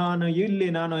ನಾನು ಇಲ್ಲಿ,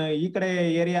 ನಾನು ಈ ಕಡೆ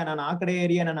ಏರಿಯಾ, ನಾನು ಆ ಕಡೆ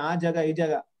ಏರಿಯಾ, ನಾನು ಆ ಜಾಗ ಈ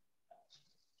ಜಾಗ.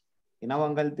 ನಾವು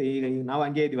ಹಂಗಲ್ತಿ, ಈಗ ನಾವು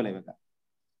ಹಂಗೆ ಇದೀವಲ್ಲ ಇವಾಗ.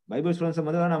 ಬೈಬಲ್ ಸ್ಟೂಡೆಂಟ್ಸ್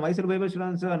ಮೊದಲು ನಾವು ಮೈಸೂರು ಬೈಬಲ್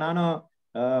ಸ್ಟೂಡೆಂಟ್ಸ್, ನಾನು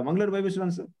ಮಂಗಳೂರು ಬೈಬಲ್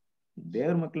ಸ್ಟೂಡೆಂಟ್ಸ್.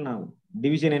 ದೇವ್ರ ಮಕ್ಳು ನಾವು.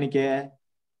 ಡಿವಿಷನ್ ಏನಕ್ಕೆ?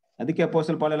 ಅದಕ್ಕೆ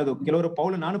ಅಪೊಸ್ತಲ ಪೌಲ ಹೇಳೋದು, ಕೆಲವರು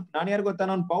ನಾನು ಯಾರು ಗೊತ್ತಾ,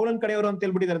 ನಾನು ಪೌಲನ್ ಕಡೆಯವರು ಅಂತ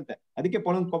ಹೇಳ್ಬಿಟ್ಟಿದಾರಂತೆ. ಅದಕ್ಕೆ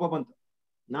ಪೌಲನ್ ಕೋಪ ಬಂತು.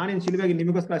 ನಾನೇನ್ ಶಿಲುಬೆಗೆ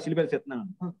ನಿಮಗೋಸ್ಕರ ಶಿಲುಬೆಲ್ ಸೆತ್,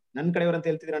 ನನ್ನ ಕಡೆಯವರು ಅಂತ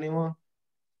ಹೇಳ್ತಿದ್ದೀರಾ ನೀವು?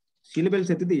 ಶಿಲುಬೆಲ್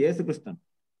ಸೆತ್ತಿದ್ದು ಯೇಸು ಕ್ರಿಸ್ತನ್,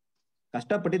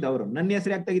 ಕಷ್ಟಪಟ್ಟಿದ್ದು ಅವರು. ನನ್ನ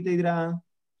ಹೆಸರು ಯಾಕೆ ತೆಗಿತಿದ್ದೀರಾ?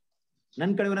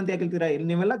 ನನ್ ಕಡೆಯವರು ಅಂತ ಯಾಕೆ ಹೇಳ್ತೀರಾ? ಇಲ್ಲಿ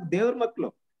ನೀವೆಲ್ಲ ದೇವ್ರ ಮಕ್ಳು.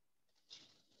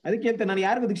 ಅದಕ್ಕೆ ಹೇಳ್ತಾರೆ, ನಾನು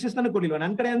ಯಾರಿಗೂ ದೀಕ್ಷಾಸ್ನಾನ ಕೊಡ್ಲಿಲ್ವಾ?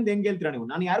 ನನ್ ಕಡೆ ಅಂತ ಹೆಂಗ್ ಹೇಳ್ತೀರಾ ನೀವು?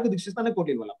 ನಾನು ಯಾರಿಗೂ ದೀಕ್ಷಾಸ್ನಾನ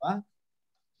ಕೊಡ್ಲಿಲ್ವಲ್ಲಪ್ಪ.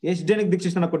 ಎಷ್ಟ್ ಜನಕ್ಕೆ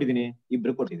ದೀಕ್ಷಾಸ್ನಾನ ಕೊಟ್ಟಿದ್ದೀನಿ?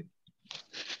 2 ಕೊಟ್ಟಿದ್ದೀನಿ.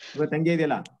 ಇವತ್ತು ಹಂಗೆ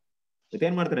ಇದೆಯಲ್ಲ,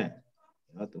 ಇವತ್ತೇನ್ ಮಾಡ್ತಾರೆ,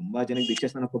 ತುಂಬಾ ಜನಕ್ಕೆ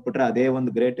ದೀಕ್ಷಾಸ್ನಾನ ಕೊಟ್ಬಿಟ್ರೆ ಅದೇ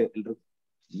ಒಂದು ಗ್ರೇಟ್. ಎಲ್ರು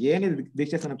ಏನಿದೆ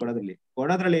ದೀಕ್ಷಾಸ್ನಾನ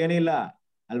ಕೊಡೋದ್ರಲ್ಲಿ ಏನಿಲ್ಲ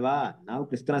ಅಲ್ವಾ? ನಾವು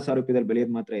ಕ್ರಿಸ್ತನ ಸ್ವರೂಪದಲ್ಲಿ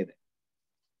ಬೆಳೆಯೋದು ಮಾತ್ರ ಇದೆ.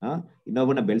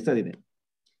 ಇನ್ನೊಬ್ಬನ ಬೆಳೆಸೋದಿದೆ.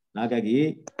 ಹಾಗಾಗಿ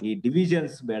ಈ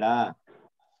ಡಿವಿಷನ್ಸ್ ಬೇಡ.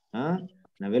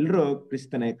 ನಾವೆಲ್ಲರೂ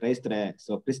ಕ್ರೈಸ್ತರೇ.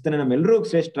 ಸೊ ಕ್ರಿಸ್ತನೇ ನಮ್ಮೆಲ್ಲರೂ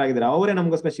ಶ್ರೇಷ್ಠರಾಗಿದ್ದಾರೆ, ಅವರೇ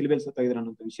ನಮಗೋಸ್ಕರ ಶಿಲುಬೆಯಲ್ಲಿ ಸತ್ತೋಗಿದ್ದಾರೆ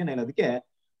ಅನ್ನೋ ವಿಷಯನ ಹೇಳೋದಕ್ಕೆ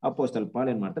ಅಪೊಸ್ತಲ ಪೌಲ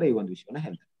ಏನ್ ಮಾಡ್ತಾರೆ, ಈ ಒಂದು ವಿಷಯವನ್ನ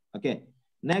ಹೇಳ್ತಾರೆ. Okay,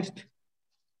 next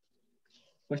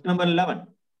question number 11.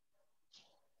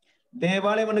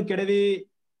 ದೇವಾಲಯವನ್ನು ಕೆಡವಿ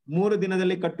 3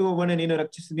 ದಿನದಲ್ಲಿ ಕಟ್ಟುವವನೇ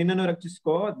ನಿನ್ನನ್ನು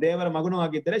ರಕ್ಷಿಸ್ಕೋ, ದೇವರ ಮಗನೂ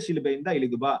ಆಗಿದ್ದರೆ ಶಿಲುಬೆಯಿಂದ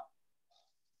ಇಳಿದು ಬಾ.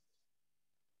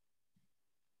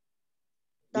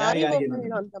 ದಾರಿ ಹೋಗ್ತಾ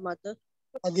ಹೇಳುವಂತ ಮಾತು.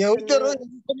 ಅದ್ ಯಹೂದ್ಯರು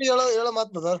ಹೇಳೋ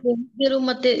ಮಾತು ಬ್ರದರ್. ಯಹೂದ್ಯರು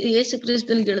ಮತ್ತೆ ಯೇಸು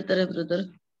ಕ್ರಿಸ್ತನ್ ಹೇಳ್ತಾರೆ ಬ್ರದರ್.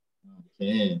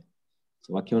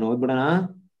 ವಾಕ್ಯವನ್ನು ಓದ್ಬಿಡೋಣ.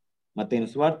 ಮತ್ತೇನು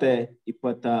ಸುವಾರ್ತೆ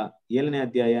 27ನೇ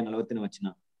ಅಧ್ಯಾಯ 40ನೇ ವಚನ.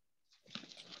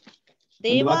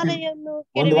 ದೇವಾಲಯವನ್ನು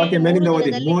ಒಂದು ವಾಕ್ಯ ಮೇಲಿಂದ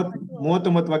ಓದಿ,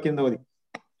 39 ವಾಕ್ಯದಿಂದ ಓದಿ.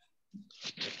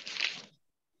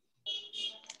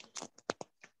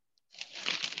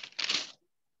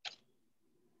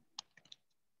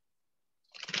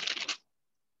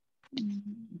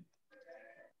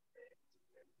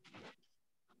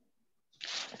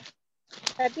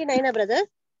 ಬ್ರದರ್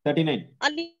 39.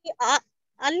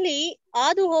 ಅಲ್ಲಿ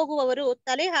ಹಾದು ಹೋಗುವವರು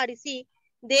ತಲೆ ಹಾಡಿಸಿ,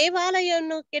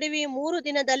 ದೇವಾಲಯವನ್ನು ಕೆಡವಿ 3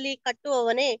 ದಿನದಲ್ಲಿ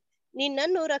ಕಟ್ಟುವವನೇ,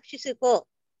 ನಿನ್ನನ್ನು ರಕ್ಷಿಸಿಕೋ,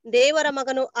 ದೇವರ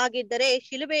ಮಗನು ಆಗಿದ್ದರೆ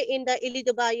ಶಿಲುಬೆಯಿಂದ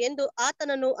ಇಳಿದು ಬಾ ಎಂದು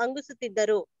ಆತನನ್ನು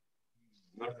ಅಂಗಿಸುತ್ತಿದ್ದರು.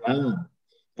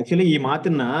 ಆಕ್ಚುಲಿ ಈ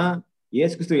ಮಾತನ್ನ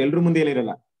ಯೇಸು ಕ್ರಿಸ್ತ ಎಲ್ರ ಮುಂದೆ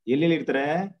ಹೇಳಿರಲ್ಲ. ಎಲ್ಲಿ ಇರ್ತಾರೆ?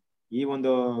 ಈ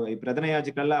ಒಂದು ಪ್ರಧಾನ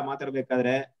ಯಾಜಕರೆಲ್ಲ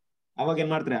ಮಾತಾಡ್ಬೇಕಾದ್ರೆ ಅವಾಗ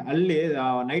ಏನ್ ಮಾಡ್ತಾರೆ, ಅಲ್ಲಿ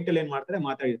ನೈಟ್ ಅಲ್ಲಿ ಏನ್ ಮಾಡ್ತಾರೆ,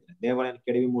 ಮಾತಾಡಿರ್ತಾರೆ ದೇವಾಲಯನ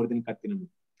ಕೆಡವಿ 3 ದಿನ ಕಟ್ತೀನಿ.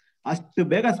 ಅಷ್ಟು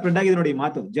ಬೇಗ ಸ್ಪ್ರೆಡ್ ಆಗಿದೆ ನೋಡಿ ಈ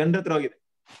ಮಾತು, ಜನರ ಹತ್ರ ಹೋಗಿದೆ.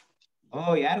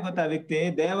 ಯಾರು ಗೊತ್ತಾ ವ್ಯಕ್ತಿ?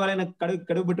 ದೇವಾಲಯನ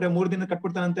ಕಡುಗ್ ಬಿಟ್ರೆ 3 ದಿನ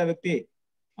ಕಟ್ಬಿಡ್ತಾನಂತೆ ಆ ವ್ಯಕ್ತಿ.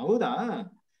 ಹೌದಾ?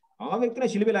 ಆ ವ್ಯಕ್ತಿನ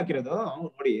ಶಿಲುಬೆಲ್ ಹಾಕಿರೋದು. ಅವ್ನು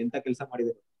ನೋಡಿ ಎಂತ ಕೆಲಸ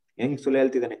ಮಾಡಿದ್ರು, ಹೆಂಗ್ ಸುಳ್ಳು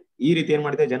ಹೇಳ್ತಿದ್ದಾನೆ. ಈ ರೀತಿ ಏನ್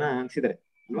ಮಾಡಿದ್ರೆ ಜನ ಅನ್ಸಿದ್ದಾರೆ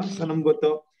ಅಲ್ವಾ? ಸೊ ನಮ್ಗೆ ಗೊತ್ತು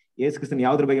ಯೇಸು ಕ್ರಿಸ್ತನ್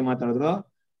ಯಾವ್ದ್ರ ಬಗ್ಗೆ ಮಾತಾಡಿದ್ರು.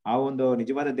 ಆ ಒಂದು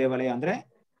ನಿಜವಾದ ದೇವಾಲಯ ಅಂದ್ರೆ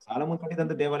ಸಾಲಮೋನ್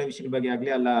ಕಟ್ಟಿದಂತ ದೇವಾಲಯ ವಿಷಯದ ಬಗ್ಗೆ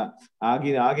ಆಗ್ಲಿ ಅಲ್ಲ,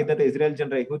 ಆಗಿದ್ದಂತ ಇಸ್ರೇಲ್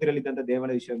ಜನರ ಯಹೂದ್ಯರಲ್ಲಿ ಇದ್ದಂತ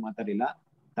ದೇವಾಲಯ ವಿಷಯ ಮಾತಾಡಲಿಲ್ಲ,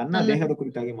 ತನ್ನ ದೇಹದ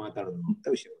ಕುರಿತಾಗಿ ಮಾತಾಡೋದು ಅಂತ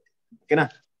ವಿಷಯ. ಓಕೆನಾ?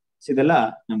 ಇದೆಲ್ಲ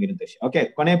ನಮ್ಗಿರುತ್ತೆ ವಿಷಯ. ಓಕೆ,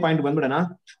 ಕೊನೆ ಪಾಯಿಂಟ್ ಬಂದ್ಬಿಡೋಣ,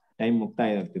 ಟೈಮ್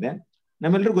ಮುಕ್ತಾಯ ಆಗ್ತಿದೆ.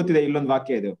 ನಮ್ಮೆಲ್ಲರಿಗೂ ಗೊತ್ತಿದೆ ಇಲ್ಲೊಂದು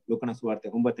ವಾಕ್ಯ ಇದೆ, ಲೂಕನ ಸುವಾರ್ತೆ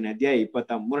 9ನೇ ಅಧ್ಯಾಯ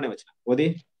 23ನೇ ವಚನ. ಓದಿ.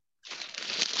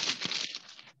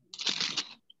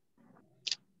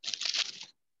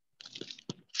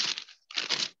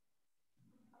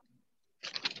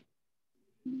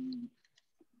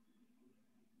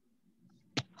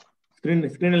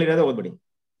 ಸ್ಕ್ರೀನ್ ಅಲ್ಲಿ ಇರೋದೇ ಓದ್ಬಿಡಿ.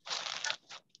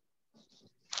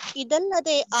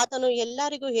 ಇದಲ್ಲದೆ ಆತನು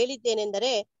ಎಲ್ಲರಿಗೂ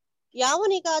ಹೇಳಿದ್ದೇನೆಂದರೆ,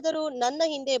 ಯಾವನಿಗಾದರೂ ನನ್ನ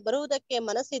ಹಿಂದೆ ಬರುವುದಕ್ಕೆ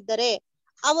ಮನಸ್ಸಿದ್ದರೆ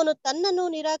ಅವನು ತನ್ನನ್ನು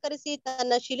ನಿರಾಕರಿಸಿ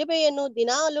ತನ್ನ ಶಿಲುಬೆಯನ್ನು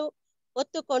ದಿನಾಲು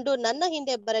ಹೊತ್ತುಕೊಂಡು ನನ್ನ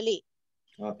ಹಿಂದೆ ಬರಲಿ.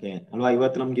 ಓಕೆ ಅಲ್ವಾ?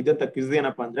 ಇವತ್ತು ನಮ್ಗೆ ಇದ್ದಂತ ಕ್ವಿಜ್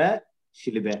ಏನಪ್ಪಾ ಅಂದ್ರೆ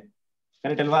ಶಿಲುಬೆ.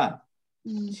 ಕರೆಕ್ಟ್ ಅಲ್ವಾ?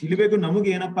 ಶಿಲುಬೆಗೂ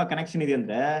ನಮಗೆ ಏನಪ್ಪಾ ಕನೆಕ್ಷನ್ ಇದೆ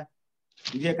ಅಂದ್ರೆ,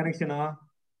 ಇದೆಯಾ ಕನೆಕ್ಷನ್?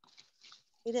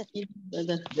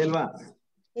 ಅಲ್ವಾ?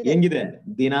 ಹೆಂಗಿದೆ?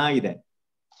 ದಿನ ಇದೆ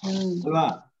ಅಲ್ವಾ?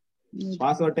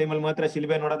 ಪಾಸ್ವರ್ಡ್ ಟೈಮ್ ಅಲ್ಲಿ ಮಾತ್ರ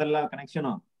ಶಿಲುಬೆ ನೋಡೋದಲ್ಲ ಕನೆಕ್ಷನ್.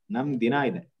 ನಮ್ ದಿನ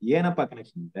ಇದೆ. ಏನಪ್ಪಾ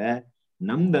ಕನೆಕ್ಷನ್ ಅಂದ್ರೆ,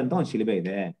 ನಮ್ದಂತ ಒಂದ್ ಶಿಲುಬೆ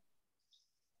ಇದೆ.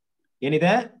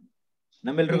 ಏನಿದೆ?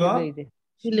 ನಮ್ಮೆಲ್ರಿಗೂ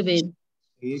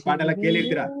ಈ ಪಾಠ ಎಲ್ಲ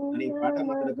ಕೇಳಿರ್ತೀರಾ. ನಾನು ಈ ಪಾಠ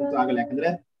ಮಾತಾಡಕ್ಕಂತೂ ಆಗಲ್ಲ, ಯಾಕಂದ್ರೆ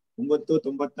 9,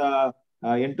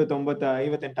 98, 90,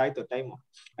 58 ಆಯ್ತು ಟೈಮ್.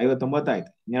 59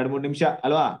 ಆಯ್ತು. 2-3 ನಿಮಿಷ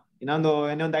ಅಲ್ವಾ? ಇನ್ನೊಂದು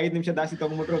 5 ನಿಮಿಷ ಜಾಸ್ತಿ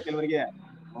ತಗೊಂಡ್ಬಿಟ್ರು ಕೆಲವರಿಗೆ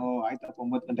ಆಯ್ತಪ್ಪ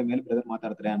 9 ಗಂಟೆ ಮೇಲೆ ಬ್ರದರ್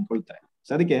ಮಾತಾಡ್ತಾರೆ ಅನ್ಕೊಳ್ತಾರೆ.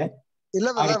 ಸೊ ಅದಕ್ಕೆ ಇಲ್ಲ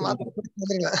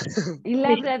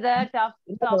ಬ್ರದರ್,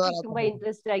 ಟಾಪಿಕ್ ತುಂಬಾ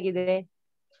ಇಂಟ್ರೆಸ್ಟ್ ಆಗಿದೆ.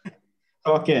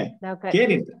 ಓಕೆ,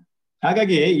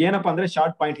 ಹಾಗಾಗಿ ಏನಪ್ಪಾ ಅಂದ್ರೆ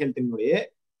ಶಾರ್ಟ್ ಪಾಯಿಂಟ್ ಹೇಳ್ತೀನಿ ನೋಡಿ.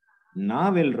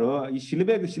 ನಾವೆಲ್ರು ಈ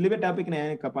ಶಿಲುಬೆ ಟಾಪಿಕ್ ನ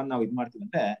ಏನಕ್ಕಪ್ಪ ನಾವು ಇದ್ ಮಾಡ್ತೀವಿ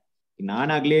ಅಂದ್ರೆ,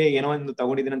 ನಾನಾಗ್ಲಿ ಏನೋ ಒಂದು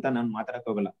ತಗೊಂಡಿದ್ದೀನಿ ಅಂತ ನಾನ್ ಮಾತಾಡಕ್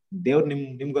ಹೋಗಲ್ಲ. ದೇವ್ರು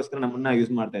ನಿಮ್ಗೋಸ್ಕರ ನಮ್ಮನ್ನ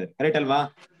ಯೂಸ್ ಮಾಡ್ತಾ ಇದ್ದಾರೆ. ಕರೆಕ್ಟ್ ಅಲ್ವಾ?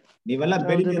 ನೀವೆಲ್ಲ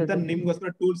ಬೆಳಿಗ್ಗೆ ಅಂತ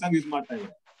ನಿಮ್ಗೋಸ್ಕರ ಟೂಲ್ಸ್ ಆಗಿ ಯೂಸ್ ಮಾಡ್ತಾ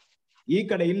ಇದ್ದಾರೆ. ಈ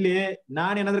ಕಡೆ ಇಲ್ಲಿ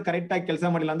ನಾನೇನಾದ್ರೂ ಕರೆಕ್ಟ್ ಆಗಿ ಕೆಲಸ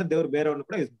ಮಾಡಿಲ್ಲ ಅಂದ್ರೆ ದೇವ್ರು ಬೇರೆಯವ್ರನ್ನ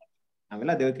ಕೂಡ ಯೂಸ್ ಮಾಡ್ತಾರೆ.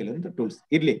 ನಾವೆಲ್ಲ ದೇವ್ರ ಕೆಲವೊಂದು ಟೂಲ್ಸ್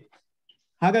ಇರ್ಲಿ.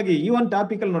 ಹಾಗಾಗಿ ಈ ಒಂದು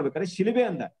ಟಾಪಿಕ್ ಅಲ್ಲಿ ನೋಡ್ಬೇಕಾದ್ರೆ ಶಿಲುಬೆ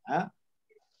ಅಂದಾಗ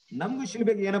ನಮ್ಗೂ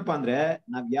ಶಿಲುಬೆಗೆ ಏನಪ್ಪಾ ಅಂದ್ರೆ,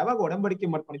 ನಾವ್ ಯಾವಾಗ ಒಡಂಬಡಿಕೆ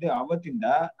ಮಾಡ್ಕೊಂಡಿದ್ದೇವೆ ಆವತ್ತಿಂದ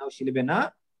ನಾವು ಶಿಲುಬೆನ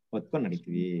ಹೊತ್ಕೊಂಡ್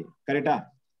ನಡಿತೀವಿ. ಕರೆಕ್ಟಾ?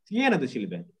 ಏನದು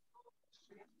ಶಿಲುಬೆ?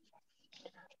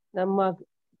 ನಮ್ಮ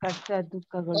ಕಷ್ಟ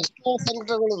ದುಃಖಗಳು,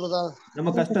 ನಮ್ಮ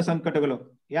ಕಷ್ಟ ಸಂಕಟಗಳು.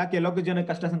 ಯಾಕೆ ಲೋಕ ಜನ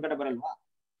ಕಷ್ಟ ಸಂಕಟ ಬರಲ್ವಾ?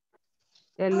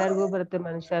 ಎಲ್ಲರಿಗೂ ಬರುತ್ತೆ,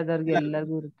 ಮನುಷ್ಯದವ್ರಿಗೆ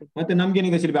ಎಲ್ಲರಿಗೂ ಇರುತ್ತೆ. ಮತ್ತೆ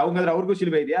ನಮ್ಗೇನಿದೆ ಶಿಲುಬೆ? ಅವಂಗಾದ್ರೆ ಅವ್ರಿಗೂ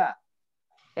ಶಿಲುಬೆ ಇದೆಯಾ?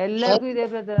 ಎಲ್ಲರಿಗೂ ಇದೆ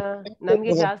ಬ್ರದರ್,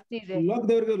 ನಮ್ಗೆ ಜಾಸ್ತಿ ಇದೆ.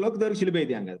 ಲೋಕದವ್ರಿಗೆ ಶಿಲುಬೆ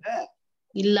ಇದೆ ಹಂಗಾದ್ರೆ?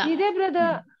 ಇಲ್ಲ ಇದೆ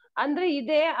ಬ್ರದರ್, ಅಂದ್ರೆ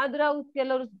ಇದೆ. ಆದ್ರೆ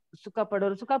ಕೆಲವರು ಸುಖ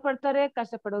ಪಡ್ತಾರೆ,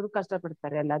 ಕಷ್ಟ ಪಡೋರು ಕಷ್ಟ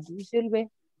ಪಡ್ತಾರೆ. ಅಲ್ಲ ಅದು ಶಿಲುಬೆ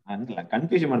ಅಲ್ಲ,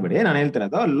 ಕನ್ಫ್ಯೂಷನ್ ಮಾಡ್ಬೇಡಿ. ನಾನು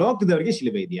ಹೇಳ್ತಿರೋದು ಲೋಕದವ್ರಿಗೆ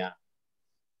ಶಿಲುಬೆ ಇದೆಯಾ?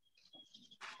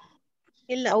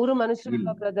 ಇಲ್ಲ, ಅವರು ಮನುಷ್ಯರು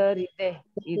ಬ್ರದರ್.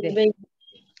 ಇದೆ.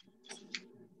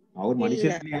 ಅವ್ರ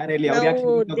ಮನುಷ್ಯರಲ್ಲಿ ಯಾರು ಹೇಳಿ? ಅವ್ರ ಯಾಕೆ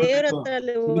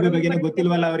ಶಿಲುಬೆ ಬಗ್ಗೆನೇ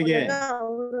ಗೊತ್ತಿಲ್ವಲ್ಲ ಅವ್ರಿಗೆ.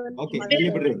 ಓಕೆ, ಇಲ್ಲಿ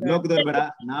ಬಿಡ್ರಿ, ಲೋಕದವ್ರು ಬೇಡ.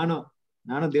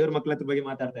 ನಾನು ದೇವ್ರ ಮಕ್ಳ ಬಗ್ಗೆ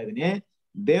ಮಾತಾಡ್ತಾ ಇದ್ದೀನಿ.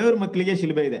 ದೇವ್ರ ಮಕ್ಳಿಗೆ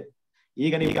ಶಿಲುಬೆ ಇದೆ.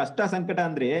 ಈಗ ನಿಮ್ಗೆ ಕಷ್ಟ ಸಂಕಟ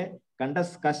ಅಂದ್ರೆ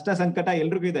ಕಷ್ಟ ಸಂಕಟ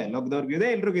ಎಲ್ರಿಗೂ ಇದೆ, ಲೋಕದವ್ರಿಗೂ ಇದೆ,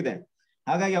 ಎಲ್ರಿಗೂ ಇದೆ.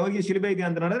 ಹಾಗಾಗಿ ಅವ್ರಿಗೆ ಶಿಲುಬೆ ಇದೆ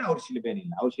ಅಂತ ನೋಡಿದ್ರೆ ಅವ್ರ ಶಿಲುಬೆ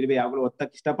ಏನಿಲ್ಲ. ಅವ್ರ ಶಿಲುಬೆ ಯಾವಾಗಲೂ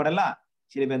ಒತ್ತಕ್ ಇಷ್ಟ ಪಡಲ್ಲ.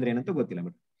 ಶಿಲುಬೆ ಅಂದ್ರೆ ಏನಂತ ಗೊತ್ತಿಲ್ಲ.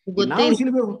 ಬಟ್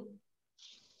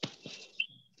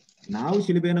ನಾವು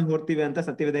ಶಿಲುಬೆಯನ್ನು ಹೊರ್ತೀವಿ ಅಂತ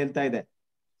ಸತ್ಯವೇದ ಹೇಳ್ತಾ ಇದೆ.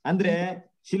 ಅಂದ್ರೆ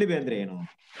ಶಿಲುಬೆ ಅಂದ್ರೆ ಏನು?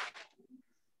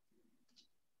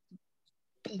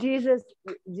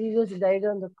 Jesus died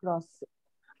on the cross.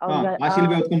 ಆ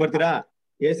ಶಿಲ್ಬೆ ಹೊತ್ಕೊಂಡ್ ಬರ್ತೀರಾ?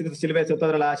 ಯೇಸು ಕ್ರಿಸ್ತ ಶಿಲ್ಬೆ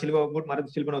ಸುತ್ತೋದ್ರಲ್ಲ, ಆ ಶಿಲ್ಬೆ ಹೋಗ್ಬಿಟ್ಟು ಮರದ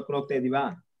ಶಿಲ್ಬೆ ಹೊತ್ಕೊಂಡು ಹೋಗ್ತಾ ಇದೀವಾ?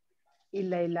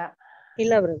 ಇಲ್ಲ ಇಲ್ಲ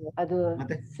ಇಲ್ಲ ಬ್ರದರ್. ಅದು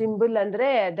ಮತ್ತೆ ಸಿಂಬಲ್ ಅಂದ್ರೆ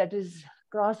ದಟ್ ಇಸ್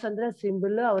ಕ್ರಾಸ್ ಅಂದ್ರೆ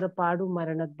ಸಿಂಬಲ್ ಅವರ ಪಾಡು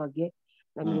ಮರಣದ ಬಗ್ಗೆ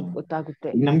ನಮ್ಗೆ ಗೊತ್ತಾಗುತ್ತೆ.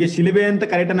 ನಮ್ಗೆ ಶಿಲ್ಬೆ ಅಂತ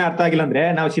ಕರೆಕ್ಟ್ ಅರ್ಥ ಆಗಿಲ್ಲ ಅಂದ್ರೆ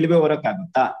ನಾವು ಶಿಲ್ಬೆ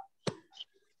ಹೊರಕ್ಕಾಗುತ್ತಾ?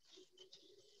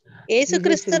 ಯೇಸು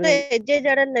ಕ್ರಿಸ್ತನ ಹೆಜ್ಜೆ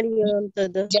ಜಾಡಲ್ಲಿ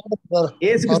ನಡೆಯುವಂತದ್ದು.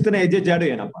 ಯೇಸು ಕ್ರಿಸ್ತನ ಹೆಜ್ಜೆ ಜಾಡು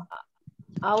ಏನಪ್ಪ?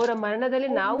 ಅವರ ಮರಣದಲ್ಲಿ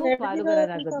ನಾವು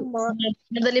ಪಾಲುಗಾರರಾಗದು.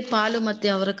 ಮರಣದಲ್ಲಿ ಪಾಲು ಮತ್ತೆ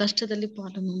ಅವರ ಕಷ್ಟದಲ್ಲಿ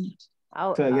ಪಾಲು.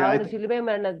 ಅವರ ಶಿಲುಬೆ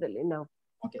ಮರಣದಲ್ಲಿ ನಾವು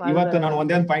ಇವತ್ತು ನಾನು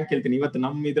ಒಂದೇ ಒಂದು ಪಾಯಿಂಟ್ ಕೇಳ್ತೀನಿ. ಇವತ್ತು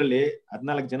ನಮ್ಮ ಇದ್ರಲ್ಲಿ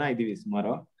 14 ಜನ ಇದೀವಿ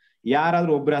ಸುಮಾರು.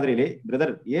 ಯಾರಾದ್ರೂ ಒಬ್ಬರಾದ್ರೆ ಇಲ್ಲಿ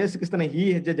ಬ್ರದರ್ ಯೇಸು ಕ್ರಿಸ್ತನ ಈ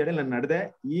ಹೆಜ್ಜೆ ಜಾಡಲ್ಲಿ ನಾನು ನಡೆದೆ,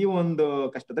 ಈ ಒಂದು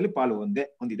ಕಷ್ಟದಲ್ಲಿ ಪಾಲು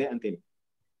ಹೊಂದಿದೆ ಅಂತೇಳಿ.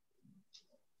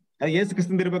 ಅದು ಯೇಸು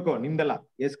ಕ್ರಿಸ್ತಂದ ಇರ್ಬೇಕು, ನಿಮ್ದಲ್ಲ.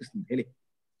 ಯೇಸು ಕ್ರಿಸ್ತಂದ ಹೇಳಿ.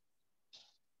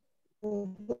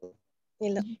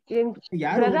 ಇಲ್ಲ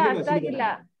ಅರ್ಥ ಆಗಿಲ್ಲ.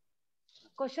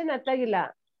 ಕ್ವಶನ್ ಅರ್ಥ ಆಗಿಲ್ಲ.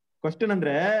 ಕ್ವಶನ್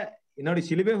ಅಂದ್ರೆ ನೋಡಿ,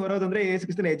 ಶಿಲುಬೆ ಹೊರೋದಂದ್ರೆ ಯೇಸು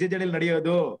ಕ್ರಿಸ್ತನ ಹೆಜ್ಜೆ ಜಾಡಲ್ಲಿ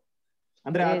ನಡೆಯೋದು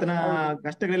ಅಂದ್ರೆ ಆತನ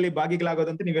ಕಷ್ಟಗಳಲ್ಲಿ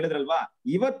ಭಾಗಿಗಳಾಗೋದಂತ ನೀವ್ ಹೇಳಿದ್ರಲ್ವಾ.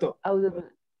 ಇವತ್ತು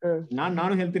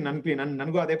ನಾನು ಹೇಳ್ತೀನಿ,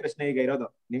 ನನ್ಗೂ ಅದೇ ಪ್ರಶ್ನೆ ಈಗ ಇರೋದು.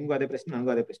 ನಿಮ್ಗೂ ಅದೇ ಪ್ರಶ್ನೆ,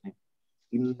 ನನ್ಗೂ ಅದೇ ಪ್ರಶ್ನೆ.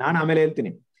 ನಾನು ಆಮೇಲೆ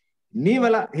ಹೇಳ್ತೀನಿ,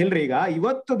 ನೀವೆಲ್ಲ ಹೇಳ್ರಿ. ಈಗ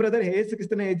ಇವತ್ತು ಬ್ರದರ್ ಯೇಸು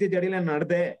ಕ್ರಿಸ್ತನ ಹೆಜ್ಜೆ ಜಾಡಲ್ಲಿ ನಾನು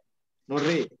ನಡೆದೆ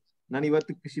ನೋಡ್ರಿ, ನಾನು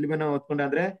ಇವತ್ತು ಶಿಲುಬೆನ ಹೊತ್ಕೊಂಡೆ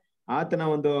ಅಂದ್ರೆ ಆತನ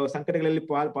ಒಂದು ಸಂಕಟಗಳಲ್ಲಿ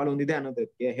ಪಾಲು ಹೊಂದಿದೆ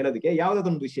ಅನ್ನೋದಕ್ಕೆ ಹೇಳೋದಕ್ಕೆ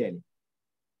ಯಾವ್ದೊಂದು ವಿಷಯ ಇಲ್ಲಿ,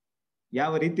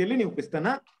 ಯಾವ ರೀತಿಯಲ್ಲಿ ನೀವು ಕ್ರಿಸ್ತನ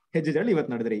ಹೆಜ್ಜೆ ಜಾಡಲ್ಲಿ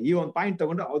ಇವತ್ತು ನಡೆದ್ರಿ, ಈ ಒಂದು ಪಾಯಿಂಟ್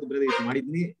ತಗೊಂಡು ಹೌದು ಬ್ರದರ್ ಇದು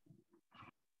ಮಾಡಿದ್ನಿ.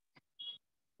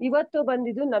 ಇವತ್ತು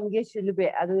ಬಂದಿದ್ದು ನಮ್ಗೆ ಶಿಲುಬೆ,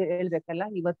 ಅದು ಹೇಳ್ಬೇಕಲ್ಲ.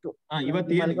 ಇವತ್ತು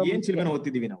ಏನ್ ಶಿಲುಬೆನ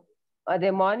ಓದ್ತಿದೀವಿ ನಾವು? ಅದೇ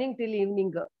ಮಾರ್ನಿಂಗ್ ಟಿಲ್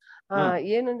ಈವ್ನಿಂಗ್.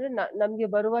 ಏನಂದ್ರೆ ನಮ್ಗೆ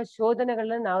ಬರುವ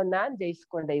ಶೋಧನೆಗಳನ್ನ ನಾನ್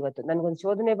ಜಯಿಸ್ಕೊಂಡೆ. ಇವತ್ತು ನನ್ಗೊಂದು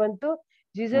ಶೋಧನೆ ಬಂತು.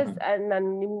 ಜೀಸಸ್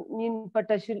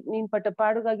ನೀನ್ ಪಟ್ಟ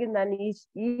ಪಾಡುಗಾಗಿ ನಾನು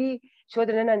ಈ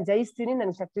ಶೋಧನೆ ನಾನು ಜಯಿಸ್ತೀನಿ,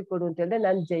 ನನ್ಗೆ ಶಕ್ತಿ ಕೊಡು ಅಂತ ಹೇಳಿದ್ರೆ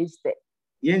ನಾನು ಜಯಿಸ್ದೆ.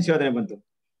 ಏನ್ ಶೋಧನೆ ಬಂತು?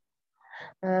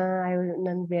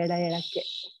 ನನ್ ಬೇಡ ಹೇಳಕ್ಕೆ,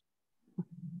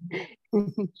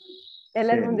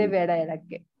 ಎಲ್ಲರ ಮುಂದೆ ಬೇಡ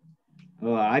ಹೇಳಕ್ಕೆ.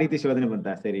 ಆ ರೀತಿ ಶೋಧನೆ ಬಂತ?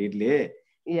 ಸರಿ ಇರ್ಲಿ.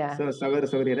 ಸೊ ಸಹೋದರ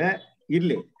ಸಹೋದರಿಯರೇ,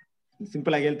 ಇರ್ಲಿ,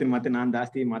 ಸಿಂಪಲ್ ಆಗಿ ಹೇಳ್ತೀನಿ, ಮತ್ತೆ ನಾನ್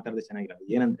ಜಾಸ್ತಿ ಮಾತಾಡೋದು ಚೆನ್ನಾಗಿರಲ್ಲ.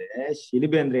 ಏನಂದ್ರೆ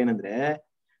ಶಿಲುಬೆ ಅಂದ್ರೆ ಏನಂದ್ರೆ,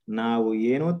 ನಾವು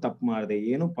ಏನೋ ತಪ್ಪು ಮಾಡ್ದೆ,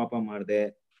 ಏನೋ ಪಾಪ ಮಾಡ್ದೆ,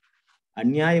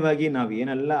 ಅನ್ಯಾಯವಾಗಿ ನಾವ್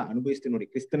ಏನೆಲ್ಲ ಅನುಭವಿಸ್ತೀವಿ ನೋಡಿ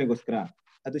ಕ್ರಿಸ್ತನಿಗೋಸ್ಕರ,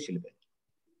 ಅದು ಶಿಲುಬೆ.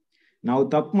 ನಾವು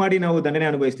ತಪ್ಪು ಮಾಡಿ ನಾವು ದಂಡನೆ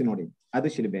ಅನುಭವಿಸ್ತೀವಿ ನೋಡಿ, ಅದು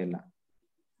ಶಿಲುಬೆ ಅಲ್ಲ.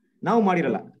 ನಾವು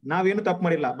ಮಾಡಿರಲ್ಲ, ನಾವೇನು ತಪ್ಪು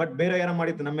ಮಾಡಿರಲ್ಲ, ಬಟ್ ಬೇರೆ ಯಾರೋ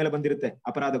ಮಾಡಿರ್ತಾರೆ, ನಮ್ಮ ಮೇಲೆ ಬಂದಿರುತ್ತೆ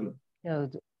ಅಪರಾಧಗಳು.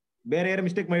 ಬೇರೆ ಯಾರು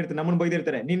ಮಿಸ್ಟೇಕ್ ಮಾಡಿರ್ತಾರೆ, ನಮ್ಮನ್ನ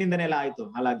ಬೈದಿರ್ತಾರೆ, ನಿನ್ನಿಂದನೇ ಎಲ್ಲ ಆಯ್ತು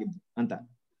ಹಾಲಾಗಿದ್ದು ಅಂತ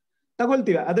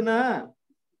ತಗೊಳ್ತೀವಿ.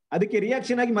 ಅದಕ್ಕೆ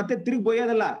ರಿಯಾಕ್ಷನ್ ಆಗಿ ಮತ್ತೆ ತಿರುಗಿ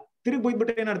ಬೊಯ್ಯೋದಲ್ಲ. ತಿರುಗಿ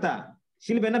ಬೊಯ್ದ್ಬಿಟ್ರೆ ಏನರ್ಥ?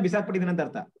 ಶಿಲ್ಬೆನ ಬಿಸಾಕ್ಬಿಟ್ಟಿದ್ದೀನಿ ಅಂತ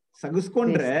ಅರ್ಥ.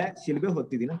 ಸಗಿಸ್ಕೊಂಡ್ರೆ ಶಿಲ್ಬೆ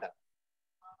ಹೊತ್ತಿದ್ದೀನಿ ಅಂತ.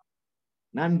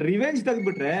 ನಾನ್ ರಿವೆಂಜ್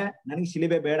ತೆಗ್ದ್ಬಿಟ್ರೆ ನನಗೆ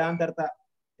ಶಿಲ್ಬೆ ಬೇಡ ಅಂತ ಅರ್ಥ.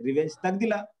 ರಿವೆಂಜ್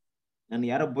ತೆಗ್ದಿಲ್ಲ, ನಾನು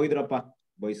ಯಾರೋ ಬೊಯ್ದ್ರಪ್ಪ,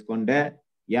 ಬೊಯ್ಸ್ಕೊಂಡೆ.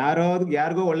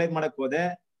 ಯಾರಿಗೋ ಒಳ್ಳೇದ್ ಮಾಡಕ್ ಹೋದೆ,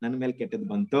 ನನ್ ಮೇಲೆ ಕೆಟ್ಟದ್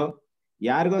ಬಂತು.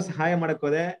 ಯಾರಿಗೋ ಸಹಾಯ ಮಾಡಕ್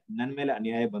ಹೋದೆ, ನನ್ ಮೇಲೆ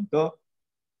ಅನ್ಯಾಯ ಬಂತು.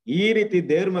 ಈ ರೀತಿ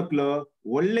ದೇವ್ರ ಮಕ್ಳು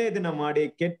ಒಳ್ಳೇದನ್ನ ಮಾಡಿ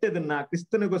ಕೆಟ್ಟದನ್ನ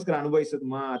ಕ್ರಿಸ್ತನಿಗೋಸ್ಕರ ಅನುಭವಿಸೋದು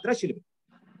ಮಾತ್ರ ಶಿಲ್ಬೆ.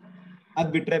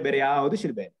 ಅದ್ ಬಿಟ್ರೆ ಬೇರೆ ಯಾವ್ದು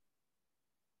ಶಿಲ್ಬೆ.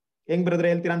 ಹೆಂಗ್ ಬ್ರದರ್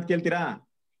ಹೇಳ್ತೀರಾ ಅಂತ ಕೇಳ್ತೀರಾ?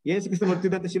 ಯೇಸು ಕ್ರಿಸ್ತನ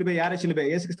ಹೊತ್ತಿದಂತ ಶಿಲ್ಬೆ ಯಾರ ಶಿಲ್ಬೆ?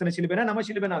 ಯೇಸು ಕ್ರಿಸ್ತನ ಶಿಲ್ಬೆನಾ ನಮ್ಮ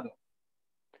ಶಿಲ್ಬೆನಾ? ಅದು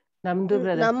ನಮ್ದು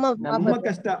ನಮ್ಮ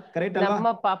ಕಷ್ಟ, ಕರೆಕ್ಟ್ ಅಲ್ವಾ?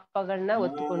 ನಮ್ಮ ಪಾಪಗಳನ್ನ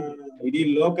ಹೊತ್ತುಕೊಂಡು ಇಡೀ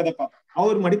ಲೋಕದ ಪಾಪ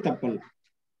ಅವ್ರು ಮಾಡಿ ತಪ್ಪಲ್ಲ,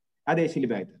 ಅದೇ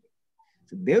ಶಿಲ್ಬೆ ಆಯ್ತು.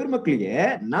 ದೇವ್ರ ಮಕ್ಳಿಗೆ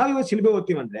ನಾವ್ ಶಿಲ್ಬೆ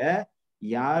ಓದ್ತೀವಂದ್ರೆ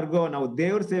ಯಾರಿಗೋ ನಾವು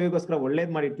ದೇವ್ರ ಸೇವೆಗೋಸ್ಕರ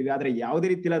ಒಳ್ಳೇದ್ ಮಾಡಿರ್ತೀವಿ, ಆದ್ರೆ ಯಾವ್ದೇ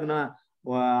ರೀತಿಯಲ್ಲಿ ಅದನ್ನ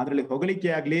ಅದ್ರಲ್ಲಿ ಹೊಗಳಿಕೆ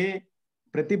ಆಗ್ಲಿ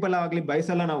ಪ್ರತಿಫಲ ಆಗ್ಲಿ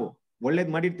ಬಯಸಲ್ಲ. ನಾವು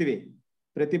ಒಳ್ಳೇದ್ ಮಾಡಿರ್ತೀವಿ,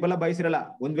 ಪ್ರತಿಫಲ ಬಯಸಿರಲ್ಲ.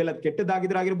 ಒಂದ್ ವೇಳೆ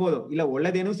ಕೆಟ್ಟದಾಗಿದ್ರಾಗಿರ್ಬೋದು, ಇಲ್ಲ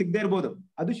ಒಳ್ಳೇದೇನು ಸಿಗದೆ ಇರ್ಬೋದು,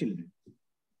 ಅದು ಶಿಲ್ಬೆ.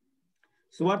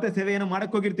 ಸುವಾರ್ಥ ಸೇವೆ ಏನೋ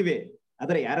ಮಾಡಕ್ ಹೋಗಿರ್ತೀವಿ,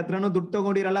 ಆದ್ರೆ ಯಾರ ಹತ್ರನೂ ದುಡ್ಡು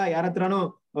ತಗೊಂಡಿರಲ್ಲ, ಯಾರ ಹತ್ರನೂ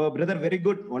ಬ್ರದರ್ ವೆರಿ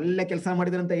ಗುಡ್ ಒಳ್ಳೆ ಕೆಲಸ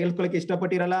ಮಾಡಿದ್ರೆ ಅಂತ ಹೇಳ್ಕೊಳಕ್ಕೆ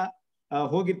ಇಷ್ಟಪಟ್ಟಿರಲ್ಲ.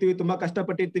 ಹೋಗಿರ್ತೀವಿ, ತುಂಬಾ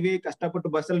ಕಷ್ಟಪಟ್ಟಿರ್ತೀವಿ, ಕಷ್ಟಪಟ್ಟು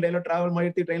ಬಸ್ಸಲ್ಲಿ ಎಲ್ಲೋ ಟ್ರಾವೆಲ್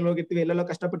ಮಾಡಿರ್ತೀವಿ, ಟ್ರೈನ್ ಹೋಗಿರ್ತೀವಿ, ಎಲ್ಲೆಲ್ಲೋ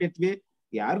ಕಷ್ಟಪಟ್ಟಿರ್ತೀವಿ,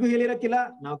 ಯಾರಿಗೂ ಹೇಳಿರಕ್ಕಿಲ್ಲ,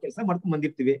 ನಾವು ಕೆಲಸ ಮಾಡ್ಕೊಂಡ್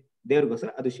ಬಂದಿರ್ತೀವಿ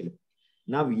ದೇವ್ರಿಗೋಸ್ಕರ, ಅದು ಶಿಲುಬೆ.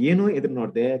 ನಾವ್ ಏನು ಎದುರು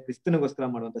ನೋಡ್ದೆ ಕ್ರಿಸ್ತನಿಗೋಸ್ಕರ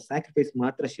ಮಾಡುವಂತ ಸ್ಯಾಕ್ರಿಫೈಸ್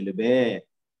ಮಾತ್ರ ಶಿಲುಬೆ.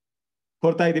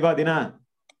 ಕೊಡ್ತಾ ಇದೀವಾ ದಿನ?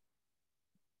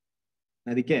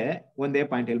 ಅದಕ್ಕೆ ಒಂದೇ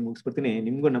ಪಾಯಿಂಟ್ ಹೇಳಿ ಮುಗಿಸ್ಬಿಡ್ತೀನಿ.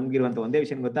 ನಿಮ್ಗೂ ನಮ್ಗಿರುವಂತ ಒಂದೇ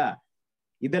ವಿಷಯ ಗೊತ್ತಾ?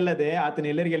 ಇದಲ್ಲದೆ ಆತನ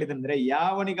ಎಲ್ಲರಿಗೆ ಹೇಳಿದಂದ್ರೆ,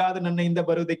 ಯಾವನಿಗಾದ್ರೂ ನನ್ನಿಂದ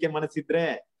ಬರುವುದಕ್ಕೆ ಮನಸ್ಸಿದ್ರೆ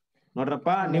ನೋಡ್ರಪ್ಪ,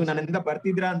 ನೀವು ನನ್ನಿಂದ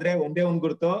ಬರ್ತಿದ್ರ ಅಂದ್ರೆ ಒಂದೇ ಒಂದ್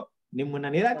ಗುರುತು, ನಿಮ್ಮನ್ನ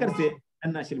ನಿರಾಕರಿಸಿ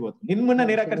ನನ್ನ ಶಿಲ್ಬೋದು. ನಿಮ್ಮನ್ನ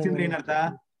ನಿರಾಕರಿಸಿದ್ರೆ ಏನರ್ಥ?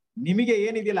 ನಿಮಗೆ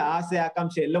ಏನಿದೆಯಲ್ಲ ಆಸೆ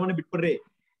ಆಕಾಂಕ್ಷೆ ಎಲ್ಲವನ್ನ ಬಿಟ್ಬಿಡ್ರಿ,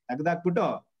 ತೆಗ್ದಾಕ್ಬಿಟ್ಟು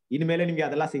ಇನ್ಮೇಲೆ ನಿಮ್ಗೆ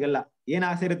ಅದೆಲ್ಲ ಸಿಗಲ್ಲ. ಏನ್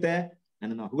ಆಸೆ ಇರುತ್ತೆ?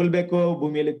 ನನ್ನನ್ನು ಹೊಗಳ್ಬೇಕು,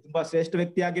 ಭೂಮಿಯಲ್ಲಿ ತುಂಬಾ ಶ್ರೇಷ್ಠ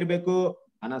ವ್ಯಕ್ತಿ ಆಗಿರ್ಬೇಕು,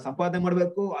 ಹಣ ಸಂಪಾದನೆ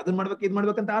ಮಾಡ್ಬೇಕು, ಅದನ್ನ ಮಾಡ್ಬೇಕು, ಇದ್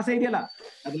ಮಾಡ್ಬೇಕಂತ ಆಸೆ ಇದೆಯಲ್ಲ,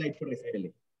 ಅದೆಲ್ಲ ಇಟ್ಬಿಡ್ರಿ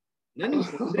ಸೈಡಲ್ಲಿ.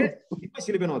 ಅಂದ್ರೆ ನಿಮ್ಮ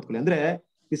ಶಿಲುಬೆನ ಓದ್ಕೊಳ್ಳಿ. ಅಂದ್ರೆ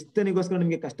ಕ್ರಿಸ್ತನಿಗೋಸ್ಕರ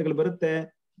ನಿಮ್ಗೆ ಕಷ್ಟಗಳು ಬರುತ್ತೆ,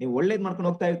 ನೀವು ಒಳ್ಳೇದ್ ಮಾಡ್ಕೊಂಡು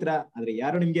ಹೋಗ್ತಾ ಇರ್ತೀರಾ, ಆದ್ರೆ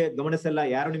ಯಾರು ನಿಮ್ಗೆ ಗಮನಿಸಲ್ಲ,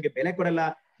 ಯಾರು ನಿಮ್ಗೆ ಬೆಲೆ ಕೊಡಲ್ಲ,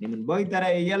 ನಿಮ್ಮನ್ನ ಬೈತಾರೆ,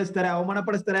 ಏಳಿಸ್ತಾರೆ, ಅವಮಾನ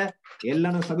ಪಡಿಸ್ತಾರೆ.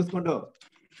 ಎಲ್ಲಾನು ಸಗಿಸ್ಕೊಂಡು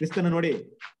ಕ್ರಿಸ್ತನ ನೋಡಿ,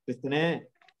 ಕ್ರಿಸ್ತನೇ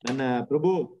ನನ್ನ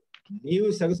ಪ್ರಭು, ನೀವು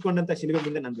ಸಗಿಸ್ಕೊಂಡಂತ ಶಿಲುಬೆ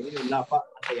ಮುಂದೆ ನಂದು ಏನು ಇಲ್ಲಪ್ಪ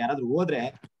ಅಂತ ಯಾರಾದ್ರೂ ಹೋದ್ರೆ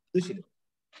ಅದು ಶಿಲುಬೆ.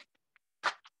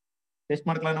 ಟೆಸ್ಟ್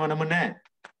ಮಾಡ್ಕೊಳ್ಳೋಣ ನಮ್ಮನ್ನೇ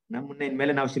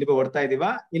ಇನ್ಮೇಲೆ ನಾವು ಶಿಲುಬೆ ಓಡ್ತಾ ಇದೀವಾ,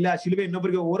 ಇಲ್ಲ ಶಿಲುಬೆ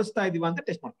ಇನ್ನೊಬ್ಬರಿಗೆ ಓಡಿಸ್ತಾ ಇದೀವಾ ಅಂತ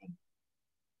ಟೆಸ್ಟ್ ಮಾಡ್ಕೊಳ್ಳೋಣ.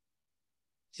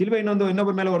 ಶಿಲ್ಬೆ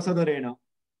ಇನ್ನೊಬ್ಬರ ಮೇಲೆ ಹೊರ್ಸೋದ್ರೆ ಏನು?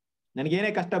 ನನ್ಗೇನೇ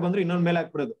ಕಷ್ಟ ಬಂದ್ರು ಇನ್ನೊಂದ್ ಮೇಲೆ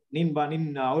ಹಾಕ್ಬಿಡೋದು, ನೀನ್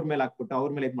ಅವ್ರ ಮೇಲೆ ಹಾಕ್ಬಿಟ್ಟು ಅವ್ರ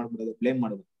ಮೇಲೆ ಇದ್ ಮಾಡ್ಬಿಡೋದು, ಬ್ಲೇಮ್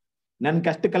ಮಾಡೋದು. ನನ್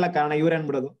ಕಷ್ಟಕ್ಕೆಲ್ಲ ಕಾರಣ ಇವ್ರ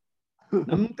ಅನ್ಬಿಡೋದು,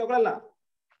 ನಮ್ ತಗೊಳಲ್ಲ,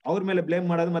 ಅವ್ರ ಮೇಲೆ ಬ್ಲೇಮ್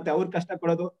ಮಾಡೋದು, ಮತ್ತೆ ಅವ್ರ ಕಷ್ಟ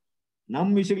ಕೊಡೋದು, ನಮ್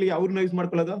ವಿಷಯಗಳಿಗೆ ಅವ್ರನ್ನ ಯೂಸ್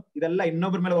ಮಾಡ್ಕೊಳ್ಳೋದು, ಇದೆಲ್ಲ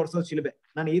ಇನ್ನೊಬ್ಬರ ಮೇಲೆ ಹೊರ್ಸೋದು ಶಿಲ್ಬೆ.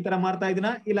 ನಾನು ಈ ತರ ಮಾಡ್ತಾ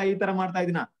ಇದೀನಾ ಇಲ್ಲ ಈ ತರ ಮಾಡ್ತಾ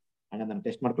ಇದೀನಾ ಅಣ್ಣ, ನಾನು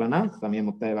ಟೆಸ್ಟ್ ಮಾಡ್ಕೊಳ್ಳೋಣ. ಸಮಯ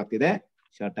ಮುಕ್ತಾಯವಾಗ್ತಿದೆ,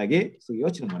 ಶಾರ್ಟ್ ಆಗಿ. ಸೊ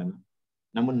ಯೋಚನೆ ಮಾಡೋಣ,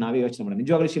 ನಮ್ಮನ್ನ ನಾವೇ ಯೋಚನೆ ಮಾಡೋಣ.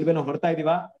 ನಿಜವಾಗ್ಲೂ ಶಿಲ್ಬೆನ ಹೊರತಾ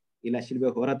ಇದೀವಾ ಇಲ್ಲ ಶಿಲ್ಬೆ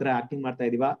ಹೊರತ್ರ ಆಕ್ಟಿಂಗ್ ಮಾಡ್ತಾ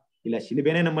ಇದೀವಾ ಇಲ್ಲ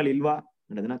ಶಿಲ್ಬೆನೇ ನಮ್ಮಲ್ಲಿ ಇಲ್ವಾ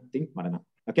ಅನ್ನೋದನ್ನ ಥಿಂಕ್ ಮಾಡೋಣ.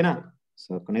 ಓಕೆನಾ?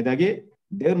 ಸೊ ಕೊನೆಯದಾಗಿ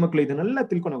ದೇವ್ರ ಮಕ್ಳು ಇದನ್ನೆಲ್ಲ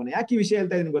ತಿಳ್ಕೊಂಡು ಹೋಗೋಣ. ಯಾಕೆ ಈ ವಿಷಯ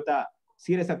ಹೇಳ್ತಾ ಇದೀನಿ ಗೊತ್ತಾ?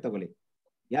 ಸೀರಿಯಸ್ ಆಗಿ ತಗೊಳ್ಳಿ.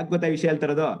 ಯಾಕೆ ಗೊತ್ತಾ ಈ ವಿಷಯ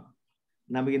ಹೇಳ್ತಾರದು?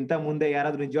 ನಮಗಿಂತ ಮುಂದೆ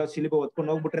ಯಾರಾದ್ರೂ ನಿಜವಾದ ಶಿಲ್ಬೆ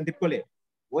ಹೊತ್ಕೊಂಡು ಹೋಗ್ಬಿಟ್ರೆ ಅಂತ ಇಟ್ಕೊಳ್ಳಿ,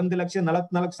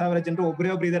 1,44,000 ಜನರು ಒಬ್ಬರೇ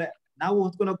ಇದಾರೆ. ನಾವು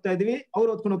ಹೊತ್ಕೊಂಡು ಹೋಗ್ತಾ ಇದೀವಿ, ಅವ್ರು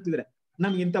ಹೊತ್ಕೊಂಡು ಹೋಗ್ತಿದ್ರೆ.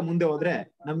 ನಮ್ಗಿಂತ ಮುಂದೆ ಹೋದ್ರೆ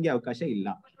ನಮ್ಗೆ ಅವಕಾಶ ಇಲ್ಲ.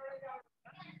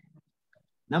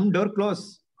 ನಮ್ ಡೋರ್ ಕ್ಲೋಸ್,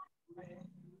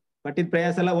 ಪಟ್ಟಿದ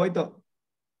ಪ್ರಯಾಸ ಎಲ್ಲ ಹೋಯ್ತು,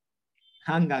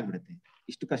 ಹಂಗಾಗ್ಬಿಡುತ್ತೆ.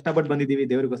 ಇಷ್ಟು ಕಷ್ಟಪಟ್ಟು ಬಂದಿದೀವಿ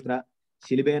ದೇವ್ರಿಗೋಸ್ಕರ,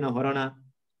 ಶಿಲ್ಬೆನ ಹೊರೋಣ.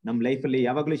 ನಮ್ ಲೈಫ್ ಅಲ್ಲಿ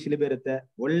ಯಾವಾಗ್ಲೂ ಶಿಲ್ಬೆ ಇರುತ್ತೆ,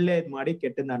 ಒಳ್ಳೇದ್ ಮಾಡಿ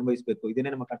ಕೆಟ್ಟದನ್ನ ಅನುಭವಿಸ್ಬೇಕು.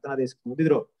 ಇದನ್ನೇ ನಮ್ಮ ಕರ್ತನಾದ ಯೇಸು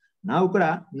ಮುಗಿದ್ರು.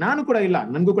 ನಾನು ಕೂಡ ಇಲ್ಲ,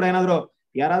 ನನ್ಗೂ ಕೂಡ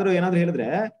ಯಾರಾದ್ರೂ ಏನಾದ್ರು ಹೇಳಿದ್ರೆ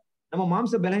ನಮ್ಮ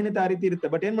ಮಾಂಸ ಬಲಹೀನತೆ ಆ ರೀತಿ ಇರುತ್ತೆ.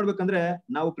 ಬಟ್ ಏನ್ ಮಾಡ್ಬೇಕಂದ್ರೆ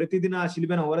ನಾವು ಪ್ರತಿದಿನ ಆ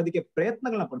ಶಿಲ್ಬೆನ ಹೊರೋದಕ್ಕೆ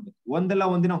ಪ್ರಯತ್ನಗಳನ್ನ ಪಡ್ಬೇಕು.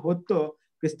 ಒಂದಿನ ಹೊತ್ತು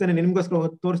ಕ್ರಿಸ್ತನ ನಿಮ್ಗೋಸ್ಕರ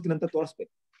ಹೊತ್ತು ತೋರಿಸ್ತೀನಿ ಅಂತ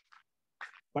ತೋರಿಸ್ಬೇಕು.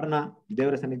 ಪಡೋಣ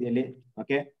ದೇವರ ಸನ್ನಿಧಿಯಲ್ಲಿ.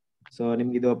 ಓಕೆ, ಸೊ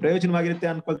ನಿಮ್ಗೆ ಇದು ಪ್ರಯೋಜನವಾಗಿರುತ್ತೆ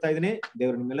ಅನ್ಕೊಳ್ತಾ ಇದೀನಿ.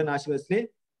 ದೇವರು ನಿಮ್ಮೆಲ್ಲನ ಆಶೀರ್ವದಿಸ್ಲಿ.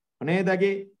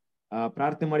 ಕೊನೆಯದಾಗಿ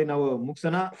ಪ್ರಾರ್ಥನೆ ಮಾಡಿ ನಾವು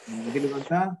ಮುಗಿಸೋಣ.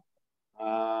 ಮೊದಲಿರುವಂತ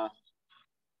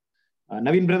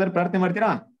ನವೀನ್ ಬ್ರದರ್ ಪ್ರಾರ್ಥನೆ ಮಾಡ್ತೀರಾ?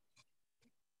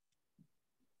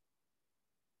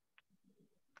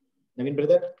 Naveen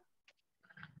brother,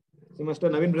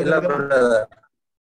 Naveen brother